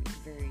 very,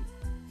 very,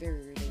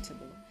 very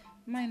relatable.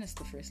 Minus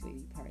the First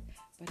Lady part,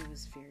 but it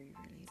was very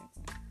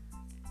relatable.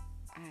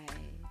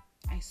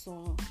 I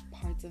saw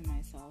parts of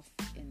myself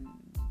in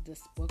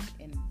this book,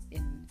 in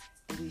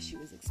the way she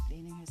was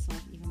explaining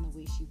herself, even the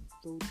way she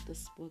wrote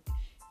this book.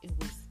 It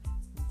was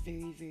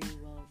very, very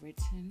well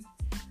written.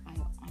 I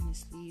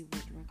honestly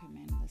would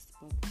recommend this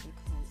book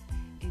because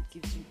it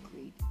gives you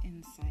great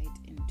insight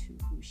into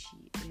who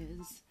she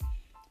is,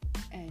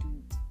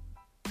 and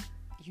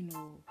you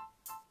know,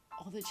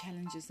 all the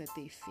challenges that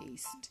they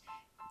faced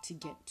to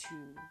get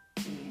to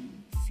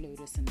being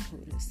FLOTUS and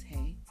POTUS,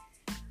 hey?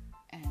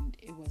 And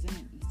it wasn't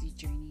an easy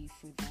journey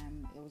for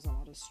them. There was a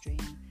lot of strain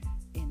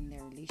in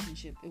their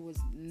relationship. It was,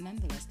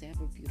 nonetheless, they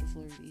have a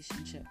beautiful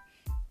relationship.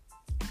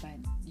 But,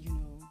 you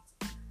know,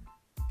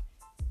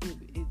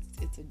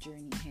 it's a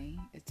journey, hey?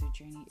 It's a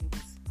journey. It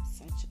was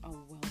such a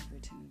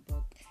well-written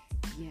book.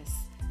 Yes,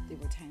 there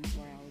were times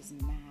where I was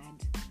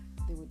mad.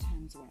 There were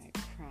times where I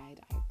cried.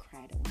 I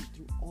went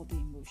through all the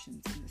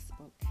emotions in this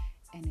book.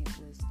 And it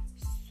was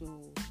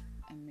so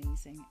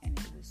amazing, and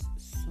it was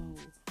so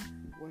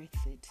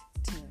worth it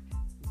to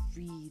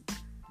read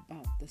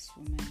about this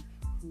woman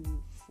who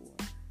for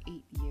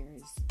 8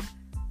 years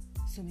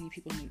so many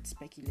people made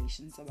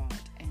speculations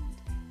about, and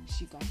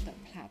she got the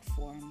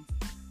platform,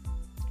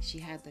 she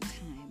had the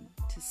time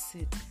to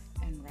sit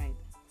and write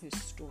her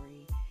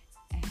story,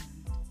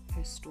 and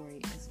her story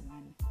is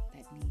one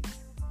that needs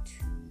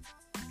to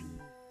be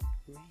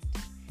read.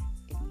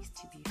 It needs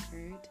to be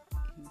heard,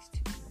 it needs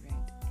to be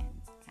read,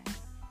 and I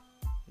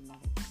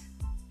love it.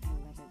 I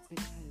love it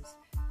because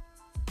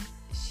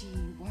she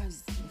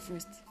was the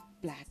first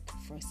Black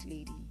First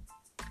Lady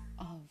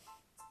of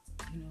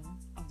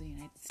the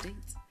United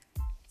States.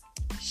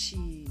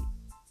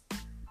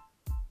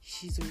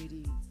 She's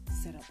already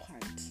set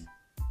apart.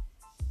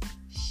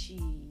 She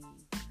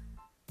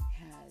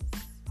has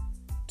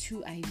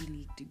 2 Ivy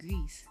League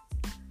degrees.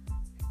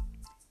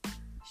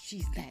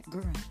 She's that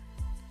girl,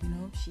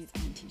 she's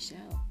Auntie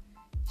Shell.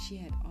 She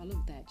had all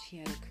of that. She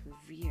had a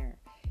career.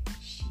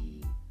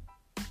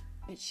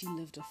 But she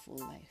lived a full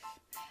life.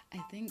 I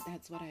think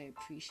that's what I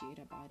appreciate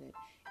about it.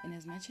 And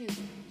as much as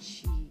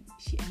she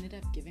ended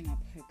up giving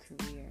up her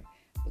career,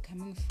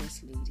 becoming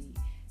First Lady,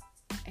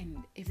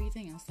 and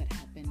everything else that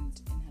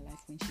happened in her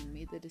life when she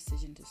made the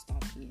decision to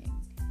stop being,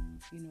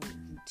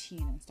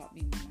 routine and stop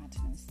being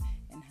monotonous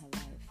in her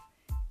life,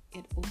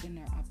 it opened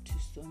her up to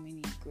so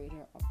many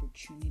greater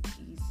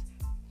opportunities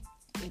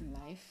in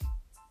life,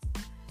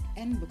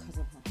 and because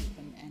of her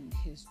husband and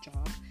his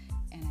job.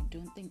 And I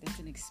don't think that's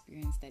an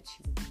experience that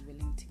she would be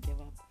willing to give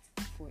up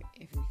for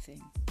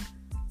everything.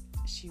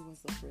 She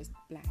was the first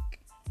Black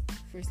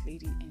First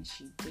Lady, and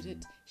she did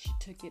it. She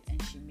took it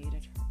and she made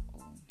it her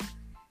own.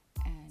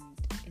 And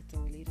it's a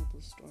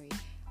relatable story.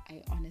 I've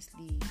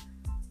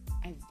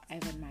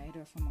admired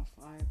her from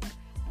afar, but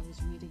I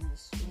was reading the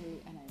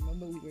story, and I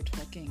remember we were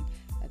talking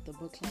at the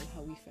book club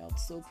how we felt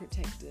so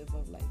protective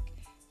of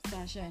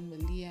Sasha and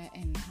Malia,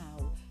 and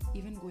how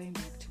even going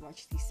back to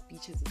watch these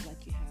speeches, it's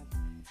like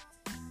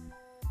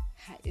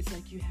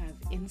you have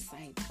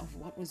insight of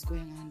what was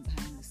going on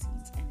behind the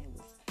scenes, and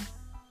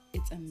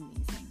it's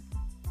amazing.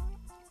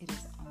 It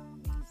is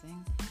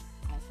amazing.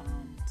 I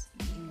found,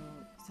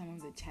 some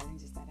of the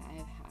challenges that I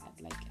have had,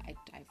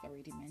 I've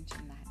already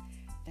mentioned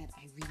that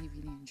I really,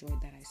 really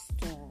enjoyed, that I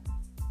saw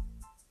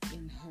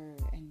in her.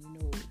 And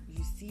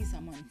you see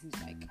someone who's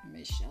like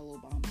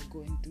Michelle Obama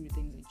going through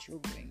things that you're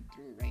going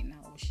through right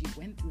now, or she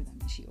went through them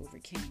and she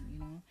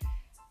overcame,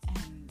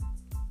 and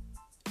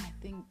I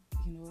think,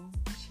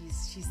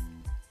 she's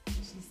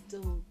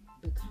still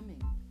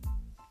becoming.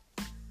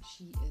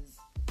 She is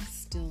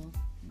still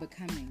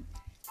becoming.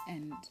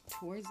 And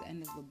towards the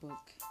end of the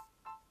book,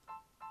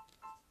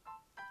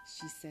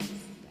 she says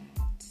that,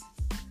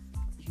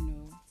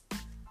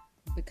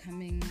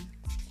 becoming,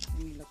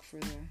 let me look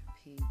further,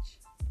 page,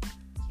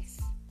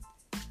 yes.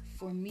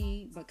 For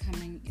me,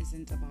 becoming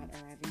isn't about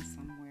arriving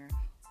somewhere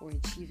or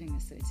achieving a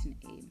certain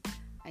aim.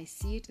 I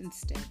see it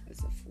instead as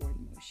a forward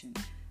motion,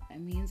 a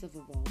means of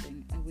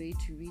evolving, a way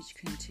to reach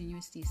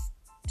continuously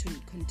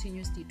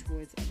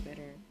towards a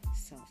better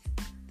self.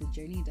 The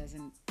journey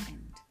doesn't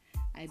end.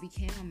 I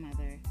became a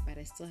mother, but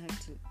I still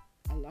have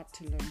a lot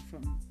to learn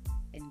from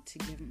and to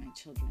give my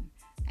children.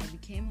 I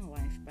became a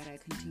wife, but I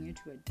continue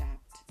to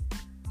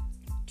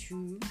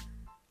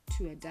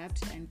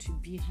adapt and to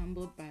be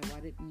humbled by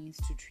what it means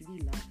to truly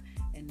love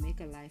and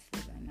make a life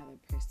with another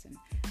person.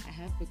 I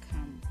have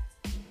become,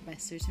 by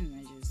certain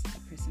measures, a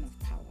person of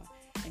power,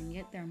 and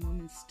yet there are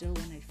moments still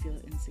when I feel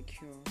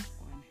insecure or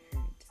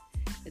unheard.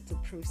 It's a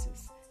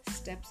process,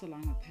 steps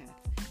along a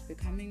path.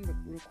 Becoming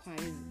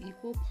requires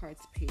equal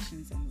parts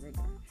patience and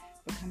rigor.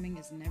 Becoming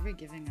is never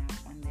giving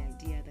up on the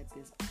idea that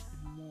there's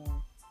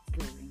more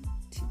growing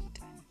to be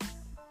done.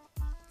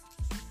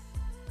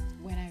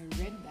 When I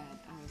read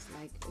that, I was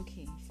like,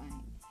 okay,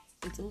 fine.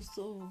 It's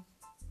also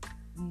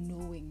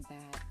knowing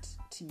that,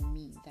 to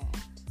me,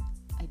 that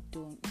I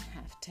don't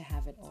have to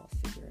have it all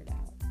figured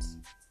out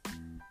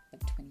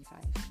at 25.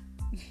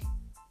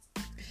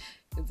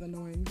 It's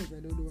annoying because I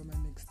don't know where my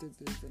next step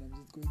is, and I'm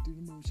just going through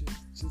the motions,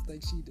 just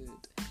like she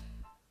did.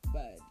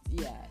 But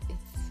yeah,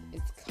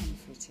 it's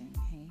comforting,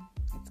 hey?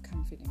 It's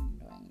comforting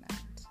knowing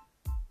that.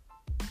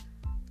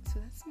 So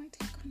that's my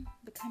take on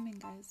becoming,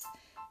 guys.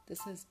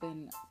 This has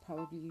been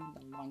probably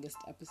the longest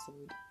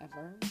episode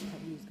ever.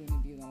 Probably is going to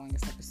be the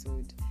longest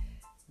episode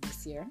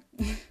this year.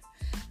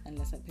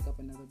 Unless I pick up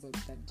another book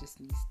that just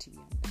needs to be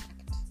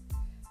unpacked.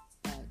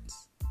 But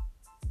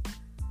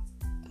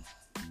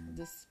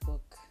this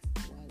book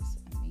was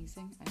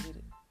amazing. I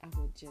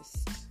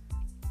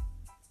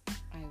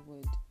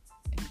would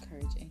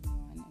encourage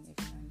anyone and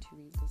everyone to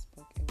read this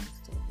book. It was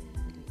still very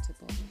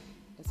relatable.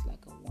 It's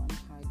like a warm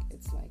hug.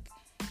 It's like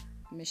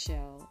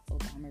Michelle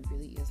Obama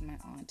really is my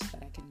aunt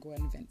that I can go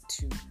and vent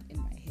to in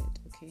my head,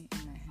 okay?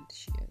 In my head,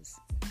 she is.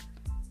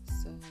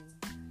 So,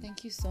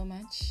 thank you so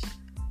much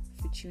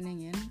for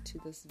tuning in to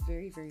this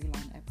very, very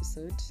long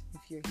episode.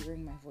 If you're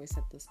hearing my voice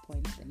at this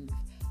point, then you've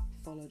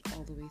followed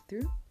all the way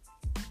through.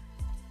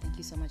 Thank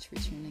you so much for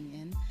tuning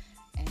in,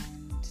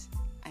 and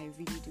I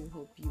really do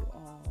hope you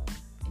all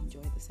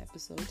enjoyed this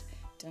episode.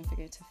 Don't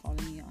forget to follow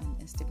me on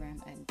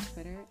Instagram and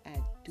Twitter at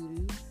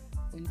Duru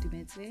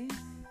Undumete.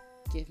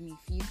 Give me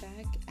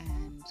feedback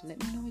and let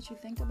me know what you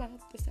think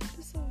about this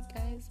episode,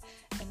 guys,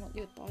 and what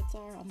your thoughts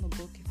are on the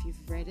book. If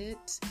you've read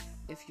it,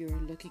 if you're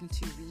looking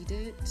to read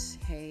it,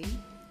 hey,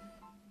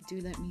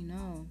 do let me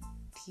know.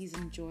 Please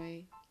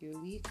enjoy your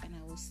week, and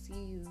I will see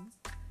you.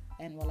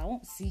 And well, I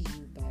won't see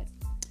you, but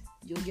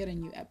you'll get a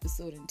new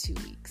episode in 2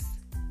 weeks.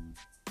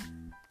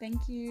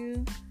 Thank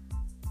you.